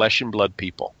by flesh and blood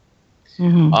people.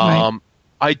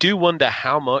 I do wonder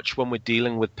how much, when we're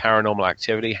dealing with paranormal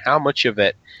activity, how much of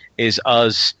it is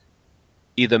us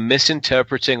either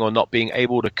misinterpreting or not being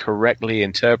able to correctly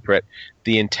interpret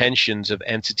the intentions of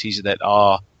entities that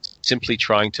are simply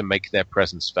trying to make their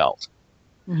presence felt.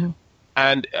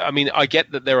 And I mean, I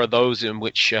get that there are those in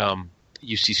which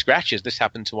you see scratches. This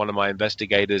happened to one of my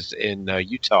investigators in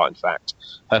Utah, in fact.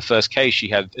 Her first case, she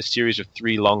had a series of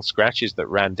 3 long scratches that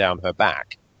ran down her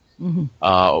back. Mm-hmm.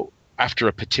 After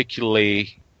a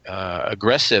particularly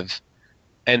aggressive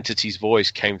entity's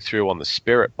voice came through on the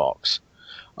spirit box.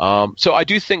 So I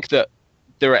do think that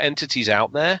there are entities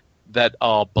out there that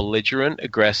are belligerent,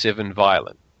 aggressive, and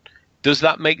violent. Does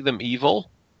that make them evil?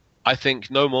 I think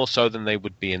no more so than they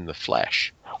would be in the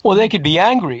flesh. Well, they could be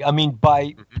angry. I mean,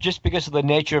 just because of the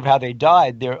nature of how they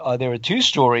died, there are 2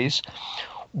 stories.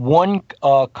 One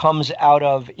comes out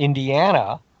of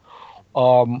Indiana.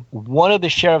 One of the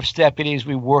sheriff's deputies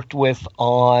we worked with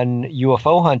on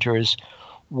UFO hunters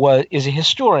is a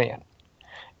historian.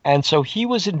 And so he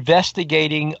was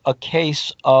investigating a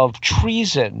case of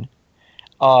treason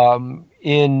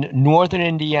in northern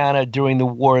Indiana during the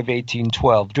War of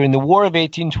 1812. During the War of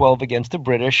 1812 against the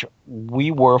British, we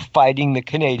were fighting the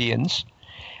Canadians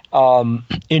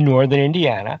in northern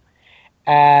Indiana.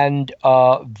 And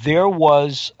there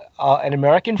was an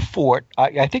American fort,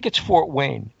 I think it's Fort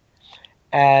Wayne,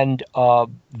 and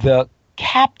the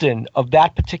captain of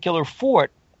that particular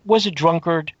fort was a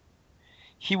drunkard.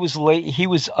 He was late. He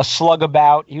was a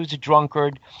slug-about. He was a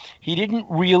drunkard. He didn't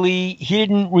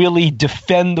really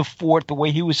defend the fort the way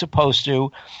he was supposed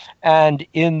to. And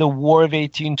in the War of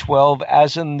 1812,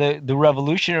 as in the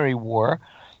Revolutionary War,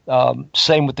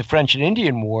 same with the French and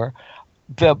Indian War,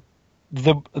 the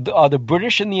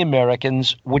British and the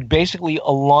Americans would basically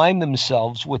align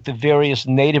themselves with the various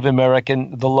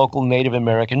the local Native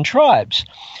American tribes.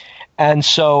 And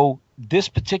so this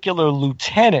particular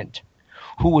lieutenant,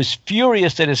 who was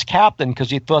furious at his captain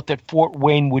because he thought that Fort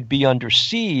Wayne would be under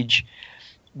siege,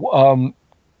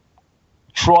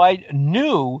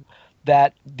 knew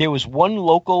that there was one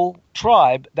local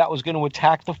tribe that was going to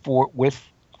attack the fort with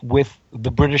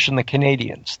the British and the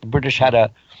Canadians. The British had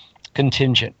a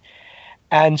contingent.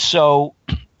 And so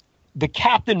the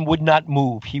captain would not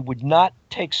move. He would not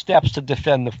take steps to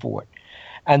defend the fort.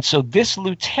 And so this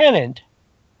lieutenant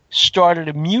started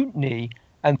a mutiny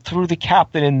and threw the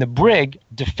captain in the brig,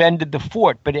 defended the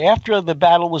fort. But after the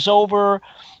battle was over,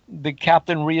 the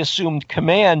captain reassumed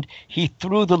command. He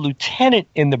threw the lieutenant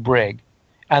in the brig,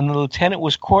 and the lieutenant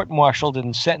was court-martialed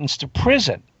and sentenced to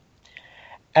prison.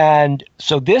 And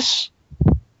so this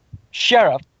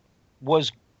sheriff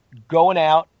was going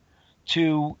out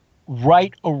to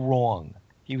right a wrong.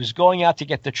 He was going out to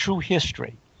get the true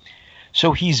history.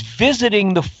 So he's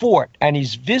visiting the fort, and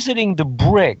he's visiting the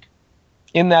brig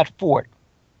in that fort.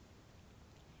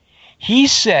 He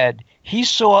said he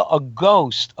saw a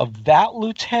ghost of that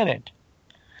lieutenant,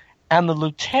 and the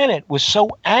lieutenant was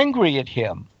so angry at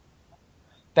him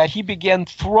that he began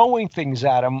throwing things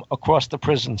at him across the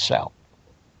prison cell.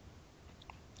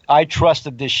 I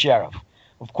trusted this sheriff.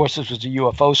 Of course, this was a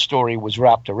UFO story, was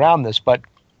wrapped around this, but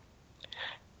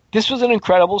this was an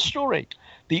incredible story.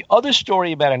 The other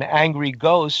story about an angry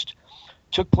ghost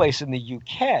took place in the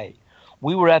UK.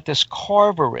 We were at this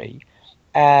carvery,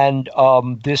 and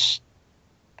this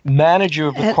manager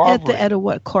of the carvery. At a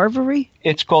what, carvery?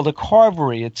 It's called a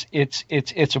carvery.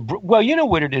 It's a well, you know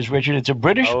what it is, Richard. It's a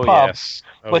British pub, yes.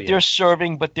 but they're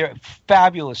serving, but they're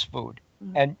fabulous food.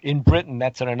 And in Britain,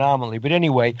 that's an anomaly. But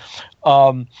anyway,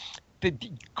 the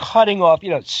cutting off,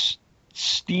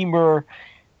 steamer.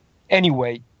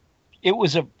 Anyway, it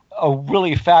was a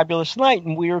really fabulous night,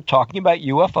 and we were talking about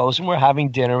UFOs, and we're having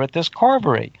dinner at this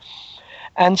carvery.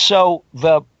 And so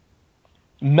the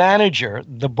manager,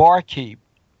 the barkeep,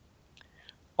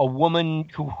 a woman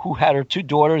who had her 2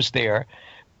 daughters there,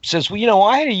 says, well,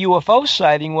 I had a UFO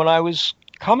sighting when I was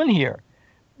coming here.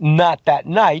 Not that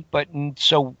night, but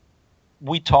so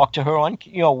we talked to her on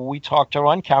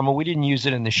camera. We didn't use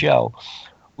it in the show.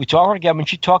 We talked to her again, and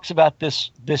she talks about this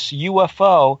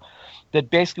UFO that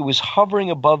basically was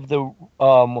hovering above the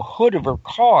hood of her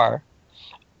car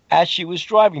as she was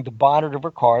driving, the bonnet of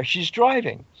her car she's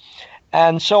driving.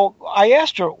 And so I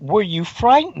asked her, were you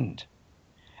frightened?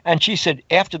 And she said,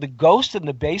 after the ghost in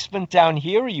the basement down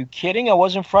here, are you kidding? I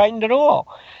wasn't frightened at all.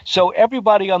 So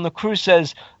everybody on the crew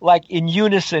says, like in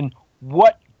unison,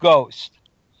 what ghost?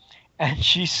 And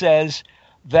she says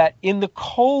that in the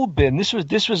coal bin, this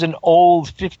was an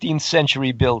old 15th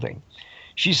century building.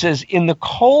 She says, in the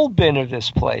coal bin of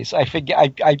this place, I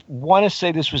forget, I want to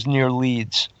say this was near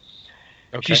Leeds.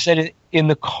 Okay. She said in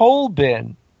the coal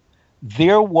bin,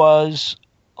 there was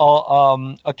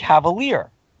a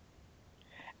cavalier,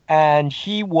 and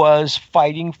he was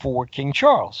fighting for King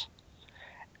Charles.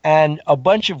 And a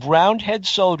bunch of Roundhead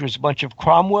soldiers, a bunch of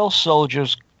Cromwell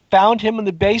soldiers, found him in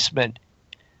the basement,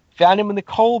 found him in the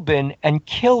coal bin, and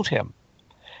killed him.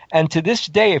 And to this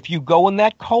day, if you go in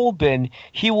that coal bin,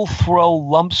 he will throw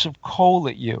lumps of coal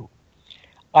at you.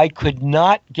 I could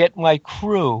not get my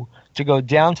crew to go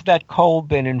down to that coal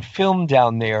bin and film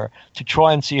down there to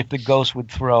try and see if the ghost would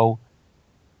throw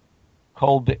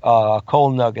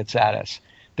coal nuggets at us.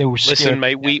 They were scared. Listen,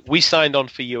 mate, we signed on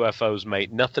for UFOs,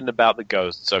 mate. Nothing about the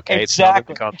ghosts, okay? Exactly. It's not in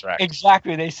the contract.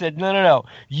 Exactly. They said, no.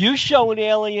 You show an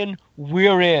alien,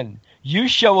 we're in. You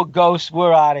show a ghost,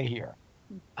 we're out of here.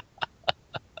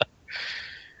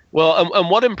 Well, and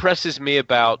what impresses me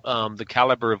about the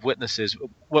caliber of witnesses,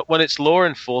 when it's law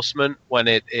enforcement, when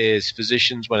it is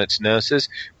physicians, when it's nurses,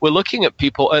 we're looking at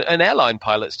people, and airline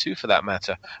pilots too, for that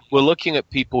matter. We're looking at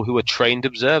people who are trained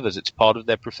observers. It's part of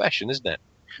their profession, isn't it?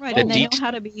 Right, and they know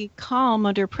how to be calm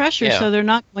under pressure, so they're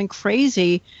not going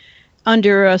crazy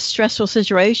under a stressful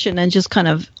situation and just kind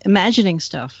of imagining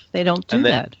stuff. They don't do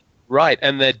that. Right,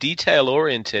 and they're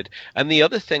detail-oriented. And the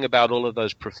other thing about all of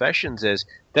those professions is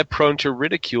they're prone to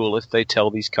ridicule if they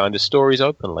tell these kind of stories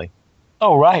openly.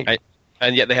 Oh, right.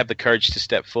 And yet they have the courage to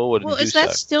step forward and do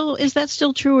so. Is that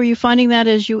still true? Are you finding that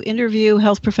as you interview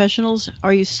health professionals?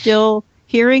 Are you still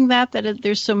hearing that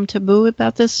there's some taboo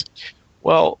about this?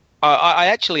 Well, I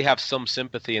actually have some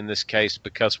sympathy in this case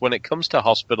because when it comes to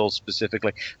hospitals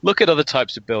specifically, look at other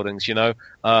types of buildings,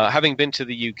 Having been to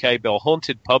the UK, Bill,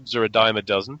 haunted pubs are a dime a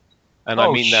dozen. And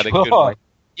I mean that a good way.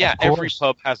 Yeah, every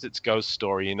pub has its ghost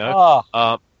story, and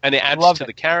it adds to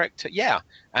the character. Yeah,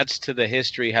 adds to the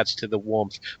history, adds to the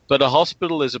warmth. But a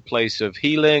hospital is a place of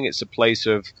healing. It's a place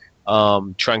of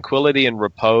tranquility and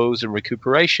repose and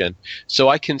recuperation. So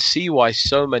I can see why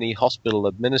so many hospital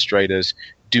administrators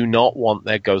do not want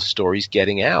their ghost stories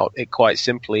getting out. It quite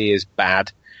simply is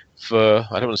bad for,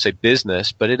 I don't want to say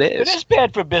business, but it is. It is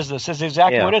bad for business. That's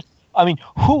exactly what it is. I mean,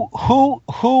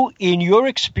 who in your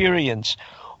experience,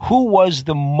 who was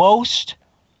the most,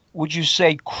 would you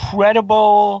say,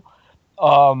 credible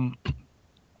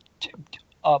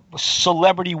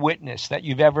celebrity witness that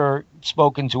you've ever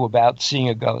spoken to about seeing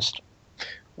a ghost?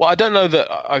 Well, I don't know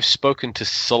that I've spoken to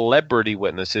celebrity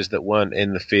witnesses that weren't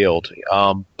in the field.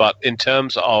 But in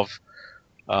terms of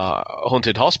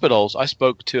haunted hospitals, I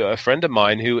spoke to a friend of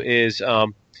mine who is a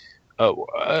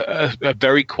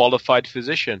very qualified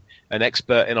physician, an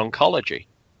expert in oncology.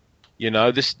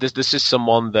 This is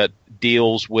someone that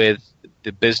deals with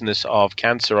the business of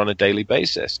cancer on a daily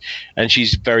basis. And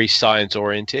she's very science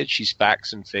oriented. She's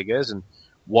facts and figures and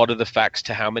what are the facts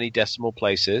to how many decimal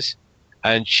places.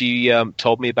 And she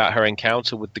told me about her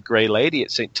encounter with the Grey Lady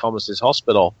at St. Thomas's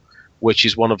Hospital, which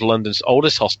is one of London's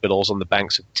oldest hospitals on the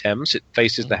banks of Thames. It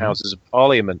faces the Houses of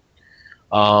Parliament.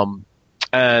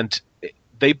 And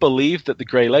they believe that the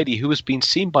Grey Lady, who has been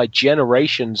seen by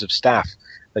generations of staff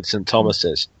at St.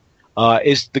 Thomas's,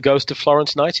 is the ghost of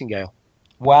Florence Nightingale.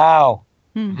 Wow,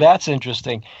 that's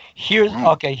interesting. Here's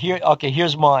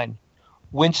mine.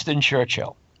 Winston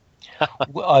Churchill.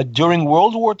 During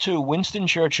World War II, Winston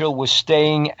Churchill was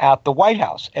staying at the White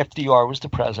House. FDR was the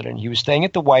president. He was staying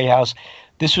at the White House.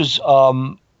 This was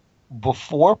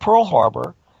before Pearl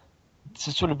Harbor.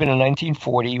 This would have been in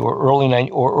 1940 or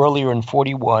earlier in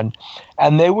 41,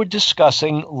 and they were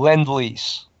discussing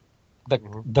Lend-Lease,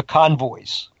 the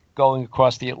convoys going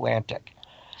across the Atlantic.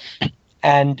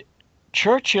 And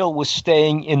Churchill was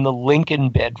staying in the Lincoln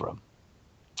bedroom.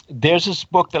 There's this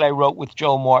book that I wrote with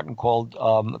Joe Martin called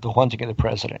The Haunting of the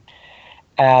President.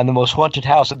 And the most haunted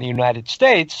house in the United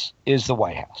States is the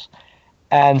White House.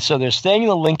 And so they're staying in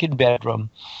the Lincoln bedroom.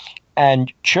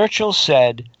 And Churchill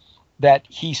said that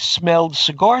he smelled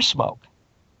cigar smoke.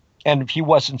 And he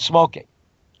wasn't smoking.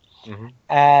 Mm-hmm.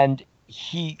 And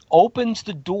he opens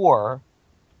the door.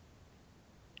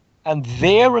 And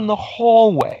there in the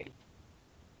hallway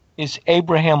is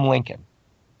Abraham Lincoln.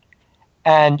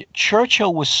 And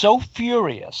Churchill was so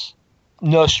furious,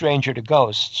 no stranger to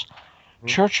ghosts. Mm-hmm.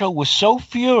 Churchill was so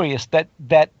furious that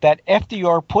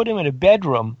FDR put him in a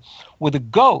bedroom with a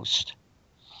ghost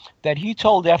that he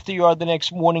told FDR the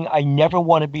next morning, I never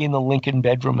want to be in the Lincoln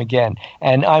bedroom again.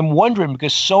 And I'm wondering,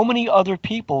 because so many other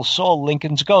people saw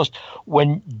Lincoln's ghost.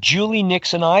 When Julie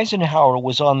Nixon Eisenhower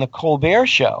was on the Colbert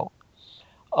Show,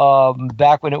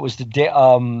 back when it was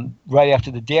right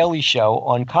after the Daily Show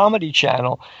on Comedy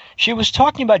Channel, she was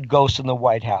talking about ghosts in the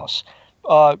White House.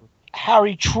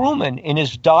 Harry Truman, in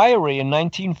his diary in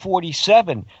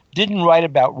 1947, didn't write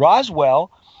about Roswell.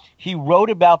 He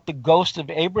wrote about the ghost of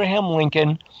Abraham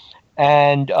Lincoln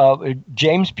and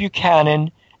James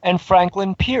Buchanan and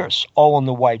Franklin Pierce, all in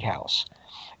the White House.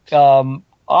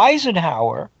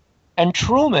 Eisenhower and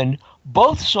Truman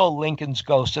both saw Lincoln's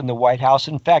ghost in the White House.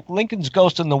 In fact, Lincoln's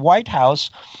ghost in the White House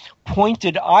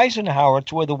pointed Eisenhower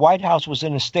to where the White House was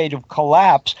in a state of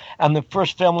collapse, and the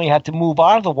first family had to move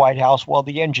out of the White House while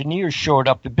the engineers shored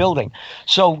up the building.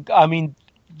 So, I mean,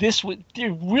 there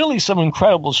are really some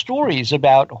incredible stories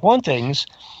about hauntings.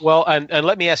 Well, and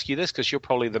let me ask you this, because you're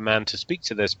probably the man to speak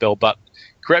to this, Bill, but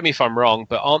correct me if I'm wrong,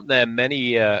 but aren't there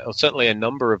many, or certainly a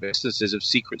number of instances of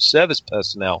Secret Service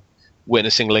personnel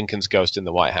witnessing Lincoln's ghost in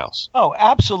the White House? Oh,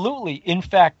 absolutely. In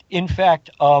fact,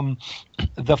 the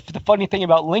funny thing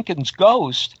about Lincoln's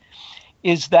ghost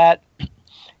is that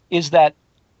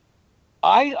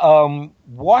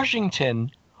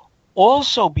Washington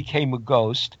also became a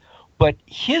ghost, but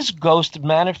his ghost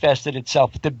manifested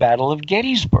itself at the Battle of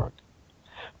Gettysburg,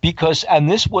 and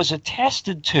this was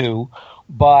attested to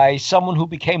by someone who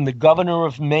became the governor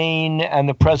of Maine and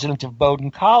the president of Bowdoin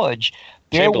College.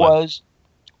 There was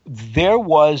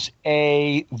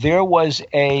a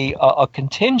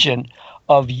contingent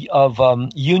of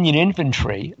Union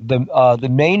infantry, the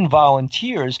Maine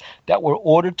volunteers, that were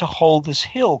ordered to hold this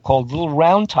hill called Little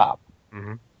Round Top,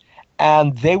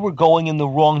 and they were going in the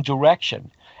wrong direction.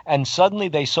 And suddenly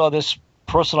they saw this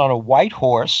person on a white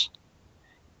horse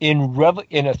in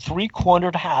a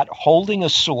three-cornered hat holding a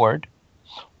sword,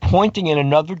 pointing in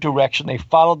another direction. They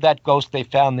followed that ghost. They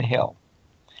found the hill.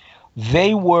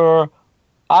 They were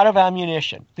out of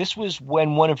ammunition. This was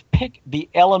when one of the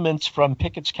elements from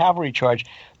Pickett's cavalry charge,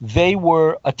 they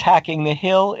were attacking the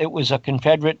hill. It was a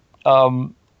Confederate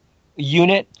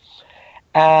unit,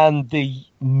 and the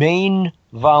Maine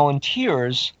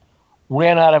volunteers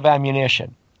ran out of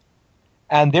ammunition.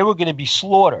 And they were going to be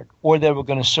slaughtered, or they were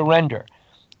going to surrender.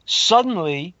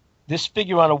 Suddenly, this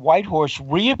figure on a white horse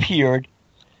reappeared,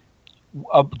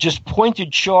 just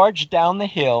pointed charge down the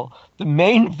hill. The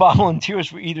Maine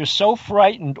volunteers were either so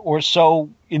frightened or so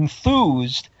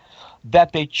enthused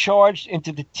that they charged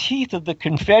into the teeth of the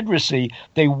Confederacy.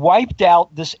 They wiped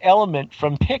out this element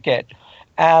from Pickett,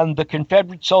 and the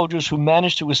Confederate soldiers who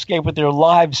managed to escape with their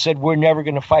lives said, "We're never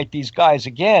going to fight these guys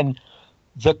again."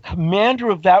 The commander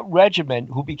of that regiment,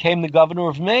 who became the governor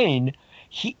of Maine,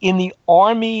 in the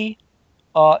Army,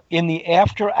 in the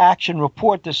after-action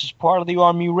report, this is part of the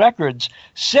Army records,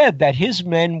 said that his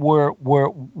men were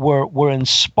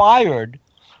inspired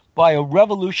by a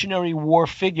Revolutionary War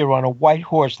figure on a white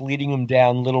horse leading him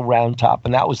down Little Round Top,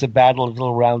 and that was the Battle of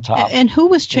Little Round Top. And who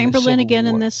was Chamberlain again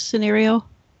in this scenario?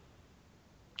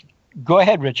 Go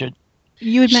ahead, Richard.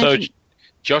 You had mentioned...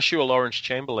 Joshua Lawrence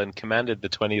Chamberlain commanded the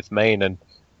 20th Maine and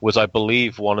was, I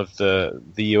believe, one of the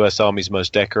U.S. Army's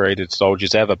most decorated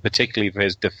soldiers ever, particularly for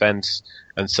his defense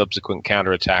and subsequent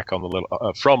counterattack on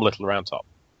from Little Round Top.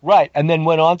 Right, and then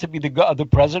went on to be the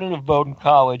president of Bowdoin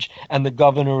College and the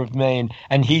governor of Maine,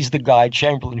 and he's the guy,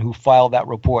 Chamberlain, who filed that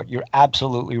report. You're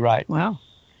absolutely right. Wow.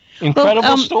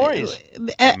 Incredible stories.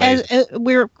 As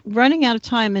we're running out of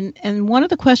time, and one of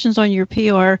the questions on your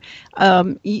PR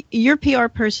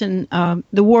person,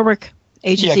 the Warwick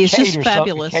Agency, is just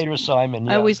fabulous. Cater Simon.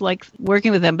 Yeah. I always like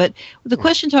working with them. But the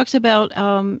question talks about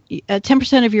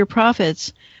 10% of your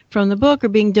profits from the book are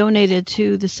being donated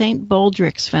to the St.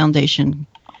 Baldrick's Foundation.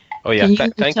 Oh, yeah.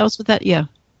 Can you tell us what that? Yeah.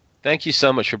 Thank you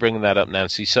so much for bringing that up,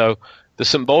 Nancy. So the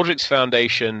St. Baldrick's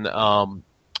Foundation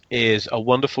is a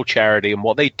wonderful charity, and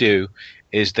what they do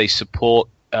is they support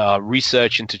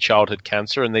research into childhood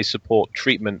cancer, and they support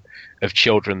treatment of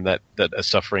children that are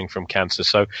suffering from cancer.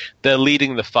 So they're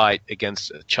leading the fight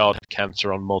against childhood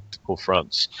cancer on multiple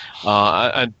fronts.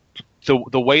 And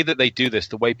the way that they do this,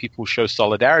 the way people show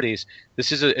solidarity is,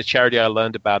 this is a charity I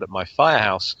learned about at my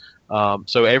firehouse.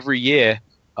 So every year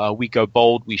we go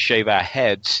bold, we shave our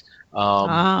heads in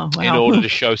order to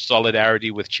show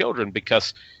solidarity with children,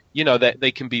 because you know, that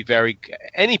they can be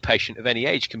any patient of any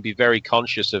age can be very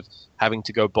conscious of having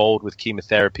to go bold with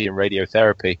chemotherapy and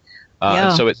radiotherapy.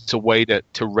 And so it's a way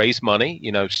to raise money,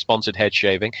 you know, sponsored head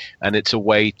shaving, and it's a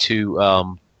way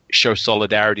to show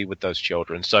solidarity with those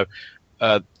children. So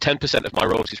 10% of my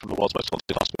royalties from the world's most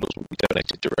haunted hospitals will be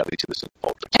donated directly to the St.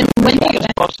 Baldrick's. And when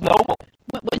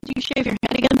do you shave your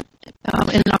head again?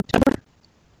 In October?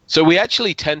 So we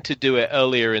actually tend to do it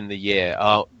earlier in the year.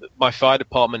 My fire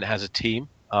department has a team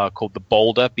called the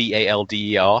Boulder,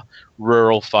 BALDER,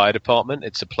 Rural Fire Department.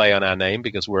 It's a play on our name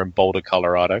because we're in Boulder,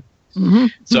 Colorado. Mm-hmm.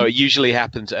 So it usually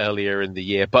happens earlier in the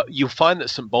year. But you'll find that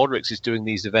St. Baldrick's is doing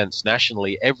these events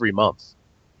nationally every month.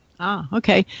 Ah,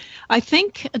 okay. I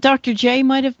think Dr. J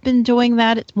might have been doing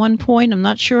that at one point. I'm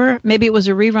not sure. Maybe it was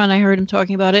a rerun. I heard him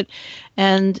talking about it.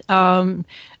 And, our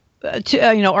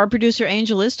producer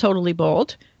Angel is totally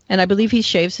bald, and I believe he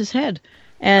shaves his head.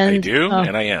 And I do,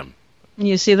 and I am.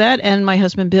 You see that? And my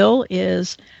husband Bill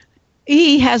is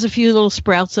he has a few little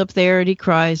sprouts up there, and he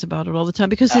cries about it all the time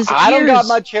because his I ears... don't got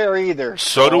much hair either.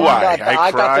 So do I.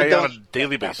 I cry on a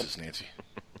daily basis, Nancy.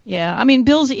 Yeah, I mean,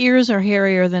 Bill's ears are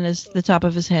hairier than the top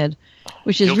of his head,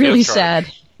 which is really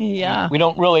sad. Yeah. We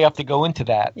don't really have to go into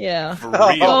that. Yeah. For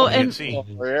real, Nancy.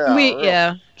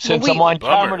 Since we, I'm on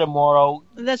camera tomorrow,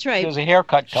 that's right. There's a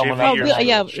haircut coming up.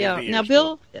 Now,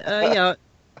 Bill,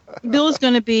 Bill is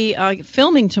going to be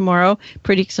filming tomorrow.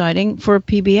 Pretty exciting for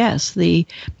PBS,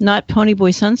 not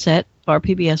Ponyboy Sunset, our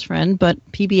PBS friend, but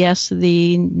PBS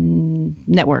the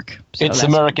network. So it's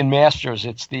American Masters.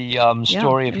 It's the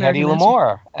story of Hedy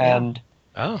Lamarr, and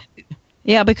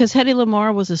because Hedy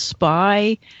Lamarr was a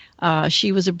spy.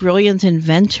 She was a brilliant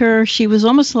inventor. She was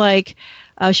almost like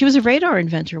she was a radar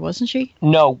inventor, wasn't she?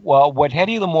 No. Well, what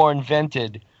Hedy Lamarr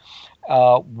invented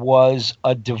was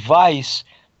a device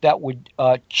that would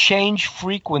change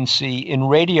frequency in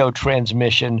radio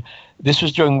transmission. This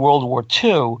was during World War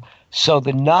II, so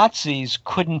the Nazis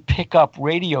couldn't pick up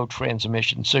radio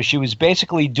transmission. So she was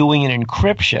basically doing an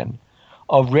encryption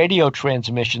of radio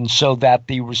transmission so that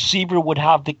the receiver would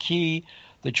have the key,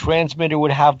 the transmitter would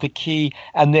have the key,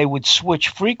 and they would switch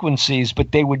frequencies,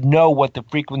 but they would know what the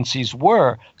frequencies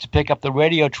were to pick up the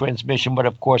radio transmission. But,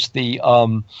 of course, the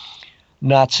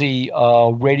Nazi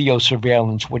radio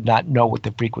surveillance would not know what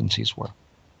the frequencies were.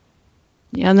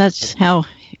 Yeah, and that's how,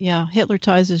 Hitler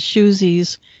ties his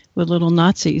shoesies with little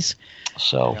Nazis.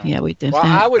 So we did. Well,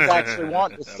 I was actually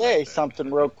wanting to say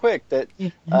something real quick that,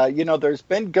 there's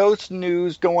been ghost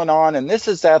news going on, and this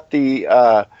is at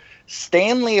the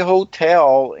Stanley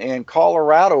Hotel in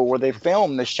Colorado where they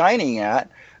filmed The Shining at.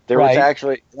 There was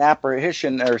actually an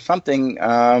apparition or something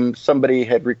somebody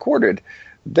had recorded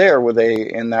there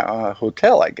in that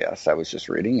hotel, I guess. I was just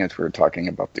reading as we were talking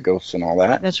about the ghosts and all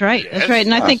that. That's right. That's right.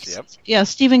 And I think,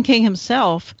 Stephen King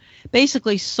himself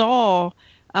basically saw,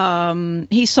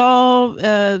 he saw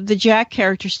the Jack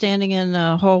character standing in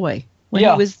a hallway when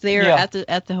he was there at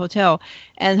the hotel.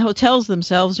 And hotels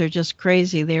themselves are just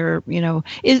crazy. They're,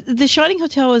 is the Shining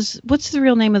Hotel what's the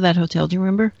real name of that hotel? Do you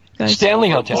remember, guys? Stanley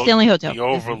Hotel. Stanley Hotel. The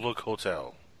Overlook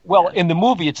Hotel. Well, in the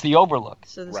movie, it's the Overlook.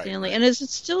 So the Stanley. And is it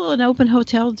still an open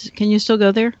hotel? Can you still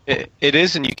go there? It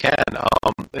is, and you can.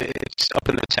 It's up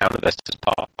in the town of Estep.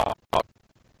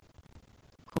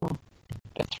 Cool.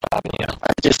 That's fabulous. Yeah.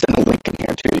 I just sent a link in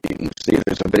here, too. You can see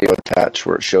there's a video attached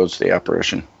where it shows the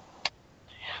apparition.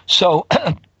 So,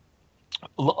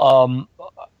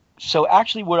 so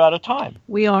actually, we're out of time.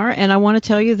 We are, and I want to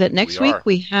tell you that next week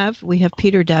we have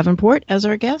Peter Davenport as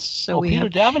our guest. So Peter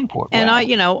Davenport, and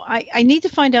I need to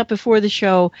find out before the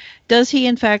show. Does he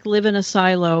in fact live in a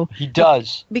silo? He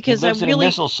does. Because he lives in a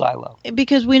missile silo.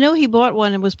 Because we know he bought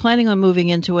one and was planning on moving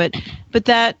into it, but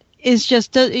that is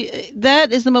just one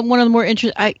of the more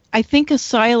interesting. I think a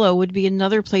silo would be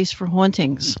another place for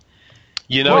hauntings.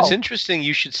 It's interesting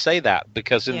you should say that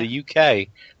because in the UK.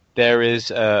 There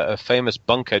is a famous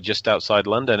bunker just outside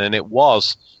London, and it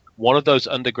was one of those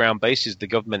underground bases the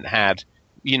government had.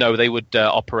 They would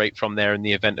operate from there in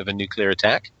the event of a nuclear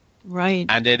attack. Right.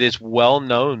 And it is well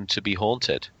known to be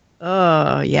haunted.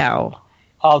 I'll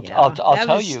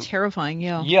tell you. Terrifying,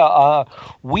 yeah. Yeah,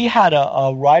 we had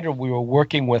a writer we were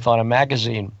working with on a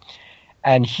magazine,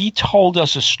 and he told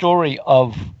us a story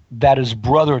that his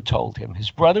brother told him.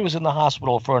 His brother was in the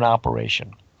hospital for an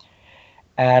operation.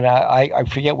 And I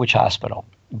forget which hospital,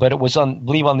 but it was I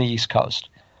believe on the East Coast.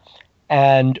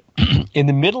 And in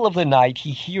the middle of the night,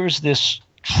 he hears this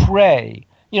tray,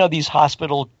 these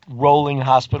rolling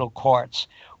hospital carts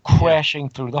crashing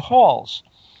through the halls.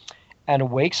 And it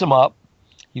wakes him up.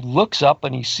 He looks up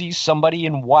and he sees somebody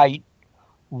in white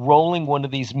rolling one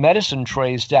of these medicine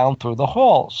trays down through the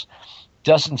halls.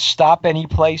 Doesn't stop any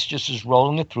place, just is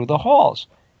rolling it through the halls.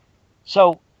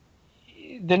 So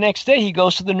the next day he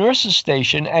goes to the nurse's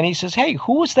station and he says, "Hey,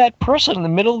 who was that person in the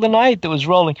middle of the night that was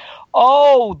rolling?"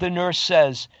 "Oh," the nurse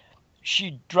says,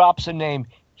 she drops a name,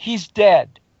 "He's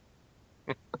dead."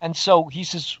 And so he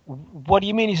says, "What do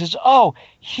you mean?" He says, "Oh,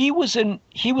 he was an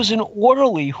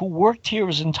orderly who worked here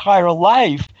his entire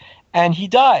life and he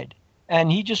died.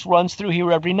 And he just runs through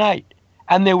here every night."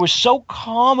 And they were so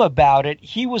calm about it,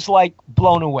 he was like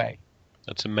blown away.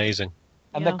 That's amazing.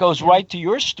 And that goes right to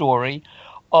your story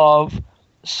of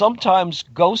sometimes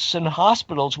ghosts in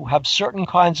hospitals who have certain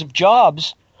kinds of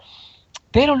jobs,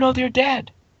 they don't know they're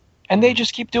dead. And they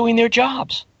just keep doing their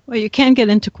jobs. Well, you can get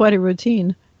into quite a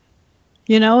routine,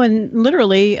 and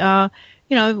literally,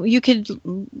 you could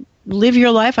live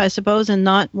your life, I suppose, and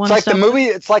not want to It's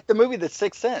like the movie The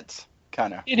Sixth Sense.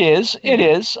 Kind of. It is.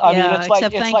 I mean, it's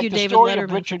like the David story Letterman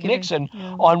of Richard for Nixon.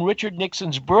 giving. On Richard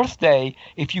Nixon's birthday,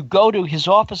 if you go to his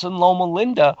office in Loma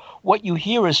Linda, what you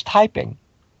hear is typing.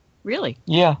 Really?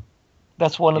 Yeah,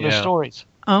 that's one of the stories.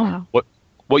 Oh.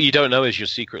 What you don't know is you're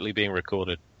secretly being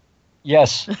recorded.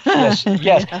 Yes, yes,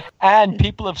 yes. And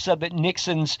people have said that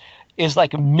Nixon's is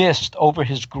like a mist over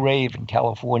his grave in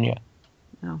California.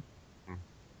 Oh.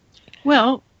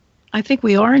 Well, I think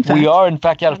we are, in fact. We are, in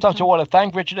fact, out of time. So I want to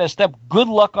thank Richard Estep. Good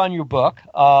luck on your book.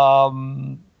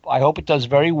 I hope it does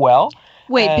very well.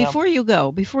 Wait, before you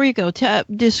go,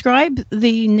 describe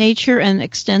the nature and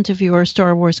extent of your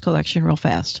Star Wars collection real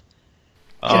fast.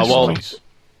 Well,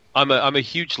 I'm a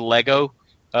huge Lego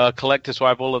collector, so I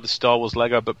have all of the Star Wars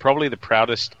Lego, but probably the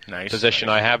proudest possession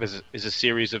I have is a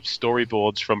series of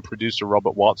storyboards from producer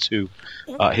Robert Watts, who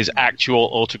his actual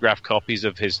autographed copies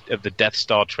of the Death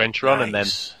Star trench run, and then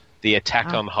the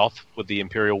attack on Hoth with the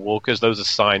Imperial Walkers. Those are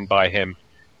signed by him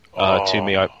to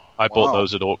me. I bought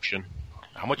those at auction.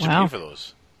 How much did you pay for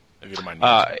those? If you don't mind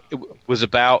me it was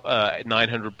about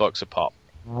 $900 a pop.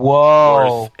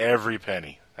 Whoa! Worth every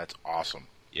penny. That's awesome.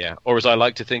 Yeah, or as I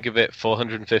like to think of it,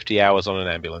 450 hours on an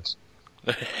ambulance.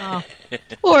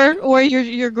 Or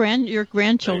your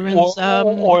grandchildren's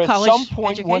or at college some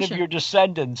point education. one of your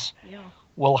descendants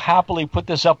will happily put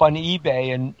this up on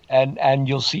eBay and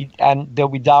you'll see, and there'll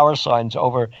be dollar signs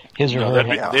over his or her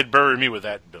head. They'd bury me with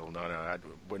that, Bill. No,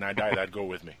 when I die, that'd go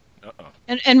with me.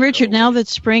 And Richard, now that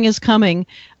spring is coming,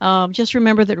 just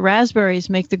remember that raspberries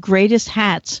make the greatest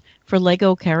hats for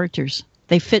Lego characters.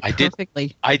 They fit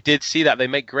perfectly. I did see that. They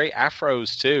make great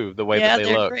afros too, the way that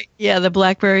they look. Great. Yeah, the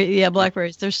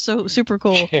blackberries. They're so super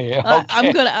cool. Okay.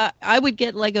 I would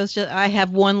get Legos. I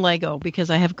have one Lego because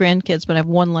I have grandkids, but I have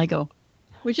one Lego,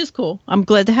 which is cool. I'm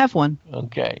glad to have one.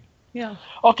 Okay. Yeah.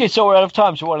 Okay, so we're out of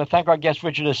time. So I want to thank our guest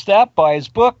Richard Estep. Buy his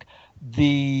book,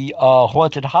 The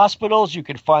Haunted Hospitals. You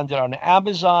can find it on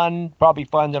Amazon. Probably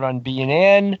find it on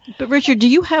B&N. But Richard, do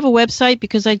you have a website?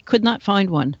 Because I could not find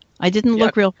one. I didn't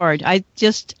look real hard. I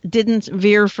just didn't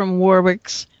veer from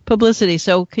Warwick's publicity.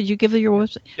 So could you give your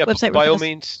website?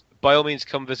 By all means,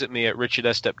 come visit me at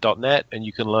richardestep.net, and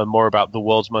you can learn more about the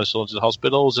world's most haunted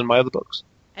hospitals and my other books.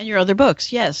 And your other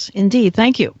books, yes, indeed.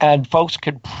 Thank you. And folks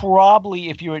could probably,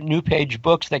 if you're at New Page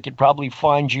Books, they could probably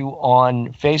find you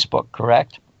on Facebook,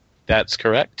 correct? That's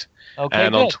correct. Okay,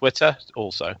 and good. on Twitter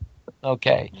also.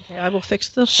 Okay, I will fix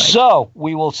this site. So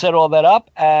we will set all that up.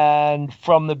 And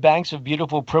from the banks of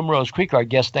beautiful Primrose Creek, our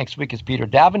guest next week is Peter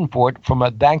Davenport from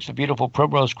the banks of beautiful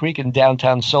Primrose Creek in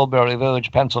downtown Salisbury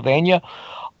Village, Pennsylvania.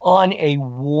 On a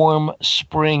warm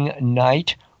spring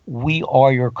night, we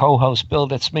are your co-hosts, Bill,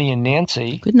 that's me, and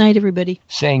Nancy. Good night, everybody.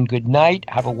 Saying good night.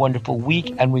 Have a wonderful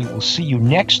week. And we will see you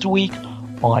next week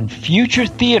on Future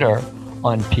Theater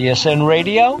on PSN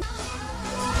Radio.